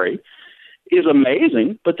military is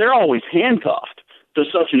amazing, but they're always handcuffed to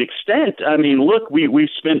such an extent. I mean, look, we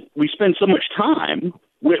spend so much time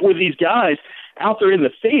with these guys out there in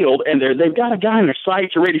the field, and they've got a guy in their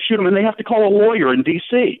sights ready to shoot him, and they have to call a lawyer in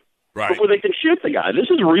D.C. before they can shoot the guy. This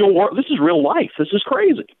is real work. This is real life. This is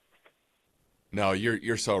crazy. No,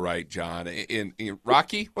 you're so right, John. In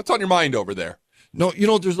Rocky, what's on your mind over there? No, you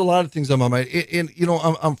know, there's a lot of things on my mind, and you know,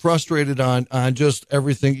 I'm frustrated on just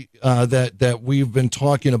everything that we've been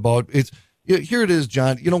talking about. Here it is,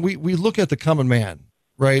 John. You know, we look at the common man,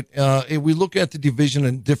 right? And we look at the division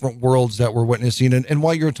in different worlds that we're witnessing. And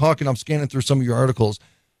while you're talking, I'm scanning through some of your articles,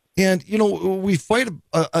 and you know, we fight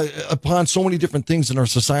upon so many different things in our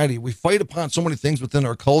society. We fight upon so many things within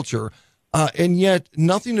our culture. And yet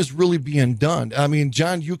nothing is really being done. I mean,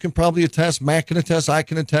 John, you can probably attest, Matt can attest, I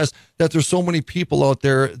can attest that there's so many people out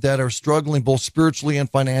there that are struggling both spiritually and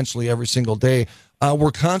financially every single day.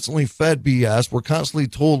 We're constantly fed BS. We're constantly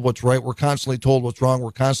told what's right. We're constantly told what's wrong.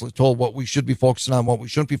 We're constantly told what we should be focusing on, what we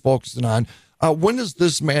shouldn't be focusing on. When does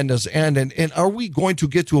this madness end? And are we going to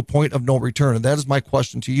get to a point of no return? And that is my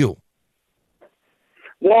question to you.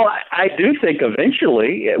 Well, I do think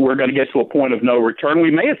eventually we're going to get to a point of no return.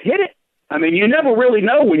 We may have hit it. I mean, you never really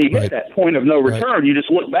know when you hit that point of no return. Right. You just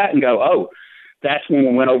look back and go, oh, that's when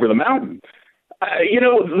we went over the mountain. You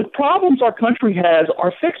know, the problems our country has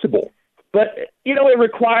are fixable. But, you know, it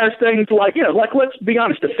requires things like, you know, like, let's be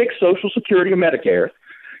honest, to fix Social Security and Medicare,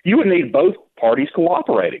 you would need both parties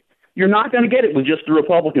cooperating. You're not going to get it with just the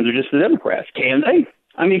Republicans or just the Democrats, can they?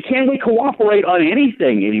 I mean, can we cooperate on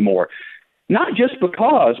anything anymore? Not just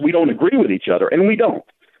because we don't agree with each other, and we don't.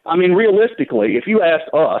 I mean, realistically, if you asked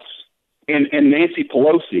us, and Nancy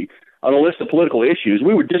Pelosi on a list of political issues,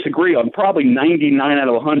 we would disagree on probably 99 out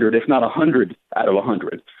of 100, if not 100 out of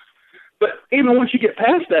 100. But even once you get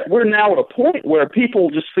past that, we're now at a point where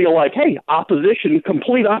people just feel like, hey, opposition,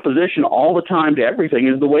 complete opposition all the time to everything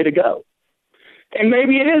is the way to go. And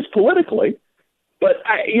maybe it is politically, but,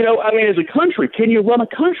 I mean, as a country, can you run a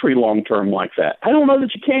country long-term like that? I don't know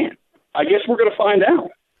that you can. I guess we're going to find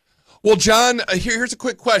out. Well, John, here's a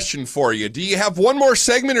quick question for you. Do you have one more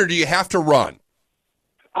segment or do you have to run?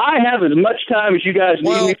 I have as much time as you guys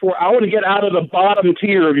need me for. I want to get out of the bottom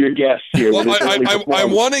tier of your guests here. Well, I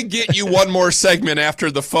want to get you one more segment after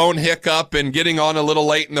the phone hiccup and getting on a little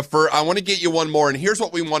late in the first. I want to get you one more, and here's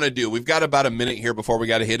what we want to do. We've got about a minute here before we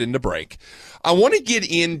got to hit into break. I want to get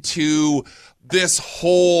into this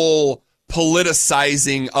whole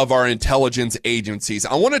politicizing of our intelligence agencies.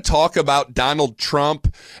 I want to talk about Donald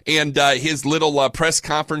Trump and his little press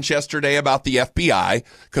conference yesterday about the FBI,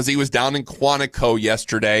 because he was down in Quantico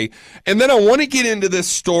yesterday. And then I want to get into this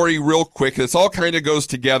story real quick. This all kind of goes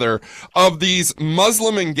together, of these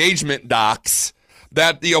Muslim engagement docs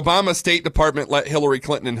that the Obama State Department let Hillary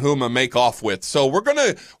Clinton and Huma make off with. So we're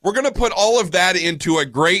gonna put all of that into a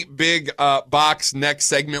great big box next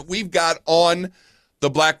segment. We've got on the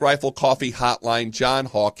Black Rifle Coffee Hotline John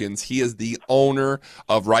Hawkins. He is the owner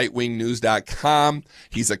of rightwingnews.com.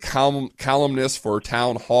 He's a columnist for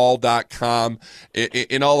townhall.com.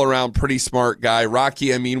 An all-around pretty smart guy.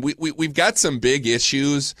 Rocky, I mean, we've got some big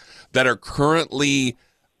issues that are currently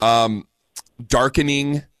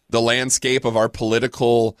darkening the landscape of our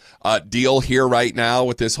political deal here right now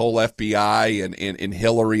with this whole FBI and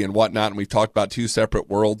Hillary and whatnot. And we've talked about two separate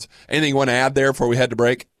worlds. Anything you want to add there before we head to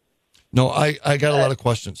break? No, I got a lot of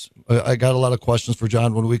questions. I got a lot of questions for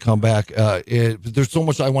John when we come back. There's so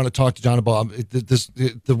much I want to talk to John about.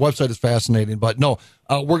 The website is fascinating, but no,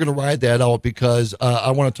 we're going to ride that out because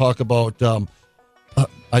I want to talk about.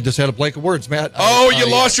 I just had a blank of words, Matt.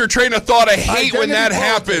 You lost your train of thought. I hate when that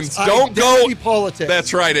happens. Don't go. Identity politics.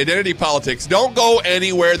 That's right, identity politics. Don't go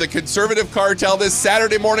anywhere. The Conservative Cartel this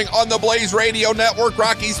Saturday morning on the Blaze Radio Network.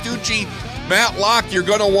 Rocky Stucci, Matt Locke. You're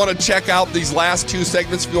going to want to check out these last two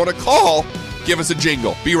segments. If you want to call, give us a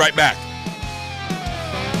jingle. Be right back.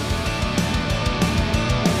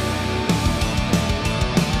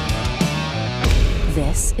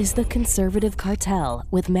 This is the Conservative Cartel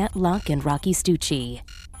with Matt Locke and Rocky Stucci.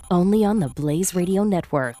 Only on the Blaze Radio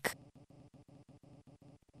Network.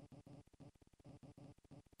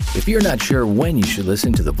 If you're not sure when you should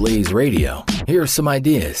listen to the Blaze Radio, here are some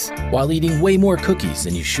ideas. While eating way more cookies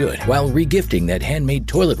than you should, while regifting that handmade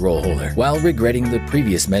toilet roll holder, while regretting the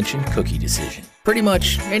previous mentioned cookie decision. Pretty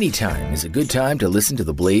much any time is a good time to listen to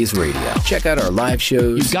the Blaze Radio. Check out our live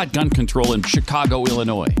shows. You've got gun control in Chicago,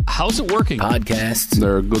 Illinois. How's it working? Podcasts.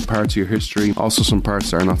 There are good parts of your history, also some parts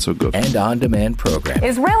that are not so good. And on-demand programming.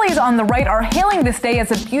 Israelis on the right are hailing this day as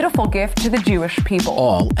a beautiful gift to the Jewish people.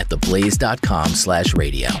 All at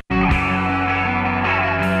theblaze.com/radio.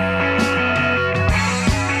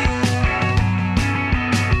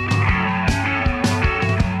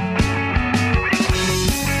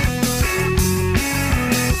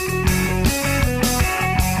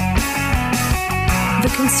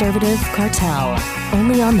 Conservative Cartel,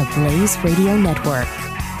 only on the Blaze Radio Network.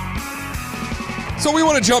 So we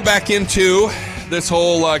want to jump back into this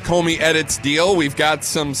whole Comey edits deal. We've got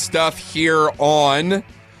some stuff here on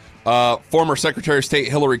former Secretary of State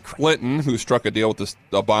Hillary Clinton, who struck a deal with the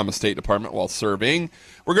Obama State Department while serving.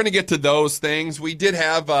 We're going to get to those things. We did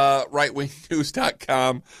have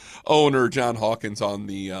rightwingnews.com owner John Hawkins on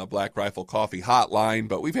the Black Rifle Coffee Hotline,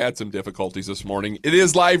 but we've had some difficulties this morning. It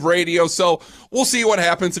is live radio, so we'll see what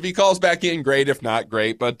happens. If he calls back in, great. If not,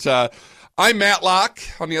 great. But I'm Matt Locke.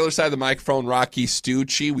 On the other side of the microphone, Rocky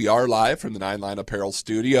Stucci. We are live from the Nine Line Apparel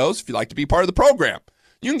Studios. If you'd like to be part of the program,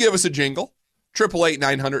 you can give us a jingle.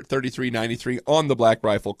 888-900-3393 on the Black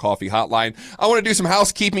Rifle Coffee Hotline. I want to do some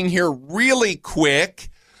housekeeping here really quick.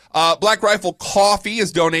 Black Rifle Coffee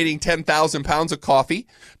is donating 10,000 pounds of coffee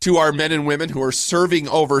to our men and women who are serving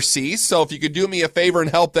overseas. So if you could do me a favor and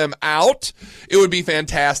help them out, it would be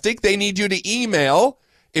fantastic. They need you to email,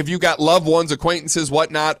 if you got loved ones, acquaintances,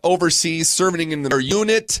 whatnot, overseas, serving in their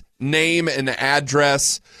unit, name, and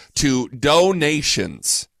address to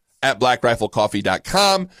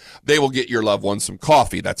donations@blackriflecoffee.com. They will get your loved ones some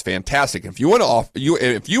coffee. That's fantastic. If you want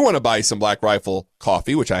to buy some Black Rifle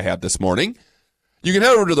coffee, which I had this morning, you can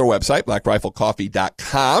head over to their website,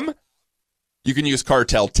 blackriflecoffee.com. You can use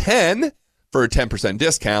Cartel 10 for a 10%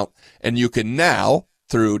 discount, and you can now,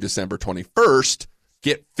 through December 21st,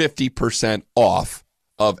 get 50% off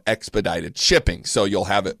of expedited shipping. So you'll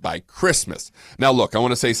have it by Christmas. Now, look, I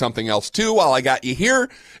want to say something else, too, while I got you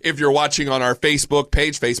here. If you're watching on our Facebook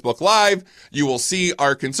page, Facebook Live, you will see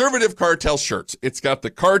our Conservative Cartel shirts. It's got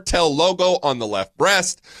the Cartel logo on the left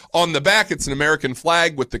breast. On the back, it's an American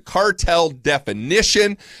flag with the Cartel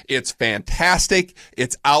definition. It's fantastic.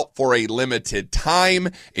 It's out for a limited time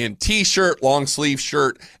in T-shirt, long sleeve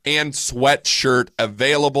shirt, and sweatshirt,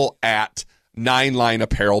 available at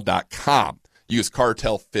ninelineapparel.com. Use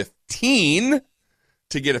Cartel 15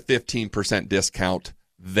 to get a 15% discount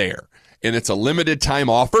there. And it's a limited time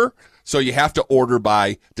offer, so you have to order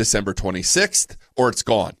by December 26th or it's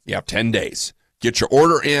gone. You have 10 days. Get your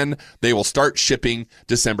order in. They will start shipping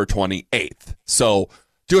December 28th. So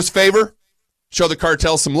do us a favor, show the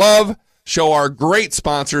Cartel some love. Show our great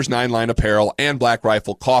sponsors, Nine Line Apparel and Black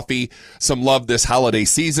Rifle Coffee, some love this holiday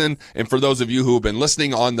season. And for those of you who have been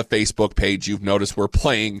listening on the Facebook page, you've noticed we're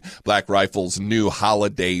playing Black Rifle's new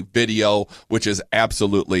holiday video, which is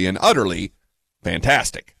absolutely and utterly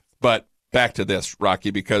fantastic. But back to this,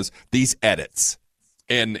 Rocky, because these edits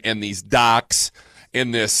and these docs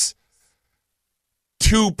in this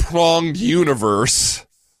two-pronged universe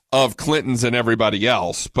of Clinton's and everybody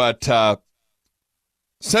else. But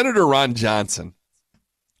Senator Ron Johnson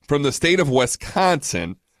from the state of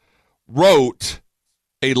Wisconsin wrote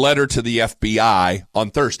a letter to the FBI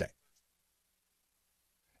on Thursday.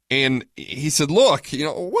 And he said, look,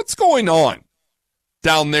 what's going on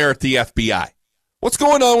down there at the FBI? What's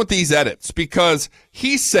going on with these edits? Because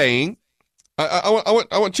he's saying, I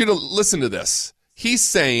want you to listen to this. He's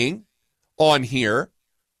saying on here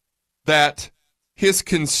that his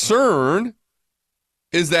concern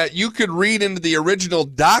is that you could read into the original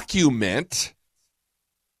document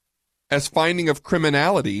as finding of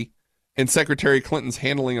criminality in Secretary Clinton's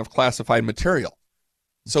handling of classified material.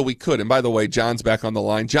 So we could. And by the way, John's back on the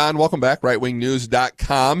line. John, welcome back,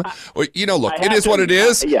 rightwingnews.com. Look, it is what it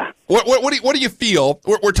is. Yeah. What do you feel?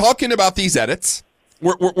 We're talking about these edits.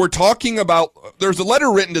 We're talking about, there's a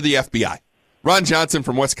letter written to the FBI. Ron Johnson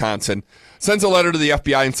from Wisconsin sends a letter to the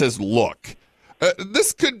FBI and says, look,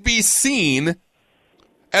 this could be seen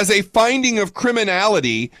as a finding of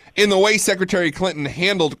criminality in the way Secretary Clinton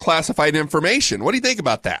handled classified information. What do you think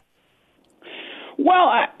about that? Well,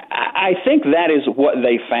 I think that is what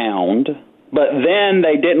they found, but then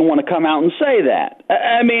they didn't want to come out and say that.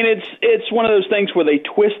 I mean, it's one of those things where they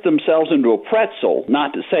twist themselves into a pretzel,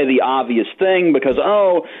 not to say the obvious thing, because,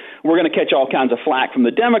 we're going to catch all kinds of flack from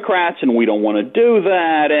the Democrats, and we don't want to do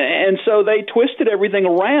that. And so they twisted everything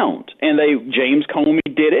around, and James Comey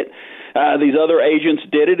did it. These other agents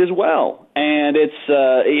did it as well. And it's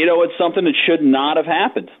something that should not have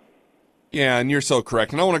happened. Yeah, and you're so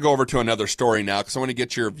correct. And I want to go over to another story now because I want to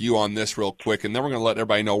get your view on this real quick, and then we're going to let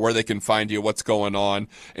everybody know where they can find you, what's going on,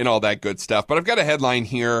 and all that good stuff. But I've got a headline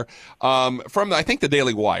here from, I think, the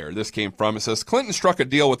Daily Wire. This came from. It says, Clinton struck a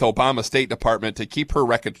deal with Obama State Department to keep her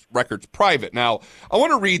records private. Now, I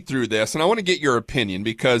want to read through this, and I want to get your opinion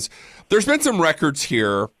because there's been some records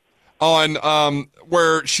here on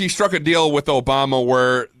where she struck a deal with Obama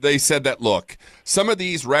where they said that, look, some of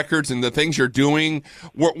these records and the things you're doing,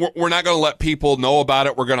 we're not going to let people know about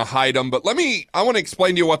it. We're going to hide them. But I want to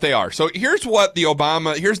explain to you what they are. So here's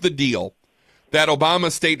the deal that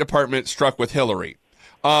Obama State Department struck with Hillary.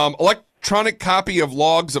 Electronic copy of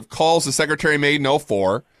logs of calls the secretary made in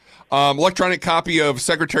 2004. Electronic copy of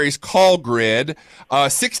secretary's call grid.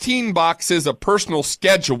 16 boxes of personal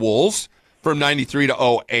schedules from 93 to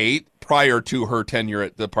 2008, prior to her tenure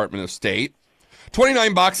at the Department of State.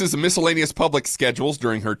 29 boxes of miscellaneous public schedules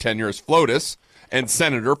during her tenure as FLOTUS and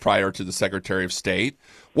senator prior to the Secretary of State.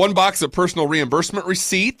 1 box of personal reimbursement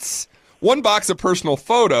receipts. 1 box of personal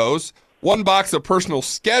photos. 1 box of personal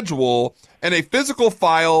schedule. And a physical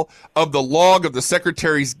file of the log of the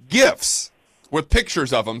secretary's gifts with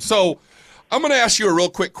pictures of them. So I'm going to ask you a real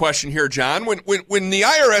quick question here, John. When the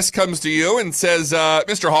IRS comes to you and says,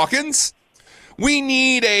 Mr. Hawkins, we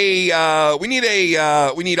need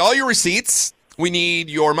all your receipts. We need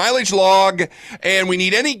your mileage log, and we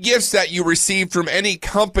need any gifts that you received from any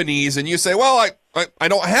companies. And you say, well, I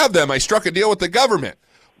don't have them. I struck a deal with the government.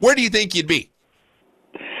 Where do you think you'd be?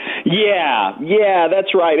 Yeah,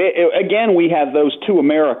 that's right. Again, we have those two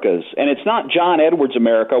Americas, and it's not John Edwards'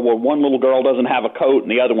 America where one little girl doesn't have a coat and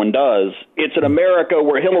the other one does. It's an America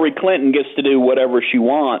where Hillary Clinton gets to do whatever she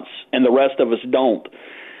wants, and the rest of us don't.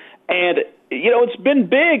 And it's been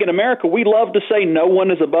big in America. We love to say no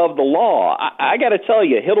one is above the law. I got to tell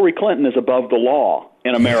you, Hillary Clinton is above the law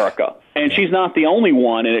in America. And she's not the only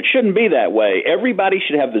one, and it shouldn't be that way. Everybody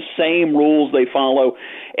should have the same rules they follow.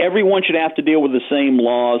 Everyone should have to deal with the same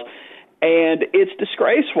laws. And it's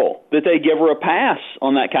disgraceful that they give her a pass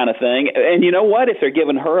on that kind of thing. And you know what? If they're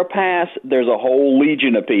giving her a pass, there's a whole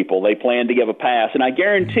legion of people they plan to give a pass. And I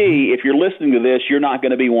guarantee if you're listening to this, you're not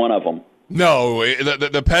going to be one of them. No,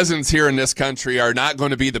 the peasants here in this country are not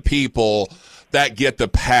going to be the people that get the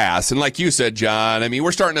pass. And like you said, John, I mean,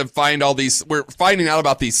 we're starting to we're finding out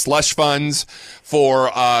about these slush funds for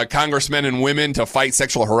congressmen and women to fight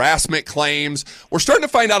sexual harassment claims. We're starting to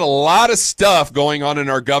find out a lot of stuff going on in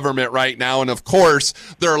our government right now. And of course,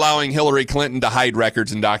 they're allowing Hillary Clinton to hide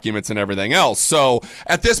records and documents and everything else. So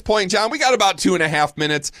at this point, John, we got about 2.5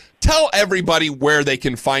 minutes. Tell everybody where they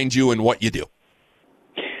can find you and what you do.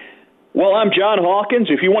 Well, I'm John Hawkins.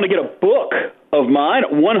 If you want to get a book of mine,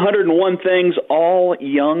 101 Things All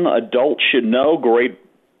Young Adults Should Know, great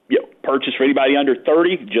purchase for anybody under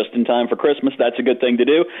 30, just in time for Christmas. That's a good thing to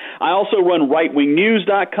do. I also run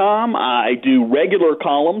rightwingnews.com. I do regular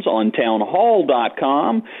columns on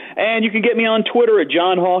townhall.com. And you can get me on Twitter at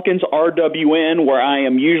John Hawkins RWN, where I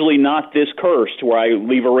am usually not this cursed, where I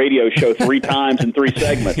leave a radio show 3 times in 3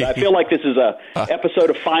 segments. I feel like this is a episode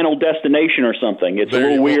of Final Destination or something. It's a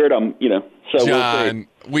little weird. So John, we'll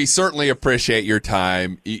see. We certainly appreciate your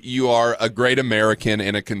time. You are a great American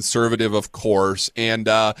and a conservative, of course. And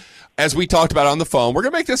as we talked about on the phone, we're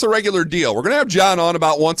going to make this a regular deal. We're going to have John on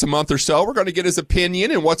about once a month or so. We're going to get his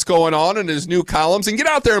opinion and what's going on in his new columns, and get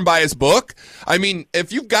out there and buy his book. I mean,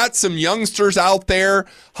 if you've got some youngsters out there,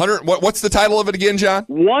 what's the title of it again, John?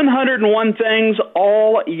 101 Things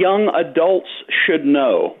All Young Adults Should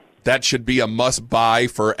Know. That should be a must-buy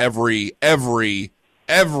for everybody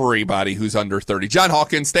who's under 30. John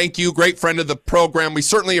Hawkins, thank you. Great friend of the program. We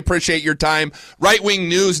certainly appreciate your time.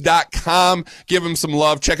 RightWingNews.com. Give him some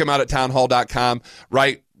love. Check him out at townhall.com.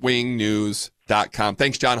 RightWingNews.com.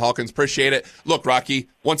 Thanks, John Hawkins. Appreciate it. Look, Rocky,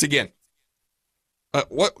 once again,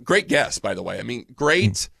 what great guest, by the way. I mean,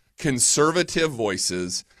 great conservative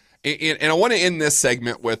voices. And I want to end this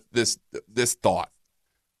segment with this thought.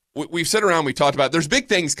 We've sat around, we talked about, there's big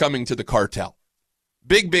things coming to the cartel.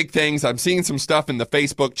 Big things. I'm seeing some stuff in the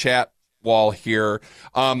Facebook chat wall here.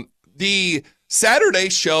 The Saturday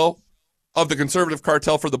show of the Conservative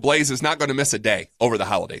Cartel for the Blaze is not going to miss a day over the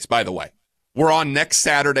holidays, by the way. We're on next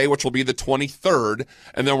Saturday, which will be the 23rd,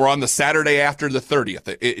 and then we're on the Saturday after the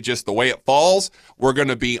 30th. It just the way it falls, we're going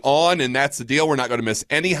to be on, and that's the deal. We're not going to miss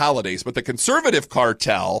any holidays. But the Conservative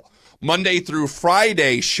Cartel Monday through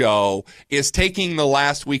Friday show is taking the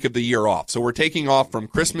last week of the year off. So we're taking off from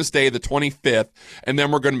Christmas Day, the 25th, and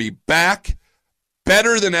then we're going to be back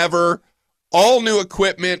better than ever. All new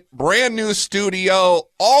equipment, brand new studio,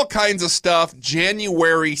 all kinds of stuff,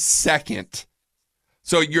 January 2nd.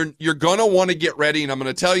 So you're going to want to get ready, and I'm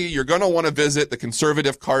going to tell you, you're going to want to visit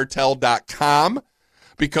theconservativecartel.com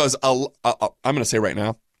because I'm going to say right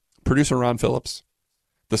now, producer Ron Phillips,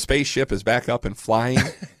 the spaceship is back up and flying.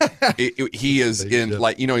 He is in,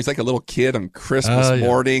 like, you know, he's like a little kid on Christmas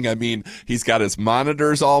morning. I mean, he's got his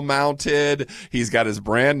monitors all mounted. He's got his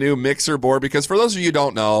brand new mixer board because for those of you who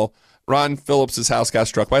don't know, Ron Phillips' house got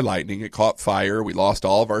struck by lightning. It caught fire. We lost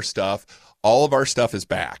all of our stuff. All of our stuff is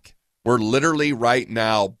back. We're literally right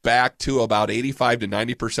now back to about 85 to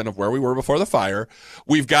 90% of where we were before the fire.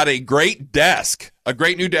 We've got a great desk, a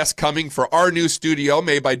great new desk coming for our new studio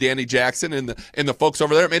made by Danny Jackson and the folks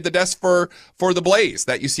over there. It made the desk for the Blaze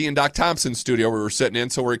that you see in Doc Thompson's studio where we're sitting in.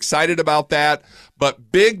 So we're excited about that.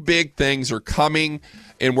 But big things are coming,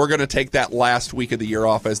 and we're going to take that last week of the year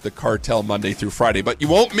off as the Cartel Monday through Friday. But you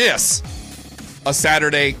won't miss a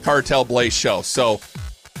Saturday Cartel Blaze show. So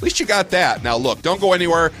at least you got that. Now, look, don't go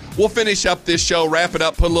anywhere. We'll finish up this show, wrap it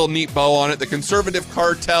up, put a little neat bow on it. The Conservative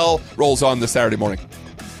Cartel rolls on this Saturday morning.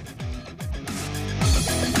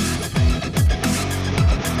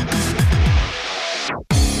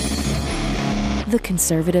 The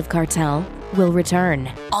Conservative Cartel will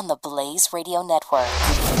return on the Blaze Radio Network.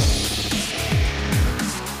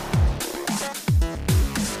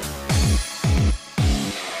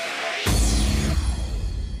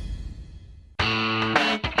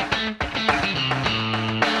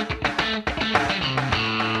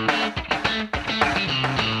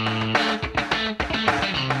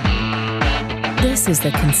 This is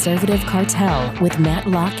the Conservative Cartel with Matt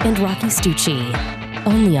Locke and Rocky Stucci,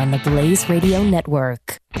 only on the Blaze Radio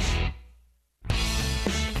Network.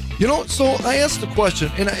 You know, so I asked the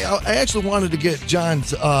question, and I actually wanted to get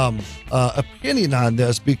John's opinion on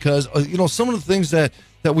this because, you know, some of the things that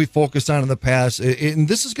we focused on in the past, and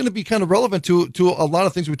this is going to be kind of relevant to a lot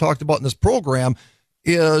of things we talked about in this program,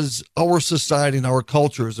 is our society and our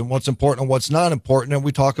cultures and what's important and what's not important. And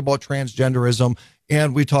we talk about transgenderism,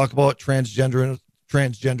 and we talk about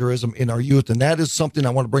transgenderism in our youth. And that is something I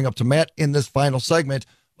want to bring up to Matt in this final segment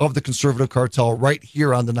of the Conservative Cartel right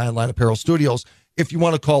here on the Nine Line Apparel Studios. If you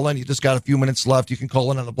want to call in, you just got a few minutes left. You can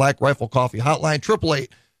call in on the Black Rifle Coffee Hotline,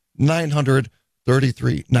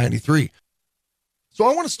 888-900-3393. So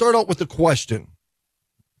I want to start out with the question.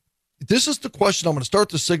 This is the question I'm going to start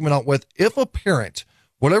the segment out with. If a parent,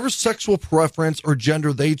 whatever sexual preference or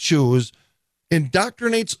gender they choose,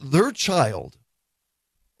 indoctrinates their child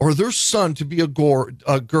or their son to be a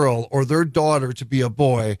girl or their daughter to be a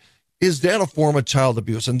boy, is that a form of child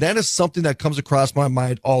abuse? And that is something that comes across my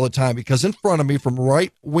mind all the time because in front of me from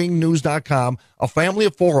rightwingnews.com, a family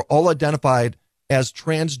of 4 all identified as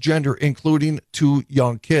transgender, including 2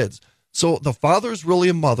 young kids. So the father is really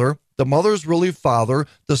a mother, the mother is really a father,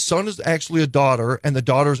 the son is actually a daughter, and the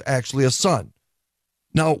daughter is actually a son.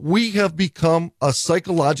 Now, we have become a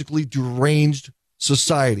psychologically deranged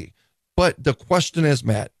society. But the question is,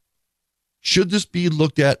 Matt, should this be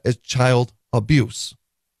looked at as child abuse?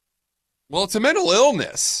 Well, it's a mental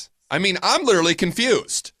illness. I mean, I'm literally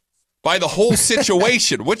confused by the whole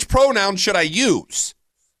situation. Which pronoun should I use?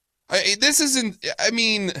 This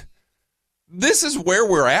is where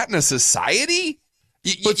we're at in a society.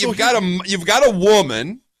 You've got a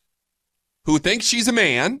woman who thinks she's a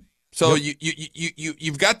man. So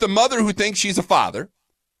you've got the mother who thinks she's a father.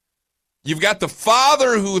 You've got the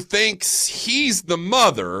father who thinks he's the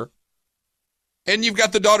mother. And you've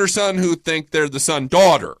got the daughter-son who think they're the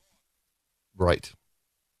son-daughter. Right.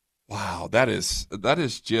 Wow, that is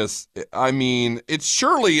just, I mean, it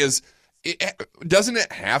surely is, doesn't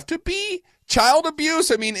it have to be child abuse?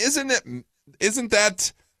 I mean, isn't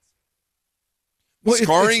that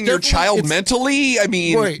scarring your child mentally? I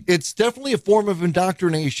mean, right. It's definitely a form of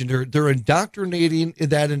indoctrination. They're indoctrinating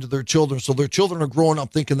that into their children. So their children are growing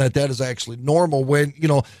up thinking that is actually normal when,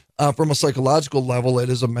 from a psychological level, it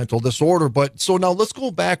is a mental disorder. But so now let's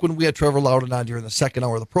go back when we had Trevor Loudon on during the second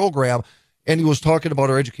hour of the program, and he was talking about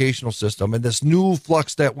our educational system and this new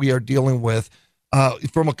flux that we are dealing with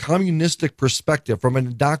from a communistic perspective, from an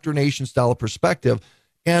indoctrination style of perspective.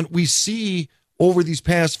 And we see over these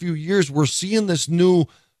past few years, we're seeing this new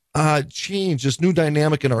change, this new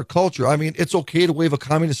dynamic in our culture. I mean, it's okay to wave a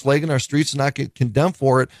communist flag in our streets and not get condemned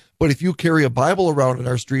for it. But if you carry a Bible around in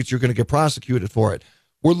our streets, you're going to get prosecuted for it.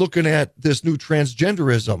 We're looking at this new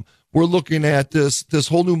transgenderism. We're looking at this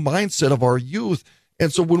whole new mindset of our youth.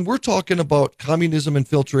 And so when we're talking about communism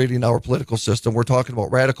infiltrating our political system, we're talking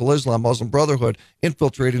about radical Islam, Muslim Brotherhood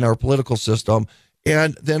infiltrating our political system.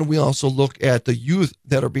 And then we also look at the youth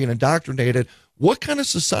that are being indoctrinated. What kind of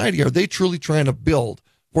society are they truly trying to build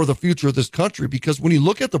for the future of this country? Because when you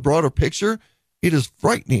look at the broader picture, it is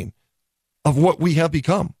frightening of what we have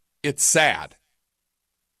become. It's sad.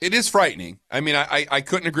 It is frightening. I mean, I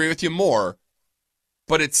couldn't agree with you more,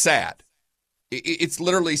 but it's sad. It's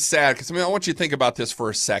literally sad because, I want you to think about this for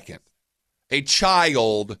a second.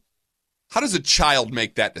 How does a child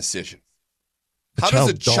make that decision? How does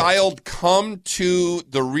a child come to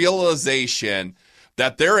the realization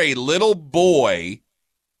that they're a little boy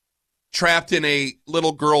trapped in a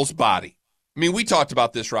little girl's body? I mean, we talked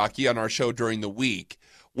about this, Rocky, on our show during the week,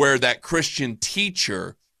 where that Christian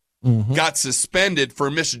teacher got suspended for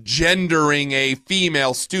misgendering a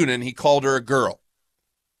female student. He called her a girl.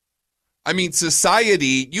 I mean,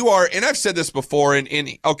 society, and I've said this before,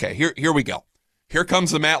 okay, here we go. Here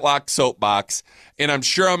comes the Matlock soapbox, and I'm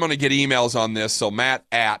sure I'm going to get emails on this, so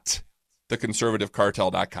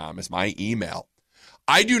matt@theconservativecartel.com is my email.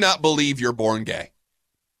 I do not believe you're born gay.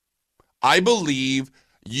 I believe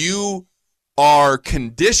you are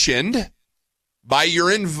conditioned by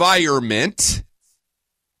your environment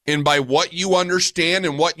and by what you understand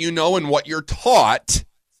and what you know and what you're taught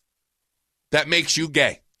that makes you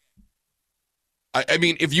gay. I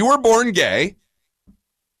mean, if you were born gay,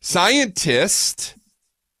 scientists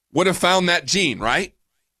would have found that gene, right?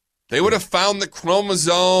 They would have found the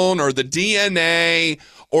chromosome or the DNA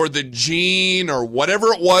or the gene or whatever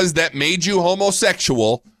it was that made you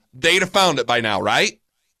homosexual. They'd have found it by now, right?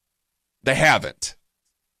 They haven't.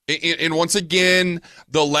 And once again,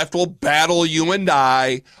 the left will battle you and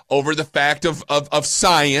I over the fact of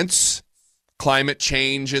science, climate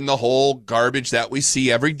change, and the whole garbage that we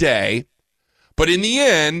see every day. But in the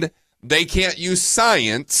end, they can't use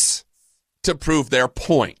science to prove their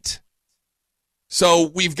point. So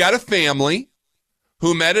we've got a family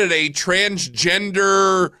who met at a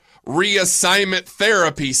transgender reassignment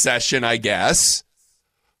therapy session, I guess,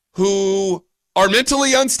 who are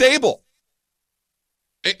mentally unstable.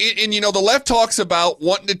 And the left talks about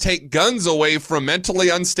wanting to take guns away from mentally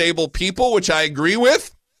unstable people, which I agree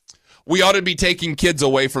with. We ought to be taking kids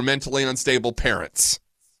away from mentally unstable parents.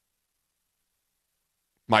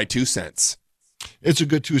 My 2 cents. It's a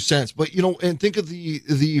good 2 cents, but and think of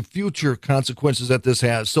the future consequences that this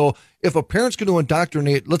has. So if a parent's going to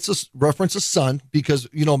indoctrinate, let's just reference a son, because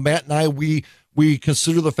Matt and I we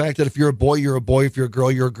consider the fact that if you're a boy, you're a boy. If you're a girl,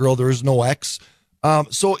 you're a girl. There is no X.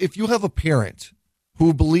 So if you have a parent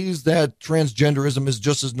who believes that transgenderism is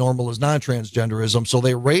just as normal as non-transgenderism, so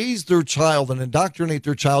they raise their child and indoctrinate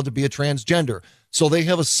their child to be a transgender. So they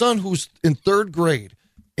have a son who's in 3rd grade.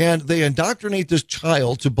 And they indoctrinate this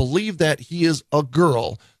child to believe that he is a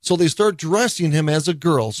girl. So they start dressing him as a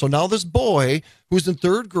girl. So now this boy who's in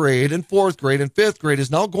 3rd grade and 4th grade and 5th grade is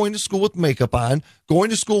now going to school with makeup on, going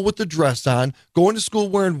to school with the dress on, going to school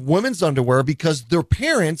wearing women's underwear because their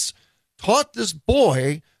parents taught this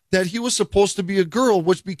boy that he was supposed to be a girl,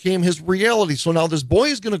 which became his reality. So now this boy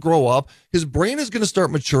is going to grow up. His brain is going to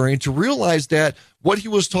start maturing to realize that what he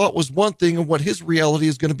was taught was one thing and what his reality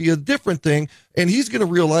is going to be a different thing. And he's going to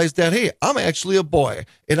realize that, hey, I'm actually a boy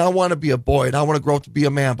and I want to be a boy and I want to grow up to be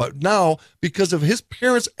a man. But now, because of his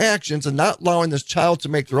parents' actions and not allowing this child to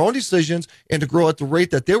make their own decisions and to grow at the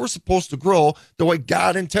rate that they were supposed to grow, the way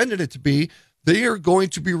God intended it to be, They are going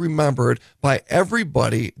to be remembered by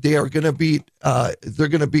everybody. They are going to be, they're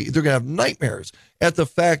going to have nightmares at the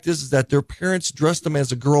fact is that their parents dressed them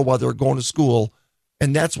as a girl while they were going to school.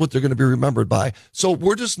 And that's what they're going to be remembered by. So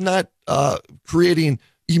we're just not creating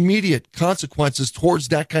immediate consequences towards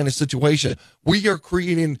that kind of situation. We are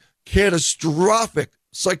creating catastrophic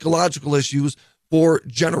psychological issues for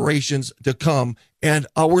generations to come. And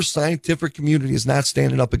our scientific community is not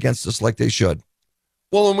standing up against us like they should.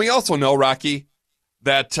 Well, and we also know, Rocky,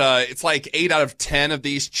 that it's like 8 out of 10 of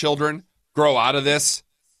these children grow out of this,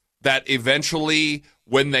 that eventually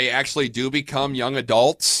when they actually do become young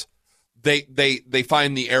adults, they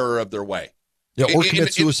find the error of their way. Yeah, or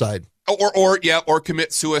commit suicide. Or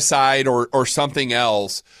commit suicide or something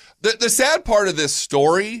else. The sad part of this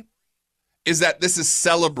story is that this is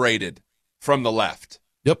celebrated from the left.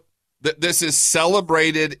 Yep. This is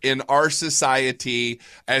celebrated in our society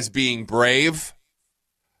as being brave,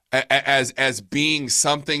 as being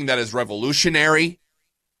something that is revolutionary,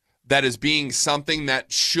 that is being something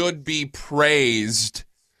that should be praised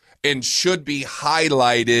and should be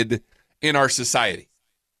highlighted in our society.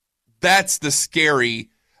 That's the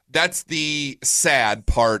sad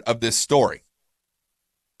part of this story.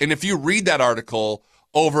 And if you read that article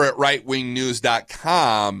over at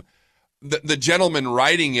rightwingnews.com, the gentleman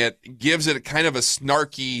writing it gives it kind of a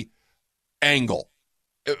snarky angle.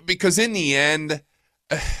 Because in the end,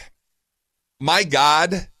 my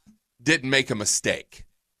God didn't make a mistake.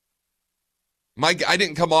 I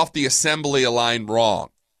didn't come off the assembly line wrong.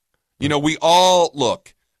 You know, we all,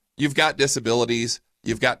 look, you've got disabilities.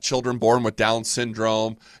 You've got children born with Down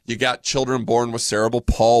syndrome. You got children born with cerebral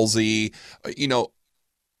palsy. You know,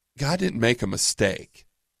 God didn't make a mistake.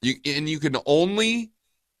 You can only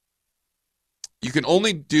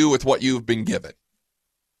do with what you've been given.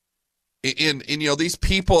 And you know, these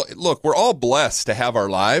people, look, we're all blessed to have our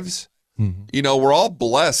lives. Mm-hmm. You know, we're all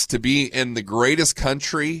blessed to be in the greatest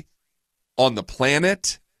country on the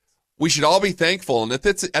planet. We should all be thankful. And if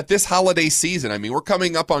it's at this holiday season, I mean, we're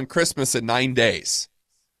coming up on Christmas in 9 days.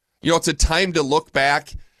 You know, it's a time to look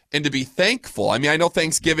back and to be thankful. I mean, I know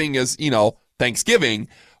Thanksgiving is, you know, Thanksgiving,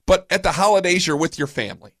 but at the holidays, you're with your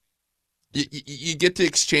family. You get to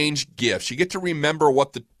exchange gifts. You get to remember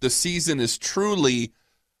what the season is truly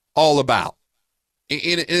all about. And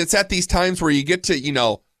it's at these times where you get to, you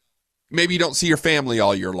know, maybe you don't see your family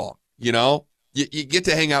all year long, you know? You get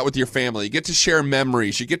to hang out with your family. You get to share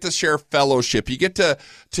memories. You get to share fellowship. You get to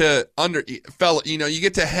you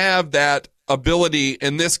get to have that ability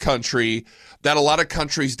in this country that a lot of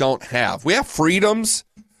countries don't have. We have freedoms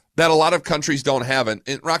that a lot of countries don't have. And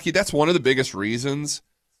Rocky, that's one of the biggest reasons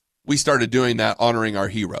we started doing that Honoring Our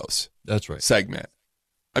Heroes. That's right. Segment.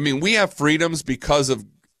 I mean, we have freedoms because of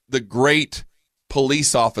the great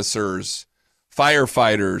police officers,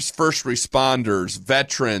 firefighters, first responders,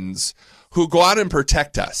 veterans who go out and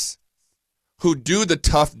protect us, who do the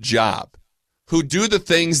tough job, who do the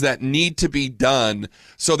things that need to be done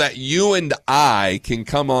so that you and I can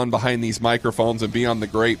come on behind these microphones and be on the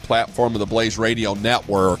great platform of the Blaze Radio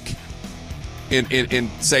Network and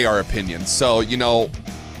say our opinions. So, you know,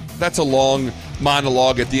 that's a long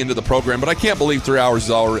monologue at the end of the program, but I can't believe 3 hours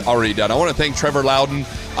is already done. I want to thank Trevor Loudon.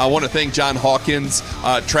 I want to thank John Hawkins,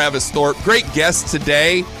 Travis Thorpe. Great guests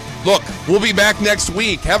today. Look, we'll be back next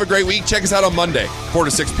week. Have a great week. Check us out on Monday, 4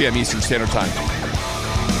 to 6 p.m. Eastern Standard Time.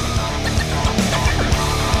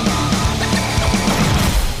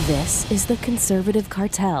 This is The Conservative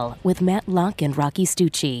Cartel with Matt Locke and Rocky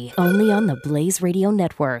Stucci, only on the Blaze Radio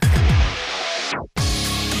Network.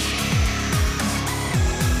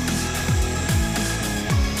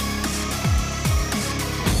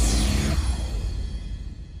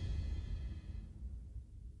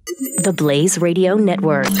 The Blaze Radio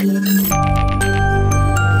Network.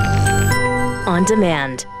 On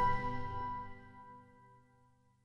demand.